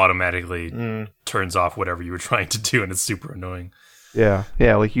down, automatically turns off whatever you were trying to do, and it's super annoying. Yeah,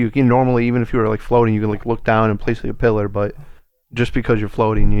 like you can normally, even if you were like floating, you can like look down and place like a pillar, but just because you're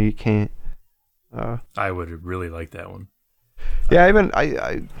floating, you can't. I would really like that one. Yeah, I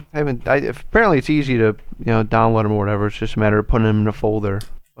haven't. Apparently, it's easy to download them or whatever. It's just a matter of putting them in a folder.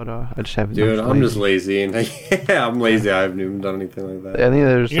 But I just haven't. Dude, I'm just lazy, and I'm lazy. I haven't even done anything like that. I think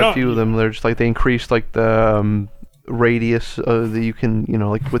there's a few of them. They're just like they increase like the radius that you can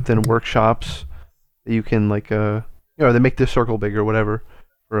like within workshops. That you can like they make the circle bigger, whatever,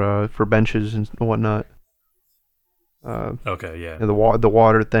 for benches and whatnot. Okay, yeah. And the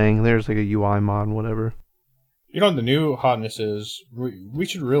water thing. There's like a UI mod, and whatever. The new hotness is we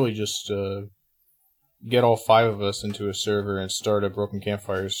should really just get all 5 of us into a server and start a Broken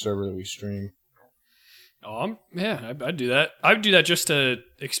Campfire server that we stream. I'd do that. I'd do that just to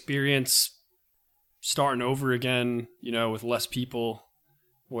experience starting over again, with less people,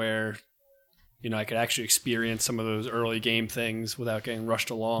 where I could actually experience some of those early game things without getting rushed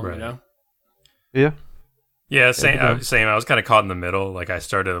along. Right. Yeah. Yeah, same. I was kind of caught in the middle. Like I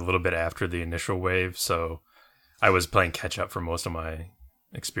started a little bit after the initial wave, so I was playing catch up for most of my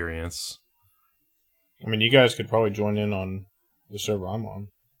experience. I mean, you guys could probably join in on the server I'm on.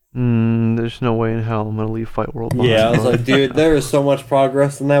 There's no way in hell I'm gonna leave Fight World behind. Yeah, I was like, dude, there is so much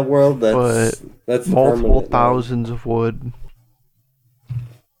progress in that world. That's multiple permanent, thousands of wood.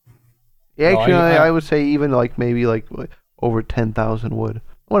 Yeah, actually, I would say even like maybe like over 10,000 wood.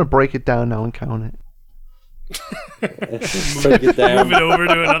 I want to break it down now and count it. Break it down. Move it over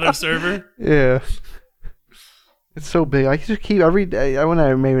to another server. Yeah. It's so big. I just keep every day. I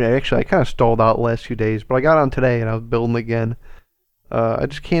kind of stalled out the last few days, but I got on today and I was building again. I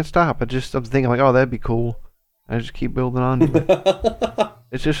just can't stop. I'm thinking like, oh, that'd be cool. I just keep building on to it.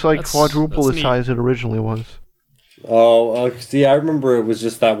 It's just like quadruple the size it originally was. Oh, see, I remember it was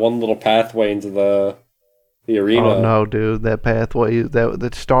just that one little pathway into the arena. Oh no, dude, that pathway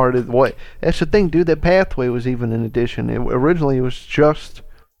that started. That's the thing, dude. That pathway was even an addition. Originally, it was just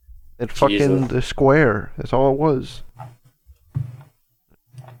that fucking the square. That's all it was.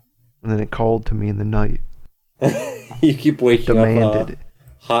 And then it called to me in the night. You keep waking Demanded up.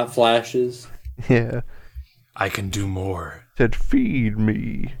 Hot flashes. Yeah. I can do more. Said, feed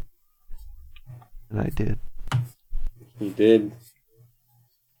me. And I did. You did.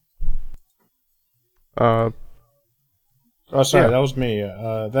 Oh, sorry, Yeah. that was me.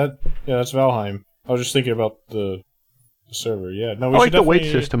 That's Valheim. I was just thinking about the server. Yeah, no, we I should like the weight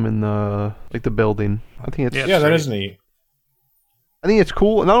definitely- system in the building. I think it's Yeah. Yeah, that Great. is neat. I think it's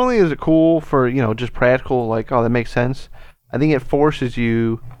cool. Not only is it cool for, just practical, like, oh, that makes sense. I think it forces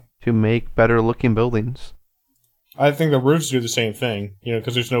you to make better looking buildings. I think the roofs do the same thing.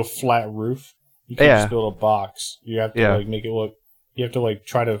 Because there's no flat roof. You can't Yeah. just build a box. You have to Yeah. make it look. You have to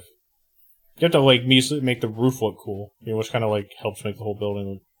try to. You have to make the roof look cool. Which kind of helps make the whole building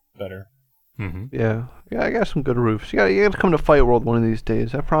look better. Mm-hmm. Yeah. Yeah, I got some good roofs. You got to come to Fight World one of these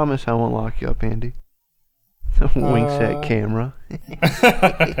days. I promise I won't lock you up, Andy. Winks at camera.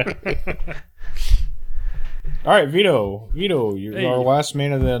 All right, Vito, you're Hey. our last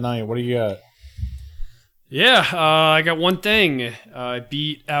man of the night. What do you got? Yeah, I got one thing. I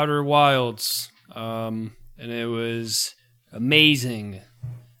beat Outer Wilds, and it was amazing.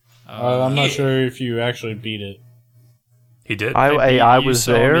 I'm not sure if you actually beat it. He did. I You was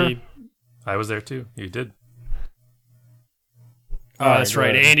saw there. me- I was there too. You did. Oh, Alright, that's go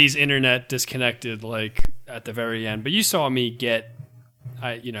right. ahead. Andy's internet disconnected at the very end, but you saw me get.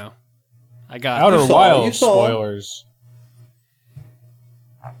 I got Outer You saw- Wilds you saw- spoilers.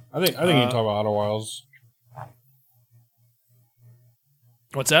 I think you can talk about Outer Wilds.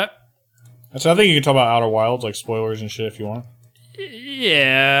 What's that? I think you can talk about Outer Wilds, spoilers and shit, if you want.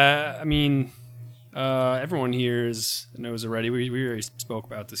 Yeah, I mean, everyone here knows already. We already spoke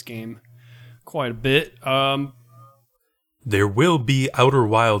about this game quite a bit. There will be Outer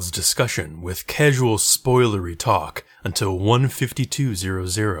Wilds discussion with casual spoilery talk until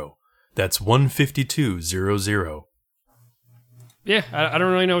 152.00. That's 152.00. Yeah, I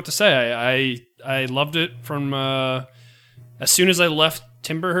don't really know what to say. I loved it from as soon as I left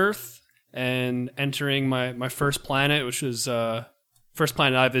Timberhearth and entering my first planet, which was first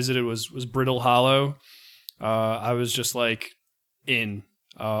planet I visited was Brittle Hollow. I was just in.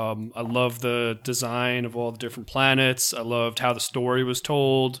 I loved the design of all the different planets. I loved how the story was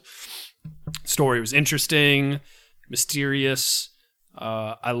told. Story was interesting, mysterious.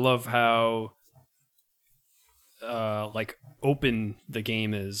 I love how open the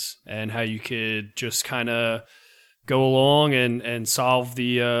game is and how you could just kind of go along and solve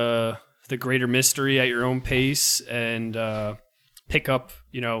the greater mystery at your own pace and pick up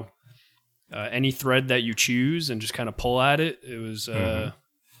any thread that you choose and just kind of pull at it. It was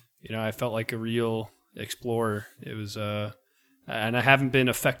I felt like a real explorer. It was and I haven't been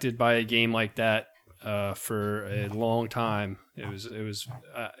affected by a game like that for a long time. It was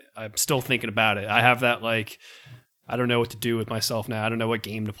I'm still thinking about it. I have that I don't know what to do with myself now. I don't know what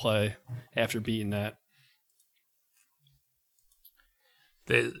game to play after beating that.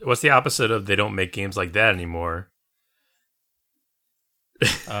 What's the opposite of they don't make games like that anymore?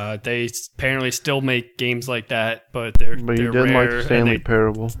 They apparently still make games like that, but they're But you they're didn't rare, like the and Stanley they-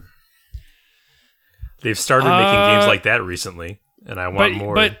 Parable. They've started making games like that recently, and I want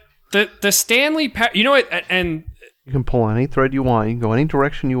more. But the Stanley, you know what? And You can pull any thread you want. You can go any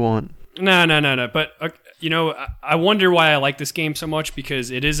direction you want. no. But I wonder why I like this game so much because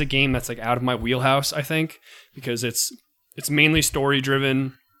it is a game that's out of my wheelhouse. I think because it's mainly story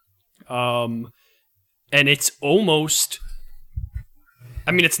driven, and it's almost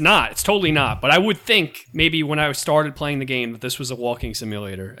I mean, it's not. It's totally not. But I would think maybe when I started playing the game that this was a walking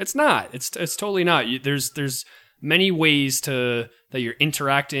simulator. It's not. It's totally not. There's many ways that you're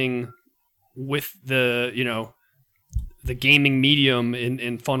interacting with the gaming medium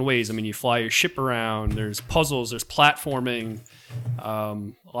in fun ways. I mean, you fly your ship around. There's puzzles. There's platforming. A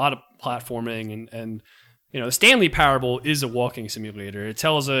lot of platforming and the Stanley Parable is a walking simulator. It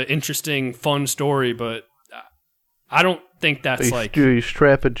tells an interesting, fun story, but I don't think that's Do you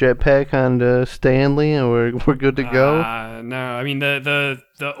strap a jetpack onto Stanley and we're good to go? No, I mean the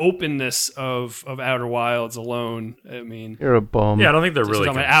openness of Outer Wilds alone. I mean, You're a bum. Yeah, I don't think they're really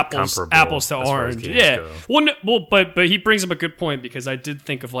apples to as far as orange. games Yeah, go. but he brings up a good point because I did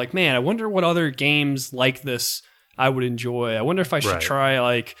think of man, I wonder what other games like this I would enjoy. I wonder if I should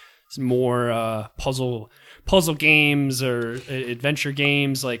try some more puzzle games or adventure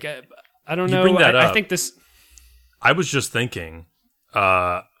games. I don't know. Bring that up. I think this. I was just thinking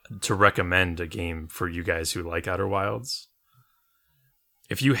to recommend a game for you guys who like Outer Wilds.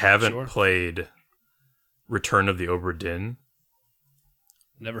 If you haven't played Return of the Obra Dinn,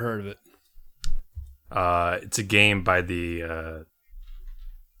 never heard of it. It's a game by the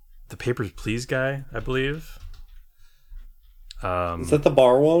Papers, Please guy, I believe. Is that the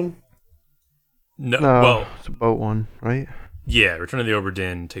bar one? No, well, it's a boat one, right? Yeah, Return of the Obra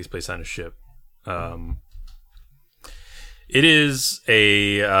Dinn takes place on a ship. It is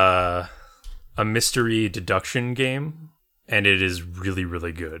a mystery deduction game, and it is really,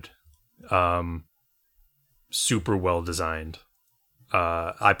 really good. Super well designed.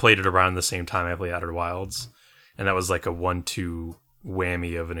 I played it around the same time I played Outer Wilds, and that was like a 1-2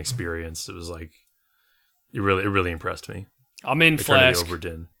 whammy of an experience. It was it really impressed me. I'm in Return of Flask. the Obra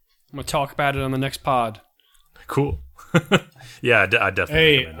Dinn. I'm gonna talk about it on the next pod. Cool. Yeah, I definitely.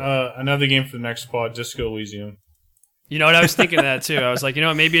 Hey, another game for the next pod, Disco Elysium. You know what? I was thinking of that too. I was like,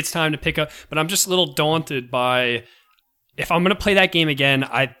 maybe it's time to pick up. But I'm just a little daunted by if I'm going to play that game again.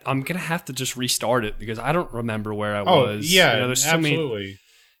 I'm going to have to just restart it because I don't remember where I was. Oh yeah, there's absolutely. So many,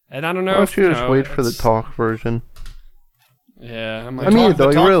 and I don't know. Why don't you just wait for the talk version? Yeah, I mean, though,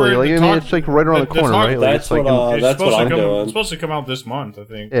 really, it's right around the corner, right? That's what I'm doing. It's supposed to come out this month, I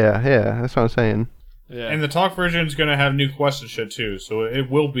think. Yeah, that's what I'm saying. Yeah. And the talk version is going to have new quests and shit too, so it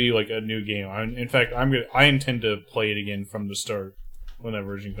will be a new game. In fact, I intend to play it again from the start when that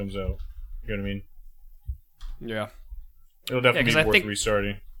version comes out. You know what I mean? Yeah. It'll definitely be worth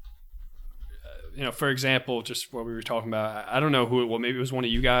restarting. For example, just what we were talking about, I don't know who it was. Maybe it was one of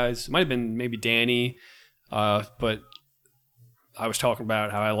you guys. It might have been maybe Danny, but I was talking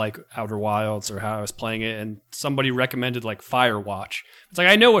about how I like Outer Wilds or how I was playing it, and somebody recommended Firewatch. It's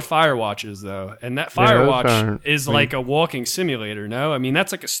I know what Firewatch is though, and that Firewatch is like a walking simulator. No, I mean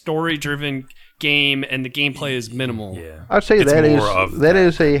that's like a story-driven game, and the gameplay is minimal. Yeah, I'd say that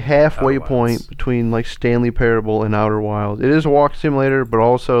is a halfway point between Stanley Parable and Outer Wilds. It is a walk simulator, but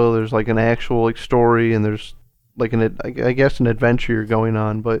also there's an actual story, and there's I guess an adventure going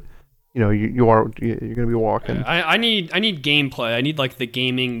on, but. You're going to be walking. I need gameplay. I need the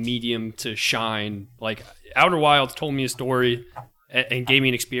gaming medium to shine. Outer Wilds told me a story and gave me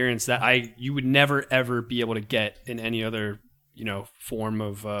an experience that you would never ever be able to get in any other form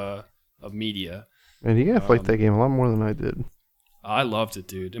of media. And you gotta like that game a lot more than I did. I loved it,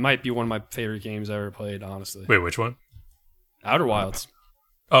 dude. It might be one of my favorite games I ever played. Honestly. Wait, which one? Outer Wilds.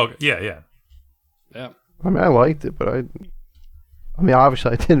 Oh yeah. I mean, I liked it, but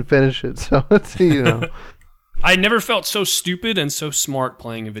obviously I didn't finish it, so let's see, I never felt so stupid and so smart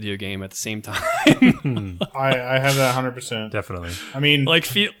playing a video game at the same time. I have that 100%. Definitely. I mean,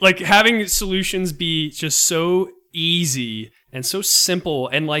 having solutions be just so easy and so simple,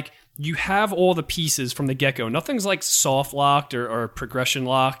 and you have all the pieces from the get-go. Nothing's soft locked or progression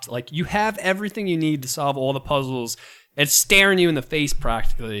locked. You have everything you need to solve all the puzzles. It's staring you in the face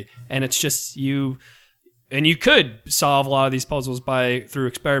practically, and it's just you. And you could solve a lot of these puzzles through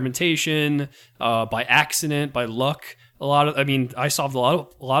experimentation, by accident, by luck. I solved a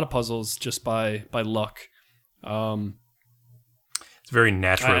lot of puzzles just by luck. It's very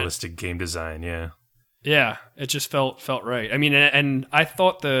naturalistic game design, yeah. Yeah, it just felt right. I mean, and I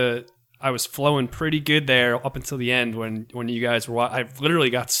thought I was flowing pretty good there up until the end when you guys were. I literally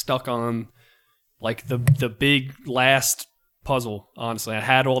got stuck on the big last puzzle. Honestly, I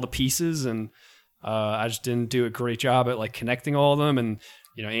had all the pieces and. I just didn't do a great job at connecting all of them, and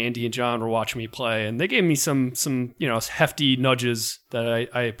Andy and John were watching me play, and they gave me some hefty nudges that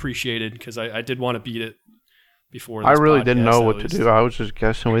I appreciated because I did want to beat it before. I really didn't know what to do. I was just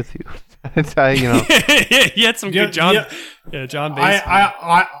guessing with you. You had some good John. Yeah, John.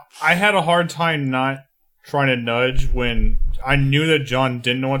 I had a hard time not trying to nudge when I knew that John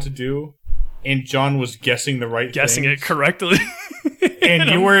didn't know what to do, and John was guessing the right Guessing things. it correctly. And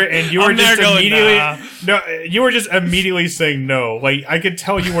you were I'm just there going, immediately nah. no, you were just immediately saying no. Like I could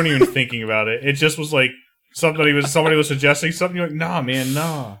tell you weren't even thinking about it. It just was like somebody was suggesting something. You're like, nah, man,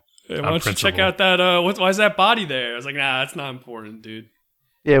 nah. Hey, why don't you check principle. out that? Why is that body there? I was like, nah, that's not important, dude.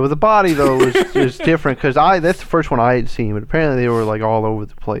 Yeah, with the body though was different because that's the first one I had seen, but apparently they were like all over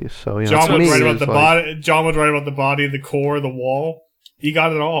the place. So you know, John to was me, right it about was the like- body. John was right about the body, the core, the wall. He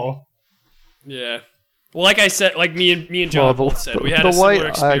got it all. Yeah. Well, like I said, like me and John Well, both said, we had the a similar light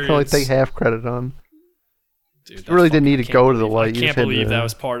experience. I can only take half credit on. Dude, You that really didn't fucking- need to I can't go to the believe- light. I You can't just had believe to- that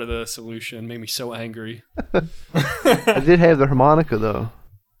was part of the solution. It made me so angry. I did have the harmonica though,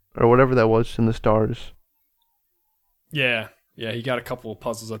 or whatever that was in the stars. Yeah. Yeah, he got a couple of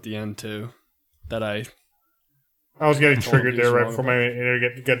puzzles at the end, too, that I... I was getting Told him triggered he was there right wrong before my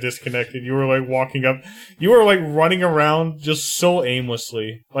internet got disconnected. You were like walking up. You were like running around just so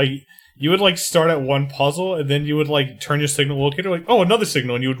aimlessly. Like you would like start at one puzzle and then you would like turn your signal locator like, oh, another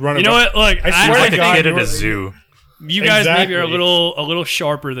signal, and you would run. You know around. what? Look, I I, swear I to Like God, a kid you at were- a zoo. you guys maybe are a Exactly. little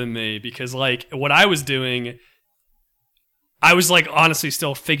sharper than me because, like, what I was doing, I was, like, honestly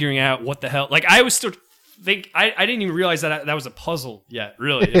still figuring out what the hell... Like, I was still... I didn't even realize that that was a puzzle yet,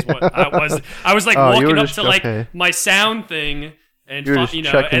 really, is what I was. I was, like, Oh, you walking were up just- to, like, okay. my sound thing and, You were just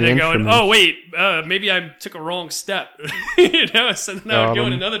checking and then the going, instruments. oh, wait, maybe I took a wrong step. You know, so then I would go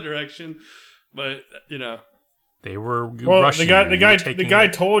in Um, another direction. But, you know... They were Well, rushing. the you. You guy were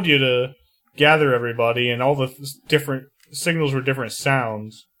taking- told you to gather everybody, and all the different signals were different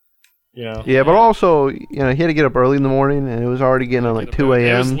sounds. You know. Yeah, but also, you know, he had to get up early in the morning, and it was already getting on like 2 It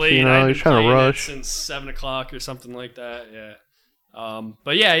a.m. was So, late. you I'd know, he been was trying to playing it rush. since 7 o'clock or something like that. Yeah.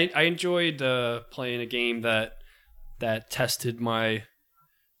 But yeah, I enjoyed playing a game that tested my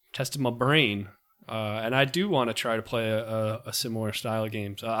brain, and I do want to try to play a similar style of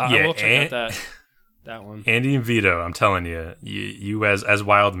games. I Yeah, will check out and- that one. Andy and Vito, I'm telling you, you as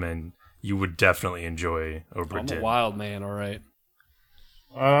Wildmen, you would definitely enjoy Obra I'm a Dinn. wild man, all right.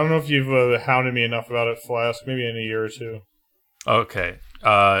 I don't know if you've hounded me enough about it, Flask. Maybe in a year or two. Okay.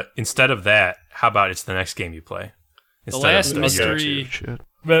 Instead of that, how about it's the next game you play? Instead Last of your mystery- two. Shit.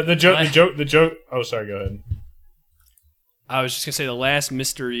 But the joke. Oh, sorry. Go ahead. I was just gonna say the last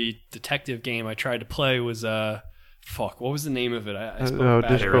mystery detective game I tried to play was what was the name of it? I spoke bad.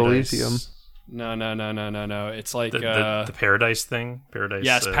 Disco Elysium. No. It's like The Paradise thing? Paradise.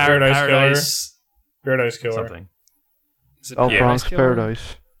 yes, Paradise Killer. Paradise. Paradise Killer. something. Is it Oh, Yeah. Bronx Killer?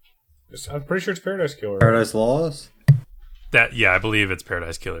 Paradise. I'm pretty sure it's Paradise Killer. Paradise Lost. I believe it's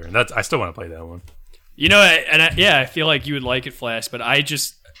Paradise Killer, and I still want to play that one. You know, I feel like you would like it, Flash, but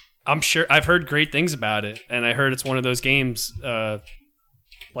I'm sure I've heard great things about it, and I heard it's one of those games, like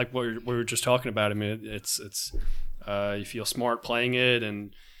what we were just talking about. I mean, it's you feel smart playing it,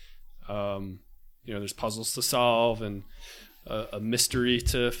 and you know, there's puzzles to solve and a mystery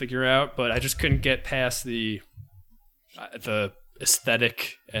to figure out. But I just couldn't get past the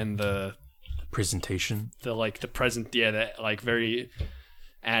aesthetic and the Presentation. that like very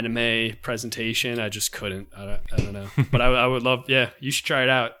anime presentation. I just couldn't. I don't know. But I would love. Yeah, you should try it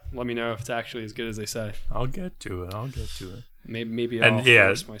out. Let me know if it's actually as good as they say. I'll get to it. Maybe And I'll yeah.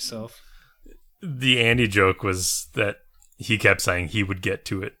 force myself. The Andy joke was that he kept saying he would get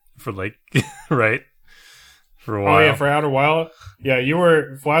to it for like, right? For a while. Oh yeah, for Outer Wild. Yeah,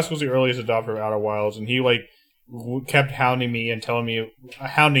 Flask was the earliest adopter of Outer Wilds, and he like kept hounding me and telling me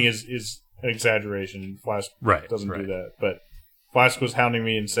hounding is an exaggeration. Flask Right, doesn't right. do that, but Flask was hounding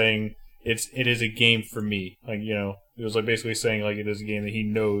me and saying it is a game for me. Like, you know, it was like basically saying like it is a game that he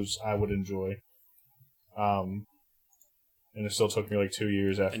knows I would enjoy. And it still took me like 2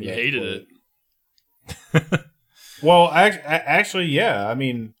 years after. And you that to hated play it. Well, actually, yeah. I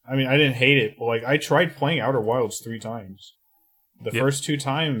mean, I didn't hate it, but like I tried playing Outer Wilds 3 times. The Yep. first 2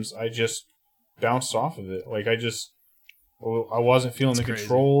 times, I just bounced off of it. Like I wasn't feeling That's the crazy.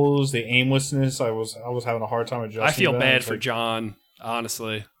 controls, the aimlessness. I was having a hard time adjusting. I feel to that. bad It's for like, John,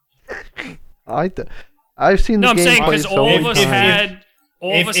 honestly. I've seen the No, I'm game saying played because so all of many us if- times. had.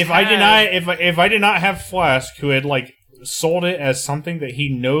 All of us if I did not have Flask, who had like sold it as something that he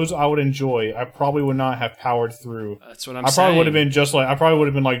knows I would enjoy, I probably would not have powered through. That's what I'm I saying. probably would have been I probably would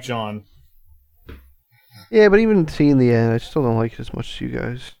have been like John. Yeah, but even seeing the end, I still don't like it as much as you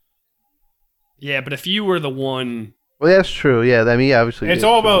guys. Yeah, but if you were the one, Well, that's true. Yeah, I mean, obviously, It's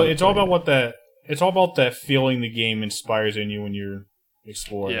all about that feeling the game inspires in you when you're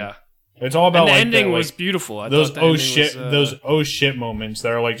exploring. yeah. It's all about And the like ending that, was like, beautiful. I those thought the ending shit was, those shit moments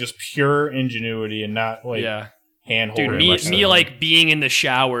that are like just pure ingenuity and not like yeah. hand Dude, holding. me like being in the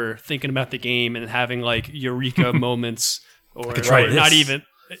shower thinking about the game and having like eureka moments, or try this. not even,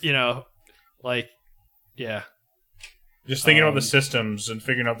 like, yeah. Just thinking about the systems and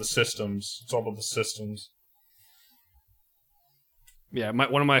figuring out the systems. It's all about the systems. Yeah,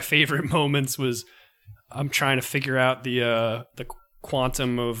 one of my favorite moments was I'm trying to figure out the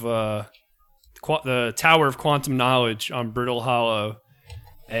quantum of the Tower of Quantum Knowledge on Brittle Hollow,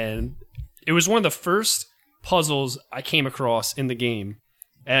 and it was one of the first puzzles I came across in the game,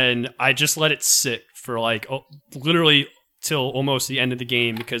 and I just let it sit for like literally till almost the end of the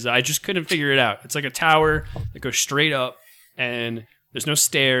game because I just couldn't figure it out. It's like a tower that goes straight up, and there's no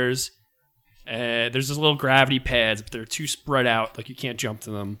stairs. There's these little gravity pads, but they're too spread out, like you can't jump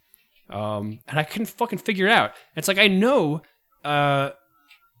to them. And I couldn't fucking figure it out. It's like I know. All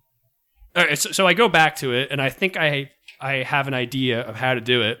right, so I go back to it, and I think I have an idea of how to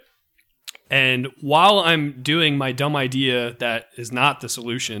do it. And while I'm doing my dumb idea that is not the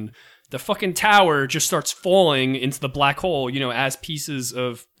solution, the fucking tower just starts falling into the black hole, as pieces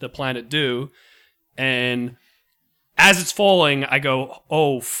of the planet do. And as it's falling, I go,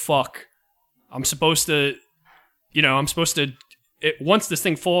 oh, fuck. I'm supposed to, once this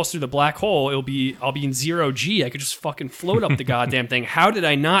thing falls through the black hole, I'll be in 0G. I could just fucking float up the goddamn thing. How did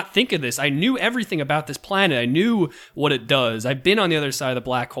I not think of this? I knew everything about this planet. I knew what it does. I've been on the other side of the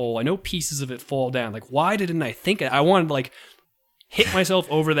black hole. I know pieces of it fall down. Like, why didn't I think it? I wanted to, like, hit myself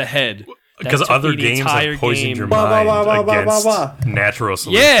over the head. Because other games have poisoned your mind against natural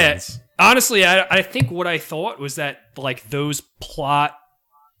solutions. Yeah, honestly, I think what I thought was that, like, those plot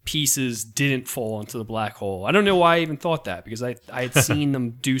pieces didn't fall into the black hole. I don't know why I even thought that, because I had seen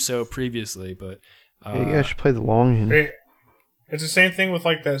them do so previously, but you guys should play the long end. It's the same thing with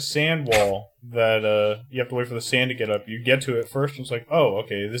like that sand wall that you have to wait for the sand to get up. You get to it first, and it's like, oh,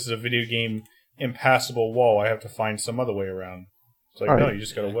 okay, this is a video game impassable wall. I have to find some other way around. It's like, all no, right. you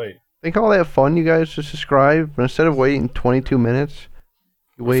just gotta wait. Think all that fun you guys just described, but instead of waiting 22 minutes,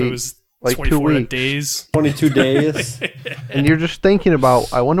 you wait it was like 2 24 weeks. days. 22 days. And you're just thinking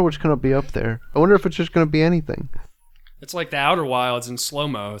about, I wonder what's going to be up there. I wonder if it's just going to be anything. It's like the Outer Wilds in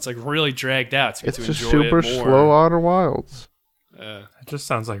slow-mo. It's like really dragged out. So you It's get to just enjoy super it more. slow Outer Wilds. It just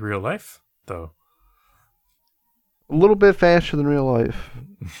sounds like real life, though. A little bit faster than real life.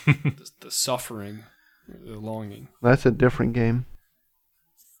 The suffering, the longing. That's a different game.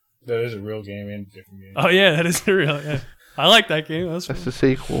 That is a real game and a different game. Oh yeah, that is real. Yeah, I like that game. That's the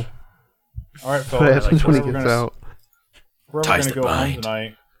sequel. All right, What fellas. happens when it gets out? We're Ties going to the go home mind.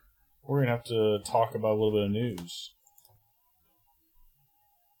 tonight. We're going to have to talk about a little bit of news.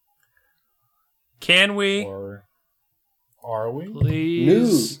 Can we? Or are we? please.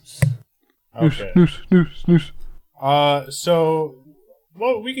 News. Okay. News. So,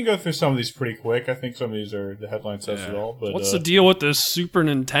 well, we can go through some of these pretty quick. I think some of these are the headline says it all. But What's the deal with this Super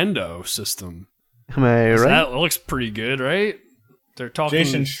Nintendo system? Am I right? That looks pretty good, right? They're talking.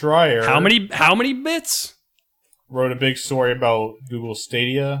 Jason Schreier How many bits? wrote a big story about Google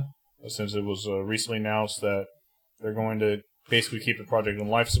Stadia, since it was recently announced that they're going to basically keep the project on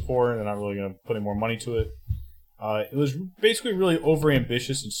life support. They're not really going to put any more money to it. It was basically really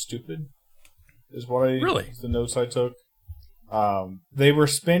overambitious and stupid, is what the notes I took. They were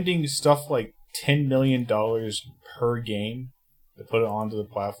spending stuff like $10 million per game to put it onto the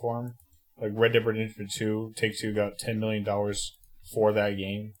platform. Like Red Dead Redemption 2, Take-Two got $10 million for that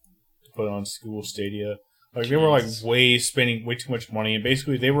game to put it on Google Stadia. Like, they were like spending way too much money, and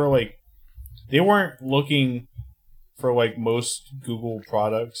basically they weren't looking for like most Google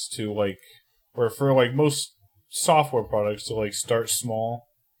products to like, or for like most software products to like start small,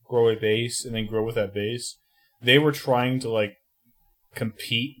 grow a base, and then grow with that base. They were trying to like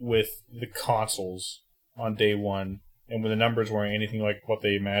compete with the consoles on day one, and when the numbers weren't anything like what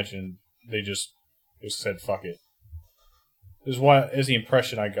they imagined, they just said fuck it. Is the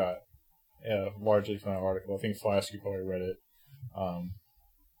impression I got, largely from that article. I think Flask, you probably read it.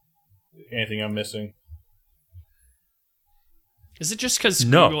 Anything I'm missing? Is it just because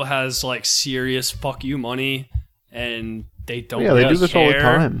Google has like serious fuck you money and they don't? Yeah, they do this all the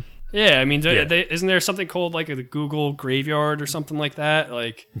time. Yeah, I mean, isn't there something called like the Google graveyard or something like that?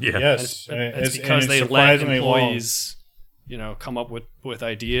 Like, yes, it's because they let employees, come up with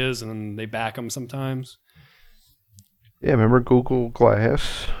ideas and then they back them sometimes. Yeah, remember Google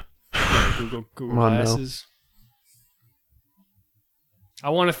Glass? Yeah, Google Glasses. I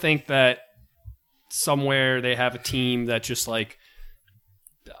want to think that somewhere they have a team that just like,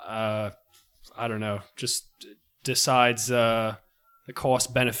 I don't know, just decides the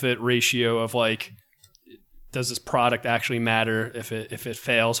cost-benefit ratio of like, does this product actually matter if it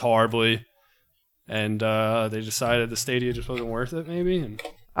fails horribly, and they decided the Stadia just wasn't worth it. Maybe, and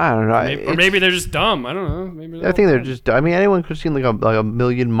I don't know. or maybe they're just dumb. I don't know. Maybe I think they're just. I mean, anyone could seem like a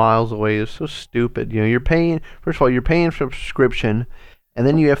million miles away is so stupid. You're paying. First of all, you're paying for a subscription, and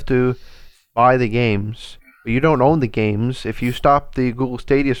then you have to buy the games. But you don't own the games. If you stop the Google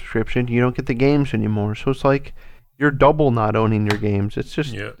Stadia subscription, you don't get the games anymore. So it's like you're double not owning your games. It's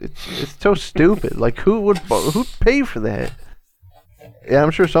just it's so stupid. Like who'd pay for that? Yeah,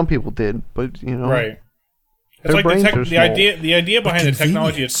 I'm sure some people did, but right. It's like the idea behind the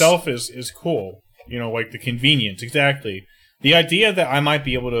technology itself is cool. Like the convenience, exactly. The idea that I might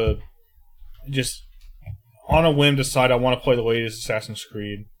be able to just on a whim decide I want to play the latest Assassin's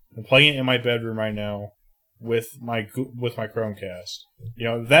Creed and playing it in my bedroom right now with my Chromecast.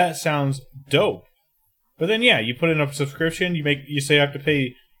 That sounds dope. But then you put in a subscription, you say I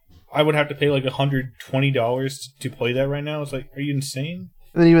would have to pay like $120 to play that right now. It's like, are you insane?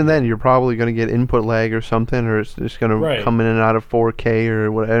 And even then, you're probably going to get input lag or something, or it's just going to come in and out of 4K or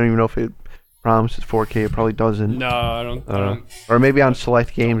what. I don't even know if it promises 4K. It probably doesn't. No, I don't. Or maybe on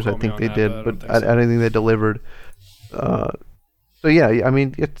select games, I think they did, but I don't think they delivered. So yeah, I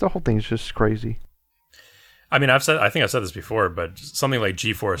mean, the whole thing is just crazy. I mean, I think I've said this before, but something like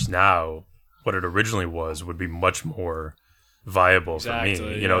GeForce Now, what it originally was, would be much more viable for me.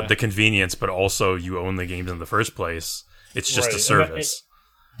 The convenience, but also you own the games in the first place. It's just a service.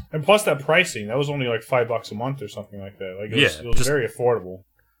 And plus that pricing, that was only like $5 a month or something like that. Like it was very affordable.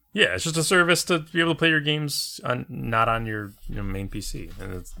 Yeah, it's just a service to be able to play your games not on your main PC,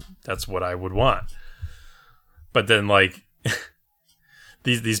 and that's what I would want. But then like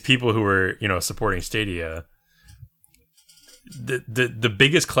these people who are supporting Stadia, the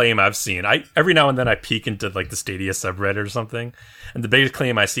biggest claim I've seen, every now and then I peek into like the Stadia subreddit or something, and the biggest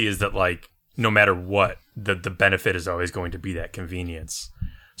claim I see is that like no matter what, the benefit is always going to be that convenience.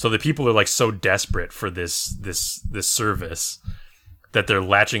 So the people are like so desperate for this service that they're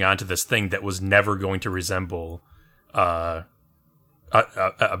latching onto this thing that was never going to resemble a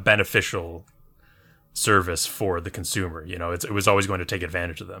beneficial service for the consumer. It was always going to take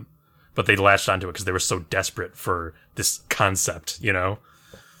advantage of them, but they latched onto it because they were so desperate for this concept.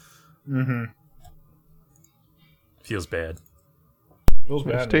 Mm-hmm. Feels bad. Feels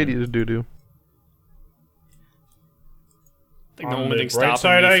bad. Stadia's doo-doo. I think the only thing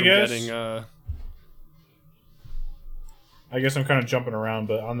stopping me from getting... I guess I'm kind of jumping around,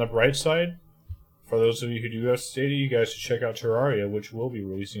 but on the bright side, for those of you who do have Stadia, you guys should check out Terraria, which will be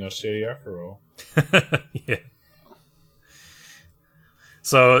releasing on Stadia after all. Yeah.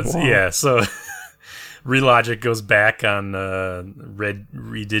 So Relogic goes back on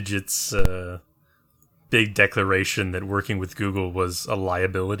Redigit's big declaration that working with Google was a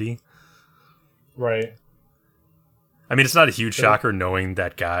liability. Right. I mean, it's not a huge shocker knowing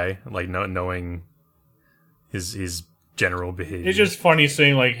that guy, like knowing his general behavior. It's just funny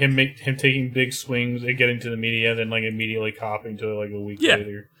seeing like him taking big swings and getting to the media, then like immediately copying to it like a week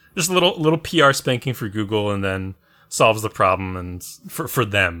later. Just a little PR spanking for Google, and then solves the problem and for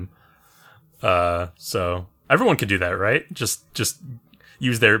them. So everyone can do that, right? Just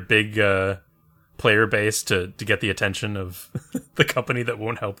use their big player base to get the attention of the company that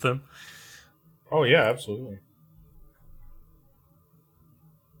won't help them. Oh yeah, absolutely.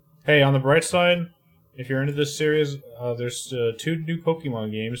 Hey, on the bright side, if you're into this series, there's 2 new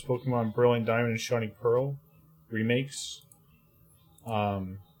Pokemon games: Pokemon Brilliant Diamond and Shining Pearl remakes.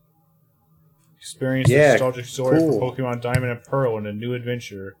 Experience the nostalgic story for Pokemon Diamond and Pearl in a new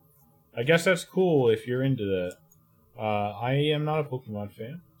adventure. I guess that's cool if you're into that. I am not a Pokemon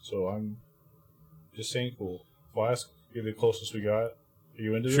fan, so I'm just saying cool. Flask, you're the closest we got. Are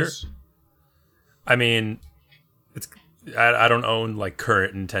you into this? I mean, I don't own like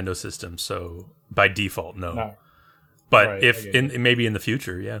current Nintendo systems, so by default, no. But right, if maybe in the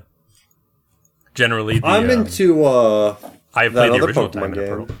future, yeah. Generally, I'm into. I've played the original Diamond and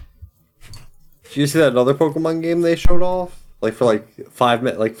Pearl. Did you see that other Pokemon game they showed off? Like for like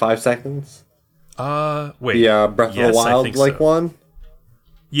 5 seconds? Wait. The Breath of the Wild one?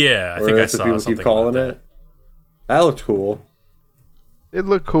 Yeah, I think I saw people something keep calling about it. That looked cool. It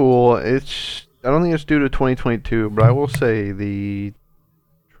looked cool. I don't think it's due to 2022, but I will say the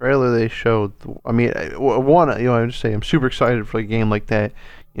trailer they showed. I mean, I would say I'm super excited for a game like that.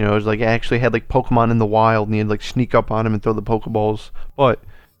 It was like actually had like Pokemon in the wild, and you'd like sneak up on them and throw the Pokeballs. But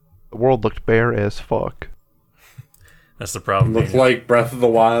the world looked bare as fuck. That's the problem. It looked like Breath of the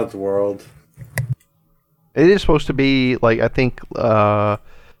Wild world. It is supposed to be like I think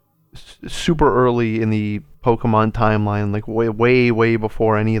super early in the Pokemon timeline, like way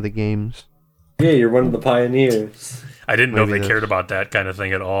before any of the games. Yeah, you're one of the pioneers. I didn't know if they cared about that kind of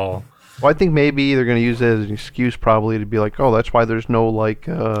thing at all. Well, I think maybe they're going to use it as an excuse probably to be like, oh, that's why there's no, like...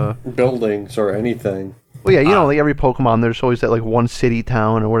 buildings or anything. Well, yeah, you know, like every Pokemon, there's always that, like, one city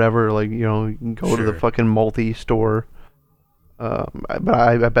town or whatever. Like, you know, you can go to the fucking multi-store. But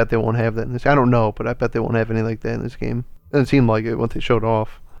I bet they won't have that in this. I don't know, but I bet they won't have anything like that in this game. Doesn't seem like it once they showed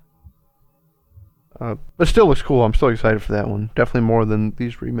off. But it still looks cool. I'm still excited for that one. Definitely more than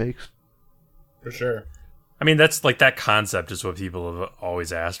these remakes. For sure. I mean, that's like that concept is what people have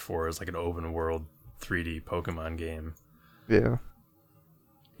always asked for, is like an open world 3D Pokemon game. Yeah.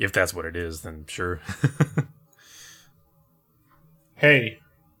 If that's what it is, then sure. Hey,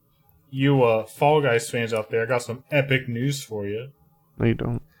 you Fall Guys fans out there, I got some epic news for you. No, you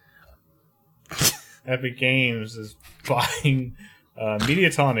don't. Epic Games is buying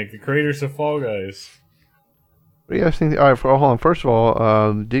Mediatonic, the creators of Fall Guys. What do you guys think? All right, hold on. First of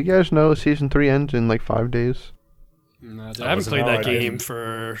all, did you guys know Season 3 ends in like 5 days? No, I haven't played that game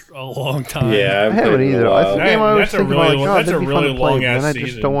for a long time. Yeah, I haven't either. That's the game I was That's a thinking really about. Like, long- God, that's a that'd be fun really to play, long-ass and I just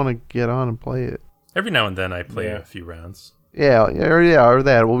season. don't want to get on and play it. Every now and then I play Yeah. a few rounds. Yeah, or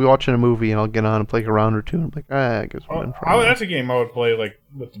that. We'll be watching a movie, and I'll get on and play like a round or two, and I'm like, I guess we're in for a while. That's a game I would play like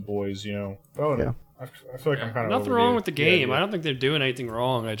with the boys, you know. Yeah. I feel like I'm kind of Nothing wrong with the game. I don't think they're doing anything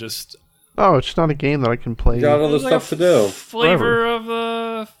wrong. I just Oh, it's not a game that I can play. Got other There's like stuff to do. flavor of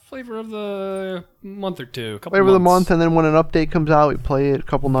the month or two. Couple Play with a months. month, and then when an update comes out, we play it a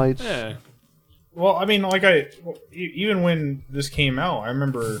couple nights. Yeah. Well, I mean, even when this came out, I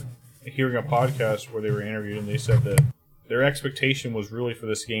remember hearing a podcast where they were interviewed, and they said that their expectation was really for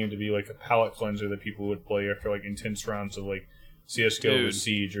this game to be like a palate cleanser that people would play after like intense rounds of like CS:GO or Dude.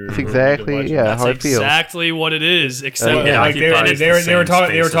 Siege or That's League of exactly, Legends. yeah, That's how it feels. exactly what it is. Except Yeah, that like, they were Occupies the they were same talking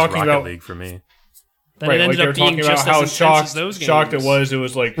space as talking Rocket about League for me. then right, it like ended they were up being talking about just how as intense as those shocked it games. was. It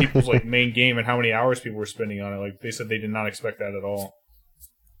was like people's like main game and how many hours people were spending on it. Like they said, they did not expect that at all.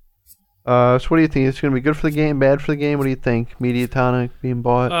 So what do you think? It's going to be good for the game, bad for the game? What do you think? Mediatonic being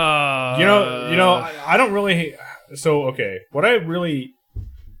bought? You know, I don't really. So okay, what I really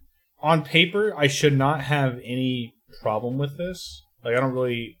on paper, I should not have any problem with this. Like I don't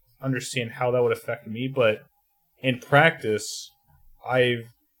really understand how that would affect me, but in practice, I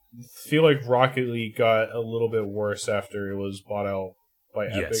feel like Rocket League got a little bit worse after it was bought out by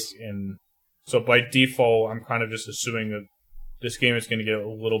Epic, Yes. and so by default, I'm kind of just assuming that this game is going to get a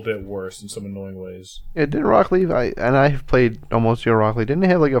little bit worse in some annoying ways. Yeah, didn't Rock League? I've played almost zero Rock League. Didn't it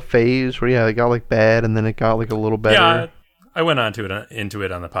have like a phase where it got like bad and then it got like a little better? Yeah, I went into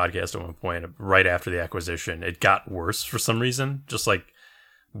it on the podcast at one point right after the acquisition. It got worse for some reason. Just like,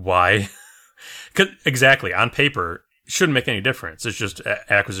 why? 'Cause exactly, on paper, it shouldn't make any difference. It's just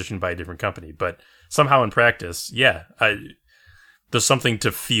acquisition by a different company. But somehow in practice, there's something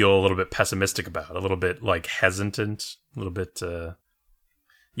to feel a little bit pessimistic about, a little bit like hesitant, a little bit,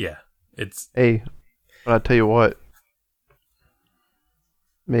 it's... Hey, but I'll tell you what.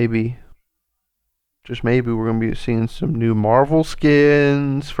 Maybe, just maybe, we're going to be seeing some new Marvel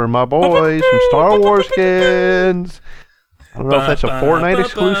skins for my boys, some Star Wars skins. I don't know if that's a Fortnite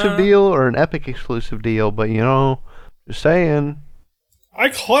exclusive deal or an Epic exclusive deal, but just saying. I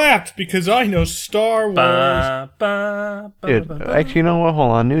clapped because I know Star Wars. Dude, actually, you know what?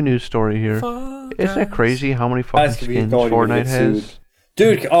 Hold on, new news story here. Isn't it crazy how many fucking Guys could be skins going to Fortnite get has? sued.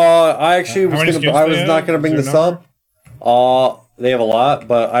 Dude, I actually How many skins do I they was have? not going to bring Is this there a up. They have a lot,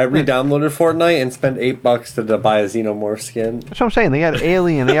 but I re-downloaded Fortnite and spent $8 to buy a Xenomorph skin. That's what I'm saying. They got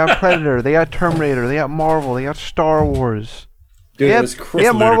Alien, they got Predator, they got Terminator, they got Marvel, they got Star Wars. Dude, They it have, was they crazy.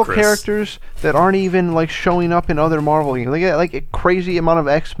 have Marvel ludicrous. characters that aren't even like showing up in other Marvel games. They got like a crazy amount of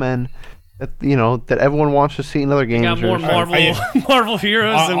X-Men that that everyone wants to see in other games. Got more Marvel Marvel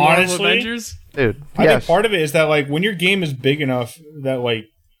heroes than Marvel honestly, Avengers. Dude, I yes. think part of it is that like when your game is big enough that like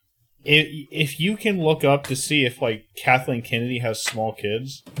if you can look up to see if like Kathleen Kennedy has small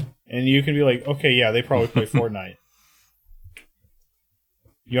kids, and you can be like, okay, yeah, they probably play Fortnite.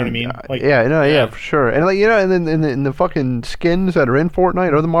 You know what I mean? Like, yeah, for sure. And like and then in the fucking skins that are in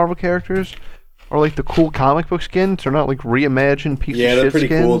Fortnite or the Marvel characters, or like the cool comic book skins, they're not like reimagined piece Yeah, of they're shit pretty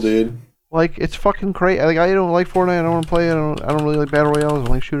skins. cool, dude. Like it's fucking great. Like I don't like Fortnite. I don't want to play it. I don't really like battle royales. I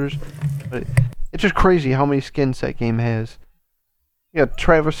don't like shooters. But it's just crazy how many skins that game has. You got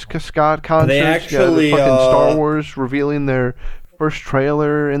Travis Scott concerts. They you got actually, the fucking Star Wars revealing their first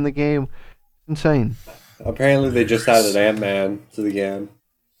trailer in the game. Insane. Apparently, they just added Ant-Man to the game.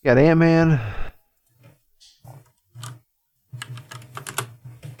 You got Ant-Man.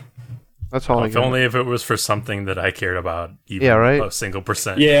 That's all I If got. only if it was for something that I cared about, even Yeah, right? a single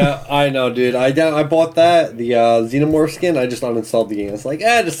percent. Yeah, I know, dude. I bought that, the Xenomorph skin. I just uninstalled the game. It's like,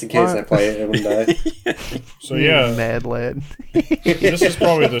 just in case What? I play it one day. So yeah, Mad lad. this is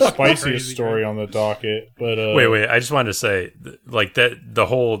probably the spiciest Crazy, story on the docket. But Wait. I just wanted to say, like that,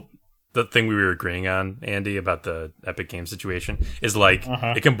 the thing we were agreeing on, Andy, about the Epic Games situation is like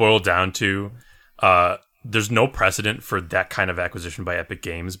it can boil down to there's no precedent for that kind of acquisition by Epic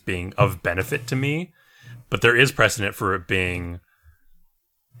Games being of benefit to me, but there is precedent for it being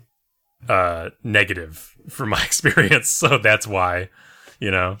negative from my experience. So that's why,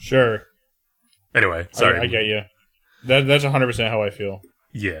 Sure. Anyway, sorry. I get you. That's 100% how I feel.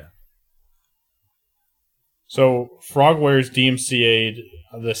 Yeah. So Frogwares DMCA'd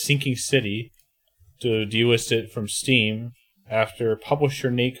the Sinking City to delist it from Steam after publisher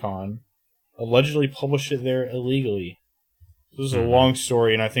Nacon allegedly published it there illegally. This is a long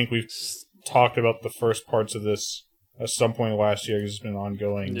story, and I think we've talked about the first parts of this at some point last year because it's been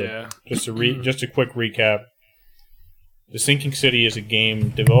ongoing. Yeah. But just a quick recap. The Sinking City is a game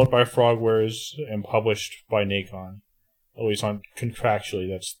developed by Frogwares and published by Nacon. At least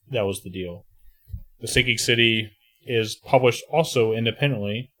contractually, that was the deal. The Sinking City is published also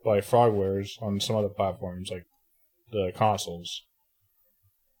independently by Frogwares on some other platforms like the consoles.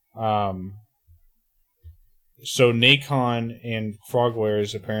 So Nacon and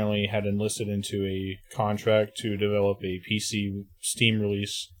Frogwares apparently had enlisted into a contract to develop a PC Steam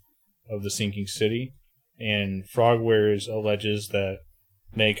release of the Sinking City, and Frogwares alleges that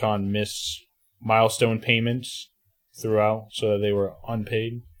Nacon missed milestone payments throughout, so that they were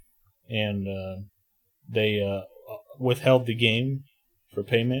unpaid, and they withheld the game for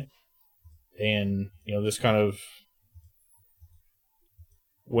payment, and this kind of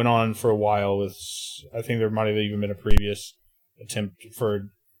went on for a while. With I think there might have even been a previous attempt for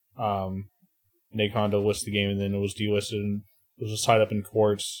Nacon to list the game, and then it was delisted and it was tied up in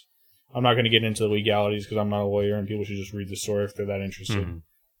courts. I'm not going to get into the legalities because I'm not a lawyer, and people should just read the story if they're that interested. Mm-hmm.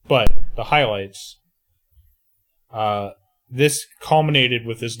 But the highlights. This culminated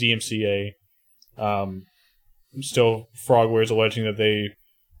with this DMCA. Still, Frogwares alleging that they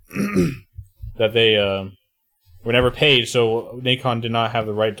were never paid, so Nacon did not have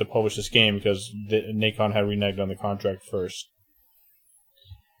the right to publish this game because Nacon had reneged on the contract first.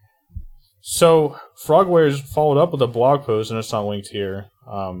 So Frogwares followed up with a blog post, and it's not linked here.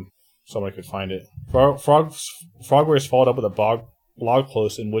 Somebody could find it. Frogwares followed up with a blog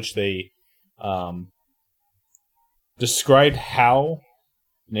post in which they described how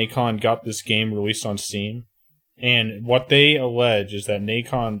Nacon got this game released on Steam. And what they allege is that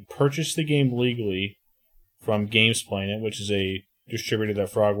Nacon purchased the game legally from GamesPlanet, which is a distributor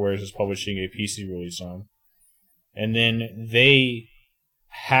that Frogwares is publishing a PC release on. And then they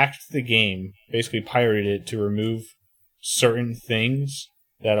hacked the game, basically pirated it to remove certain things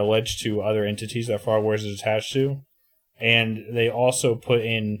that allege to other entities that Frogwares is attached to. And they also put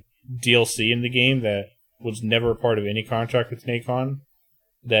in DLC in the game that was never part of any contract with Nacon,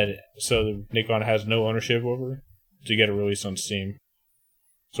 so Nacon has no ownership over, to get it released on Steam.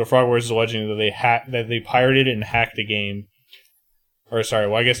 So Frogwares is alleging that they pirated and hacked the game. Or sorry,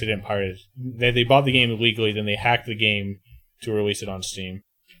 well I guess they didn't pirate it. They bought the game illegally, then they hacked the game to release it on Steam.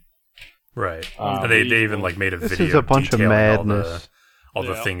 Right. And they even made a This video is a bunch of detailing madness. all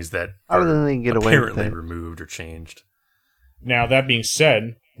the things that How are did they get away with apparently that? removed or changed. Now, that being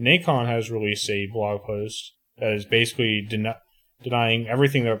said, Nacon has released a blog post that is basically denying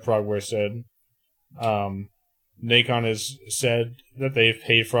everything that Frogwares said. Nacon has said that they've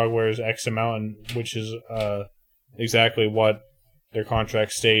paid Frogwares X amount, which is exactly what their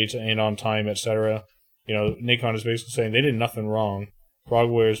contract states and on time, etc. Nacon is basically saying they did nothing wrong.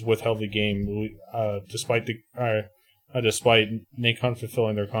 Frogwares withheld the game despite Nacon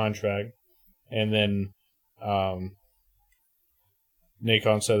fulfilling their contract, and then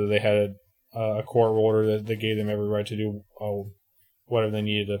Nacon said that they had a court order that gave them every right to do whatever they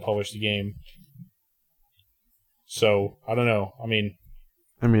needed to publish the game. So, I don't know. I mean,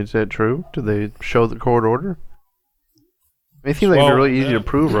 is that true? Did they show the court order? It seems like it'd be really easy to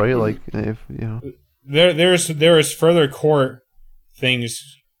prove, right? Like, if there is further court things.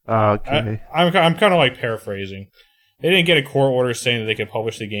 Okay. I'm kind of paraphrasing. They didn't get a court order saying that they could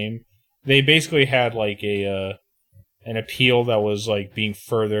publish the game. They basically had an appeal that was being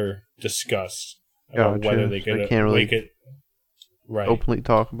further discussed about whether they could can't really make it right. Openly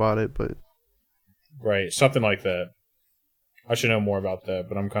talk about it, but right, something like that. I should know more about that,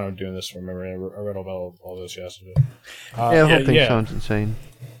 but I'm kind of doing this from memory. I read about all this yesterday. the whole thing sounds insane.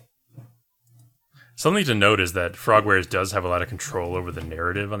 Something to note is that Frogwares does have a lot of control over the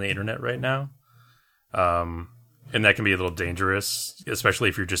narrative on the internet right now. And that can be a little dangerous, especially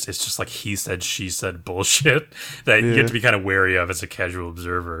if it's just like he said, she said bullshit that you have to be kind of wary of as a casual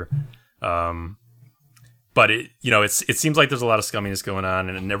observer. But it seems like there's a lot of scumminess going on,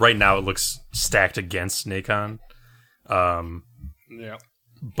 and right now it looks stacked against Nacon. Yeah.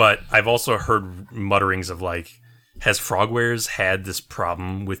 But I've also heard mutterings of like, has Frogwares had this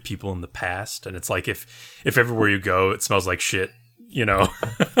problem with people in the past? And it's like, if everywhere you go it smells like shit,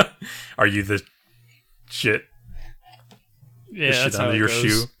 are you the shit? Yeah, shit that's how under it your goes.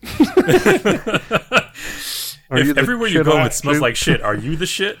 shoe. You If the everywhere you shit go on it smells soup? like shit, are you the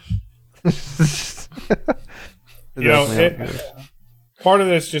shit? Part of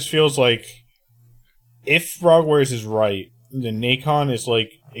this just feels like if Frogwares is right, then Nacon is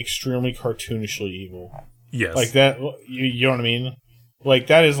like extremely cartoonishly evil. Yes. Like that, you know what I mean? Like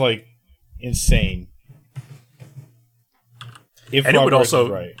that is like insane. If And it would Frogwares also,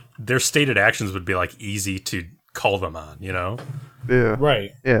 is right, their stated actions would be like easy to call them on, Yeah.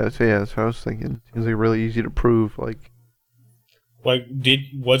 right? Yeah, so that's what I was thinking. Seems like really easy to prove. Like,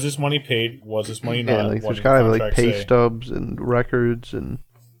 Was this money paid? Was this money yeah, not? like What there's did the gotta be like contract pay say? stubs and records and.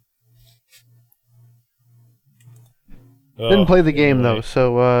 Didn't play the game though,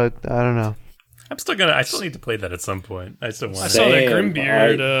 so I don't know. I still need to play that at some point. I still I want saw to. that Damn,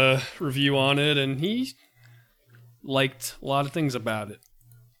 Grimbeard review on it, and he liked a lot of things about it.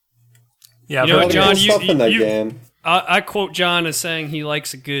 Yeah, You know I've what, heard- John, Cool stuff in that you- game. I quote John as saying he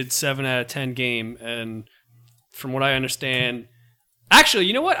likes a good 7 out of 10 game, and from what I understand, actually,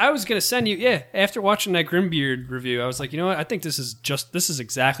 you know what? I was gonna send you. Yeah, after watching that Grimbeard review, I was like, you know what? I think this is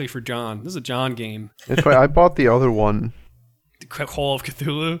exactly for John. This is a John game. That's why I bought the other one. The Call of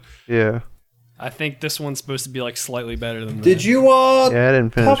Cthulhu. Yeah. I think this one's supposed to be like slightly better than that. Did you Yeah, I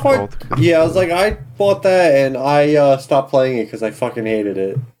didn't finish how far- both. Yeah, I was like, I bought that and I stopped playing it because I fucking hated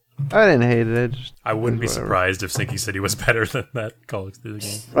it. I didn't hate it. I wouldn't be whatever. surprised if Sinky City was better than that Call of Duty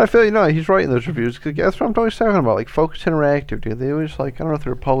game. I feel he's right in those reviews because that's what I'm always talking about. Like Focus Interactive, dude. They always like I don't know if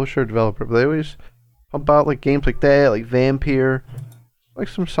they're a publisher or developer, but they always pump out like games like that, like Vampire, like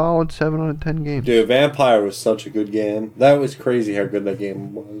some solid 7 out of 10 games. Dude, Vampire was such a good game. That was crazy how good that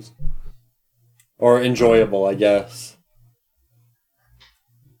game was. Or enjoyable, I guess.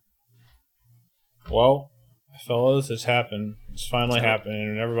 Well, fellas, it's happened. It's finally happened,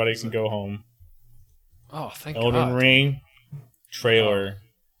 and everybody can go home. Oh, thank Elden God. Ring trailer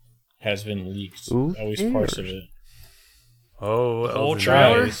has been leaked. Who At least parts of cares? it. Oh, The whole Elden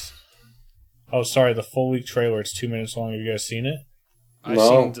trailer? Ring. Guys. Oh, sorry, the full leak trailer. It's 2 minutes long. Have you guys seen it? I No.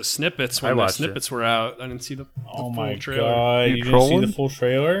 seen the snippets I when the watched it. snippets were out. I didn't see the Oh full my trailer. god! You You didn't see trolling? the full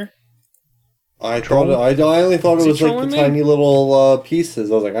trailer? I only thought Is it he was like trolling the me? tiny little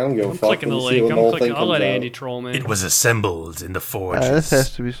pieces. I was like, I don't give a I'm fuck. clicking the Let me see link. when the whole I'm clicking. thing I'll let comes out. Andy troll me. It was assembled in the This forges.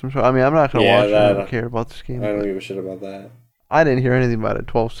 has to be some sort. I mean, I'm not gonna Yeah, watch it. that- I don't care about this game. I don't give a shit about that. I didn't hear anything about a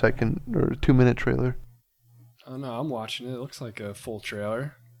 12-second or 2-minute trailer. Oh no, I'm watching it. It looks like a full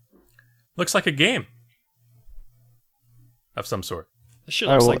trailer. Looks like a game of some sort. This shit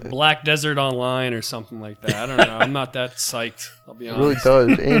All right, looks well- like Black Desert Online or something like that. I don't know. I'm not that psyched. I'll be It really honest.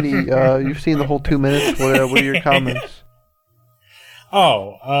 does. Andy, you've seen the whole 2 minutes. What are your comments?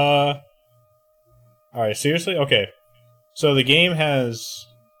 Oh, alright, seriously? Okay. So the game has.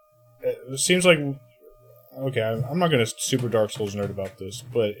 It seems like. Okay, I'm not going to super Dark Souls nerd about this,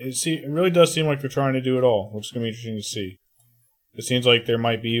 but it really does seem like they're trying to do it all, which is going to be interesting to see. It seems like there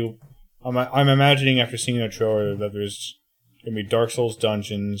might be. I'm imagining after seeing the trailer that there's going to be Dark Souls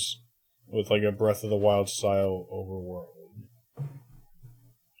dungeons with like a Breath of the Wild style overworld.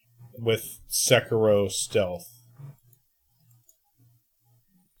 With Sekiro stealth.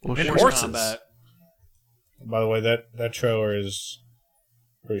 Well, And shit. horses. Combat. By the way, that trailer is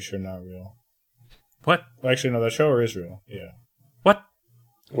pretty sure not real. What? Actually, no, that trailer is real. Yeah. What?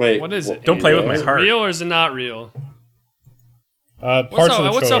 Wait, What is it? Don't play with my Is it heart. real or is it not real? Parts What's of the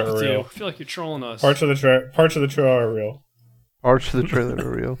up? What's trailer up are with you? real. I feel like you're trolling us. Parts of the trailer are real. Parts of the trailer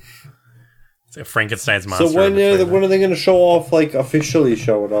are real. It's like Frankenstein's monster. So when in the trailer. when are they going to show off? Like officially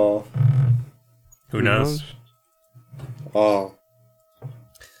show it off? Who knows? Oh,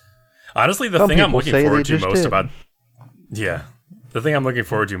 Honestly, the Some thing I'm people looking say forward they to just most did. about the thing I'm looking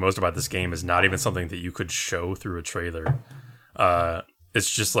forward to most about this game is not even something that you could show through a trailer. It's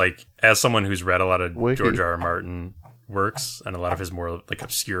just like as someone who's read a lot of Wiki. George R. R. Martin works and a lot of his more like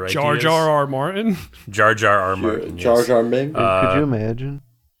obscure ideas. Jar Jar R. Martin. Jar Jar R. Martin. Jar yes. Jar Binks. Could you imagine?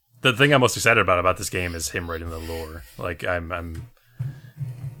 The thing I'm most excited about this game is him writing the lore. Like that's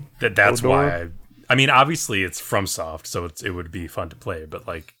Hodor? why I mean obviously it's FromSoft, so it would be fun to play, but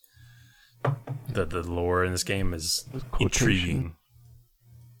like The lore in this game is Quotation. intriguing.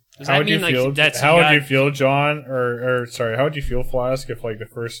 Does How that would you mean like feel? that's How you would got- you feel, John? Or sorry, how would you feel, Flask, if like the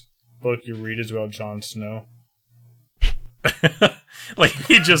first book you read is about Jon Snow? Like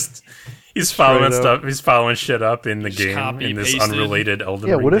he's following up. stuff. He's following shit up in the Just game copy in this pasted. unrelated Elden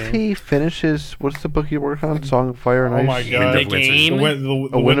Yeah, Ring what if game. he finishes? What's the book he worked on? Song of Fire and Oh Ice. my Wind god! of The Winter. game? The Wind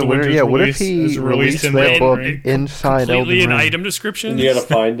of Winter. Winter's Yeah, what if release he is released in that the book Elden Ring? inside Elden completely Ring? an item description? You gotta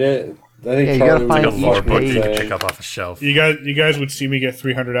find it. I think Yeah, you gotta Charlie find Like was a each lore book that you saying- can pick up off a shelf. You guys would see me get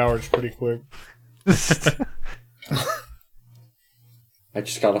 300 hours pretty quick. I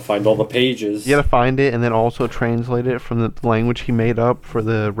just gotta find all the pages. You gotta find it and then also translate it from the language he made up for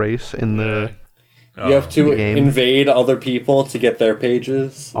the race in the. You have to game. invade other people to get their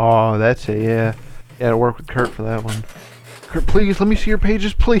pages. Oh, that's it. Yeah, to work with Kurt for that one. Kurt, please let me see your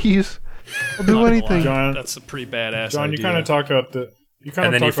pages, please. I'll do Not gonna anything. lie, John- That's a pretty badass John, you idea. kind of talked about the. You kind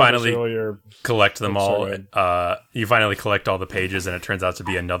And of then you talked about this finally- earlier. Collect them Oh, all. sorry. You finally collect all the pages, and it turns out to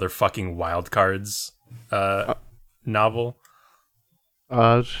be another fucking Wild Cards novel.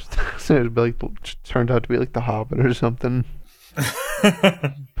 It'd be like, turned out to be like The Hobbit or something.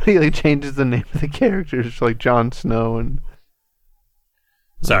 He like changes the name of the characters, like Jon Snow and.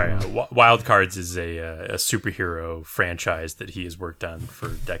 Sorry, Wild Cards is a superhero franchise that he has worked on for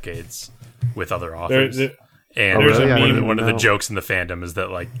decades with other authors. And There's a one of the meme. jokes in the fandom is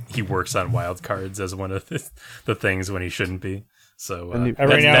that like he works on Wild Cards as one of the things when he shouldn't be. So And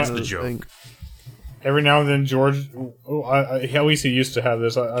that's now- the joke. thing. Every now and then, George, at least he used to have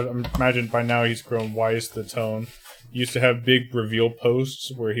this. I imagine by now he's grown wise to the tone. He used to have big reveal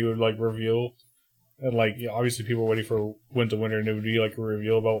posts where he would like reveal, and like obviously people were waiting for Winter, and it would be like a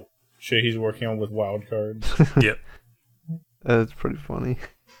reveal about shit he's working on with Wild Cards. Yep. That's pretty funny.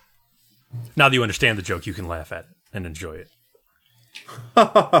 Now that you understand the joke, you can laugh at it and enjoy it.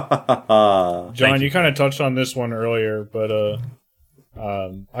 John, you. you kind of touched on this one earlier, but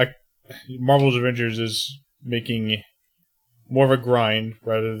Marvel's Avengers is making more of a grind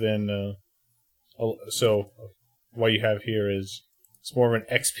rather than so. What you have here is it's more of an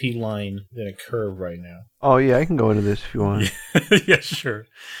XP line than a curve right now. Oh yeah, I can go into this if you want. Yeah, sure.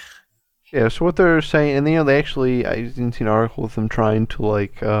 Yeah, so what they're saying, and they actually, I didn't see an article with them trying to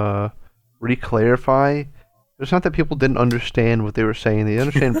like re-clarify. It's not that people didn't understand what they were saying; they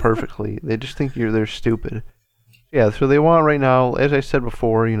understand perfectly. They just think they're stupid. Yeah, so they want right now, as I said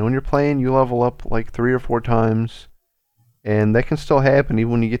before, when you're playing, you level up like 3 or 4 times, and that can still happen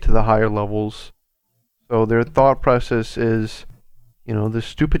even when you get to the higher levels. So their thought process is, the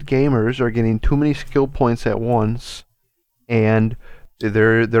stupid gamers are getting too many skill points at once, and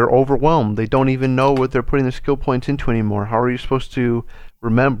they're overwhelmed. They don't even know what they're putting the skill points into anymore. How are you supposed to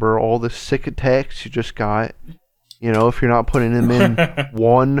remember all the sick attacks you just got? If you're not putting them in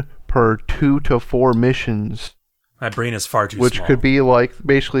 1 per 2 to 4 missions, My brain is far too which small. could be like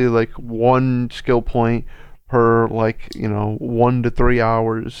basically like 1 skill point per 1 to 3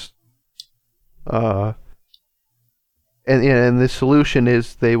 hours. And the solution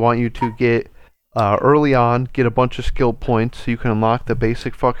is they want you to get early on, get a bunch of skill points so you can unlock the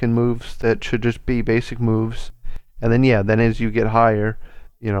basic fucking moves that should just be basic moves. And then as you get higher,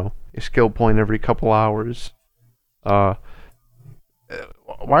 a skill point every couple hours. Why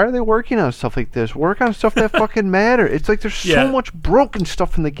are they working on stuff like this? Work on stuff that fucking matter. It's like there's Yeah. so much broken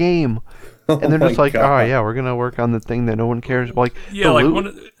stuff in the game. And they're Oh just my like, God. oh yeah, we're gonna work on the thing that no one cares about. Like, Yeah, the like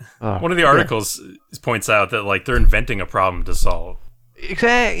loot. one of the articles points out that like they're inventing a problem to solve.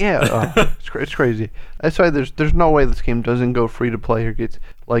 Exactly. Yeah. It's crazy. That's why there's no way this game doesn't go free to play or gets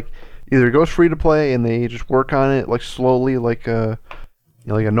like either it goes free to play and they just work on it like slowly like a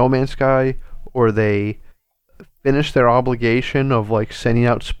like a No Man's Sky, or they finish their obligation of like sending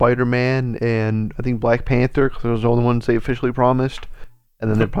out Spider-Man and I think Black Panther because those are the only ones they officially promised, and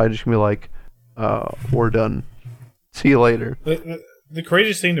then they're probably just gonna be like, we're done. See you later. The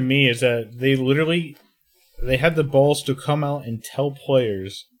craziest thing to me is that they had the balls to come out and tell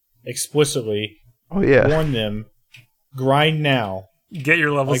players explicitly, Oh yeah. warn them, grind now. Get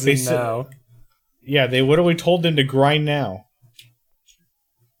your levels Like they in said- now. Yeah, they literally told them to grind now.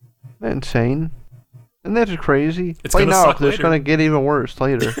 Isn't that insane? Isn't that just crazy? It's Play gonna now, suck 'cause it's later. gonna get even worse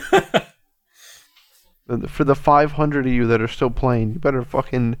later. For the 500 of you that are still playing, you better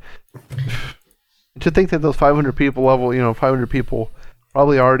fucking. To think that those 500 people 500 people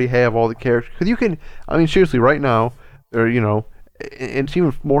probably already have all the characters. Because you can, seriously, right now, it's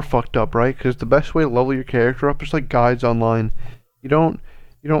even more fucked up, right? Because the best way to level your character up is like guides online. You don't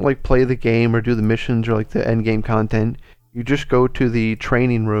like play the game or do the missions or like the end game content. You just go to the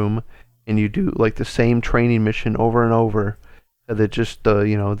training room and you do like the same training mission over and over. that just the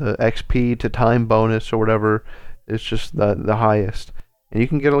the XP to time bonus or whatever is just the highest, and you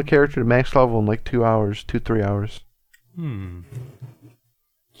can get a character to max level in like 2 hours, 3 hours.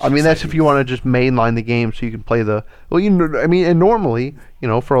 I mean, that's if you want to just mainline the game so you can play the... Well, and normally,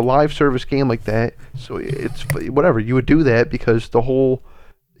 for a live service game like that, so it's whatever, you would do that because the whole,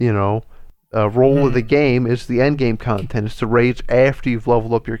 role of the game is the end game content. It's the raids after you've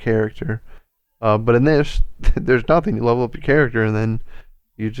leveled up your character. But in this, there's nothing. You level up your character and then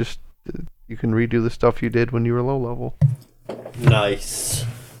you can redo the stuff you did when you were low level. Nice.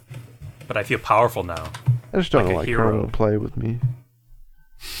 But I feel powerful now. I just don't Like a like hero. Colonel to play with me.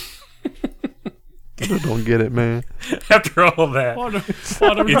 I just don't get it, man. After all of that.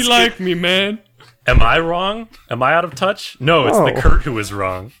 Why don't you like me, man? Am I wrong? Am I out of touch? No, it's the No. Kurt who is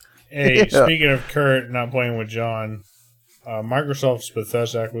wrong. Hey, Yeah. speaking of Kurt not playing with John, Microsoft's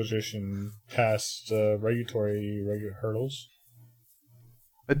Bethesda acquisition passed regulatory hurdles.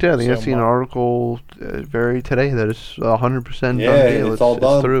 I did. I think I So seen an my- article very today that it's 100% Yeah, done deal. it's all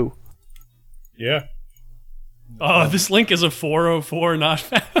done. through. Yeah. Oh, this link is a 404 not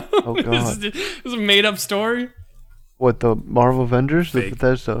found. Oh, God. This is a made up story. What, the Marvel Avengers? The Fake.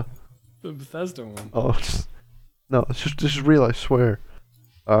 Bethesda? The Bethesda one. Oh, no, this is real, I swear.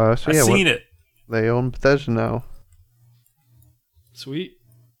 So I've yeah, seen it. they own Bethesda now. Sweet.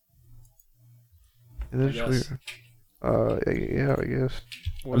 It is guess. weird. Yeah, I guess.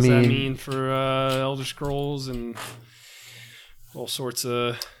 What does that mean- mean for Elder Scrolls and all sorts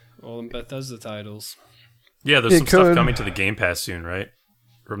of all the Bethesda titles? Yeah, there's It some stuff could. coming to the Game Pass soon, right?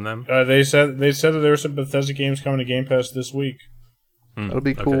 From them? They said that there were some Bethesda games coming to Game Pass this week. That'll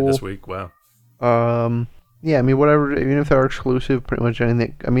be Okay, cool. this week. Wow. Yeah, I mean, whatever, even if they're exclusive, pretty much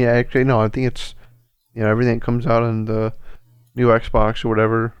anything. I mean, actually, no, I think it's, everything that comes out on the new Xbox or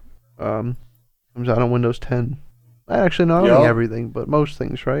whatever, comes out on Windows 10. Actually, not Yeah. only everything, but most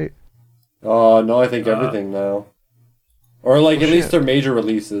things, right? No, I think everything now. Or like Oh, at least shit. their major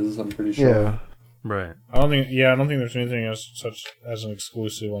releases, I'm pretty sure. Yeah. Right. I don't think there's anything as an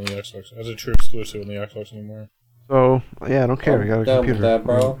exclusive on the Xbox, as a true exclusive on the Xbox anymore. So, yeah, I don't care. I got a Down with computer. that,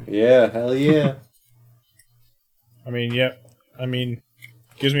 bro. Yeah, hell yeah.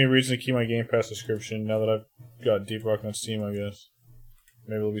 Gives me a reason to keep my Game Pass subscription now that I've got Deep Rock on Steam, I guess.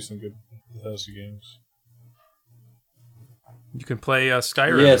 Maybe there'll be some good Bethesda games. You can play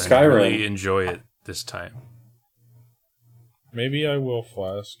Skyrim. Yeah, and Skyrim. really enjoy it this time. Maybe I will,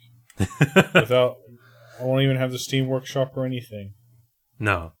 Flask. I won't even have the Steam Workshop or anything.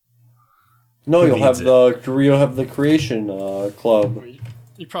 No. No, Who you'll have needs the creation club.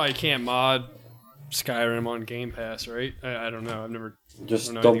 You probably can't mod Skyrim on Game Pass, right? I don't know. I've never.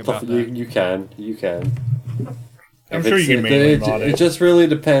 Just know don't. anything about that. You can. I'm If sure you it's- can manually mod It it. just really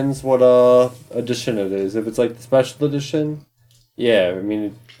depends what edition it is. If it's like the special edition, yeah. I mean,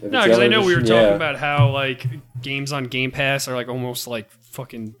 if it's No, the because I other know we were edition, talking yeah. about how like games on Game Pass are like almost like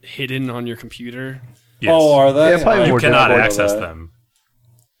fucking hidden on your computer. Yes. Oh, are they? Yeah, probably I you more didn't cannot know access that. them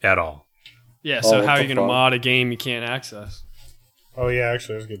at all. Yeah, so what how are the you going to fuck? mod a game you can't access? Oh yeah,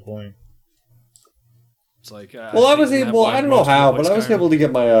 actually, that's a good point. It's like Well, I think was that's able. why I don't know most how, people but like I was Skyrim. able to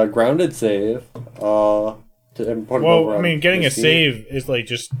get my grounded save. And put it Well, over I mean, on getting a PC. save is like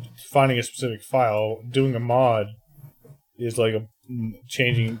just finding a specific file. Doing a mod is like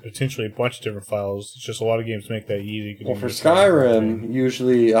changing potentially a bunch of different files. It's just a lot of games make that easy. 'cause Well, you for can just have everything. Skyrim,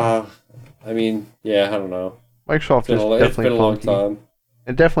 usually, I mean, yeah, I don't know. Microsoft is It's been definitely a long funky. time.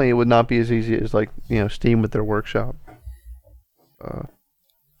 And definitely it would not be as easy as, like, Steam with their workshop.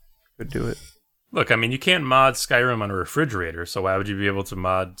 Could do it. Look, I mean, you can't mod Skyrim on a refrigerator, so why would you be able to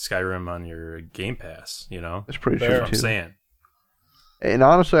mod Skyrim on your Game Pass? That's pretty Fair. true, That's what I'm too. saying. And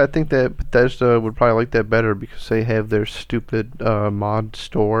honestly, I think that Bethesda would probably like that better because they have their stupid mod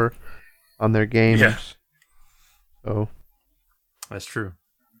store on their games. Yeah. So, That's true.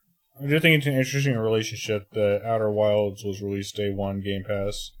 I do think it's an interesting relationship that Outer Wilds was released day one Game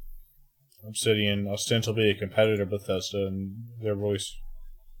Pass. Obsidian ostensibly a competitor of Bethesda, and they're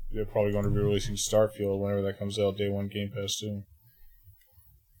probably going to be releasing Starfield whenever that comes out day one Game Pass soon.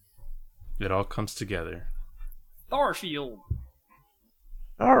 It all comes together. Starfield.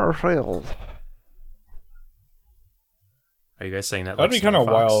 Starfield. Are you guys saying that? That'd like be kinda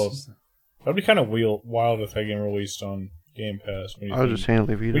Star Fox? wild. That'd be kind of wild if that game released on Game Pass. When you I was think- just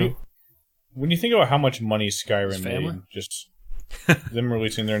handling when Vito. you, when you think about how much money His Skyrim family? made, just them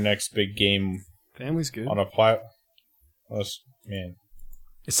releasing their next big game Family's good. on a man,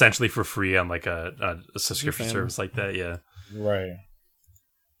 Essentially for free on like a subscription Family. service like that. Yeah. right?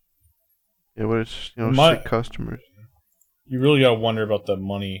 Yeah, but it's, My- sick customers. You really gotta wonder about the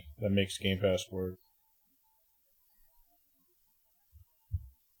money that makes Game Pass work.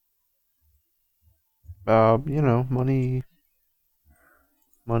 Money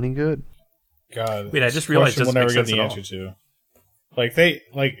good. God. Wait, I just realized we'll this never makes get sense the at answer all. to.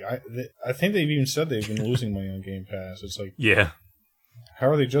 I think they've even said they've been losing money on Game Pass. It's like, Yeah. how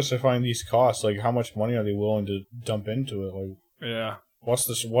are they justifying these costs? Like, how much money are they willing to dump into it? Like, Yeah. what's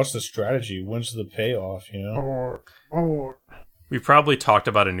the strategy? When's the payoff? You know? We probably talked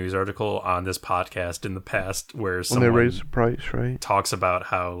about a news article on this podcast in the past where When someone they raise the price, right? talks about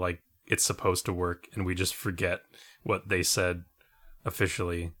how like it's supposed to work, and we just forget what they said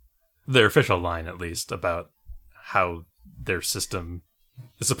officially, their official line at least, about how their system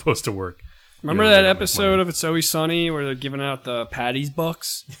is supposed to work. Remember You know, that they don't make episode money. of It's Always Sunny where they're giving out the Patty's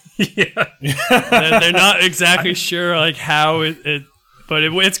bucks? Yeah. They're not exactly sure like how but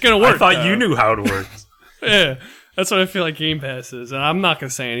it's gonna work. I thought though. you knew how it worked. Yeah, that's what I feel like Game Pass is, and I'm not gonna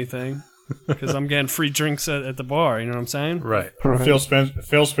say anything because I'm getting free drinks at the bar. You know what I'm saying? Right. Right. Phil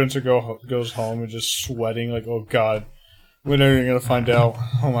Spencer goes home and just sweating like, oh God, when are you gonna find out?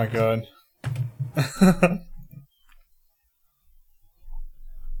 Oh my God.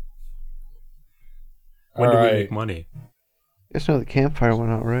 When do we Alright. make money? Guess now the campfire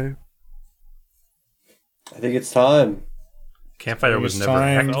went out, right? I think it's time. Campfire was It's never.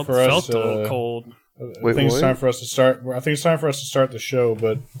 time Felt, for us. felt a little cold. I think it's time for us to start. I think it's time for us to start the show.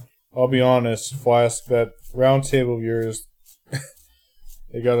 But I'll be honest, Flask, that round table of yours,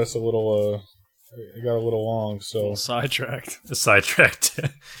 it got us a little. It got a little long. So Sidetracked. Sidetracked. A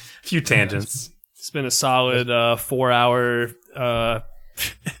few tangents. It's been a solid 4-hour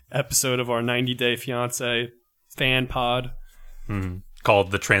episode of our 90 Day Fiance fan pod.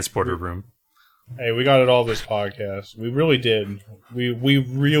 Called The Transporter Room. hey, we got it all this podcast. We really did. We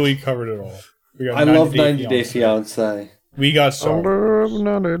really covered it all. We got I love 90 Day Fiance. We got some. We Yeah,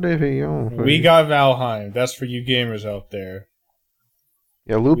 got Valheim. That's for you gamers out there.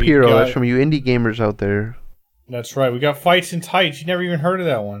 Loop we Hero. got- That's from you indie gamers out there. That's right. We got Fights and Tights. You never even heard of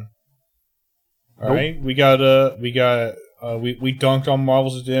that one. All Nope. right. We dunked on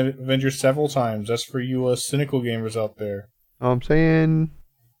Marvel's Avengers several times. That's for you cynical gamers out there. I'm saying,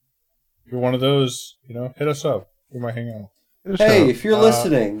 If you're one of those, hit us up. We might hang out. hit us Hey, up. if you're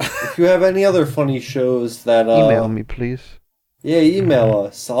listening, if you have any other funny shows that Email me, please. yeah, email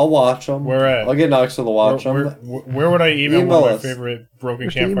us. I'll watch them. Where at? I'll get Knoxville to watch them. Where would I email Email one of us. my favorite Broken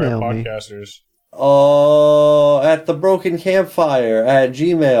Just Campfire email me. podcasters? At the Broken Campfire at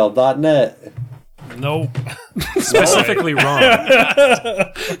gmail.net. Nope. Specifically wrong.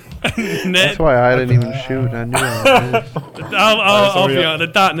 That's why I didn't even shoot. I knew it. I'll be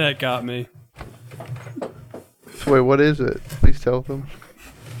honest. The .net got me. So wait, what is it? Please tell them.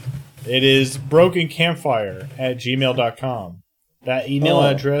 It is brokencampfire@gmail.com. That email Oh.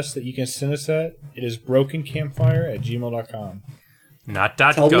 address that you can send us at, it is brokencampfire@gmail.com. Not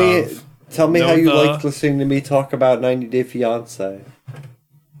Tell .gov. me No, how you the- liked listening to me talk about 90 Day Fiance.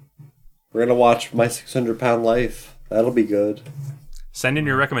 We're gonna watch My 600-Pound Life. That'll be good. Send in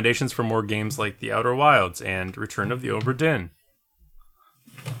your recommendations for more games like The Outer Wilds and Return of the Obra Dinn.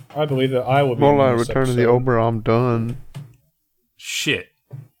 I believe that I will be Hold in on, this Return to the episode. Ober. I'm done. Shit.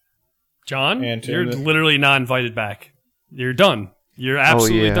 John, And to you're the- literally not invited back. You're done. You're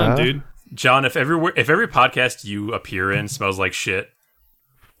absolutely yeah? done, dude. John, if every podcast you appear in smells like shit,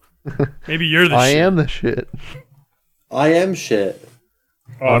 Maybe you're the I shit. am the shit. I am shit.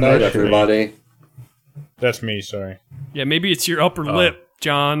 Oh, Good no, night, that's me. everybody. That's me, sorry. Yeah, maybe it's your upper lip,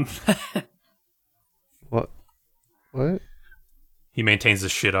 John. What? What? he maintains a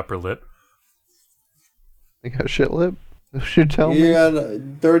shit upper lip. I got shit lip? You should tell You me. got a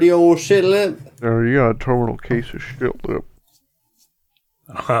dirty old shit lip. Or you got a terminal case of shit lip.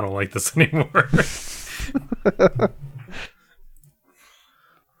 I don't like this anymore.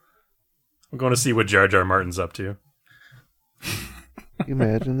 I'm going to see what Jar Jar Martin's up to. Can you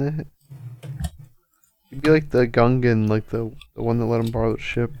imagine that? You'd be like the Gungan, like the one that let him borrow the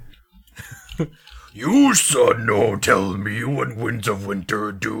ship. You son, no tell me what winds of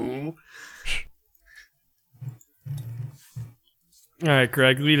winter do. All right,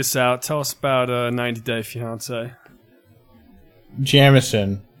 Greg, lead us out. Tell us about 90 Day Fiance.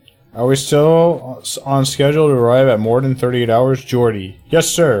 Jamison, are we still on schedule to arrive at more than 38 hours? Geordie, yes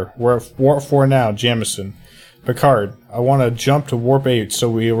sir. We're at Warp 4 now, Jamison. Picard, I want to jump to Warp 8 so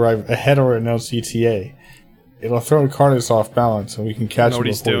we arrive ahead of our announced ETA. It'll throw the Carnus off balance and we can I catch know him what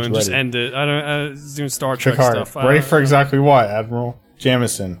he's before doing. he's Just ready. end it. He's doing Star Trek Picard, stuff. ready for exactly what, Admiral?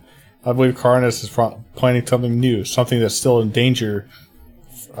 Jamison, I believe Carnus is planning something new, something that's still in danger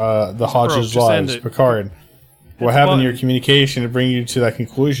the Hodges' just end lives. it. Picard, what the happened in button. your communication to bring you to that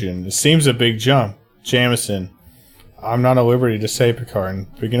conclusion? It seems a big jump. Jamison, I'm not at liberty to say, Picard,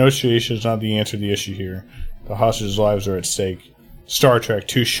 but negotiation is not the answer to the issue here. The hostages' lives are at stake. Star Trek,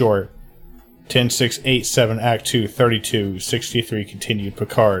 too short. 10687, Act 2, 32, 63, continued.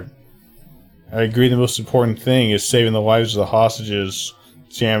 Picard. I agree the most important thing is saving the lives of the hostages,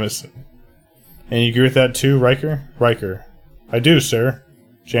 Jamison. And you agree with that too, Riker? Riker. I do, sir.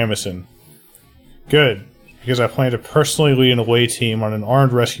 Jamison. Good, because I plan to personally lead an away team on an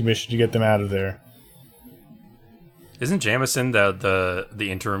armed rescue mission to get them out of there. Isn't Jamison the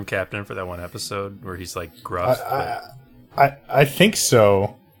interim captain for that one episode where he's like gruff? I think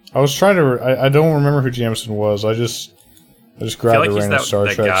so. I was trying to. I don't remember who Jamison was. I just grabbed a random Star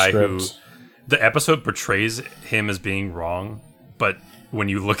Trek guy script. The episode portrays him as being wrong, but when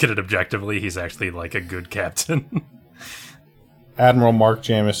you look at it objectively, he's actually like a good captain. Admiral Mark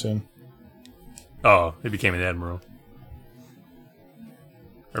Jamison. Oh, he became an admiral.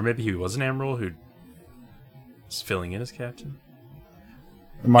 Or maybe he was an admiral who was filling in as captain.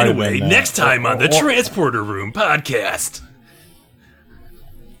 Anyway, next time on the Transporter Room podcast.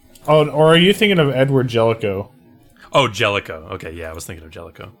 Oh, or are you thinking of Edward Jellicoe? Oh, Jellicoe. Okay, yeah, I was thinking of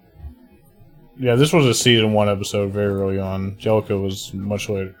Jellicoe. Yeah, this was a season 1 episode very early on. Jellicoe was much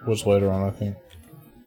later. Was later on, I think.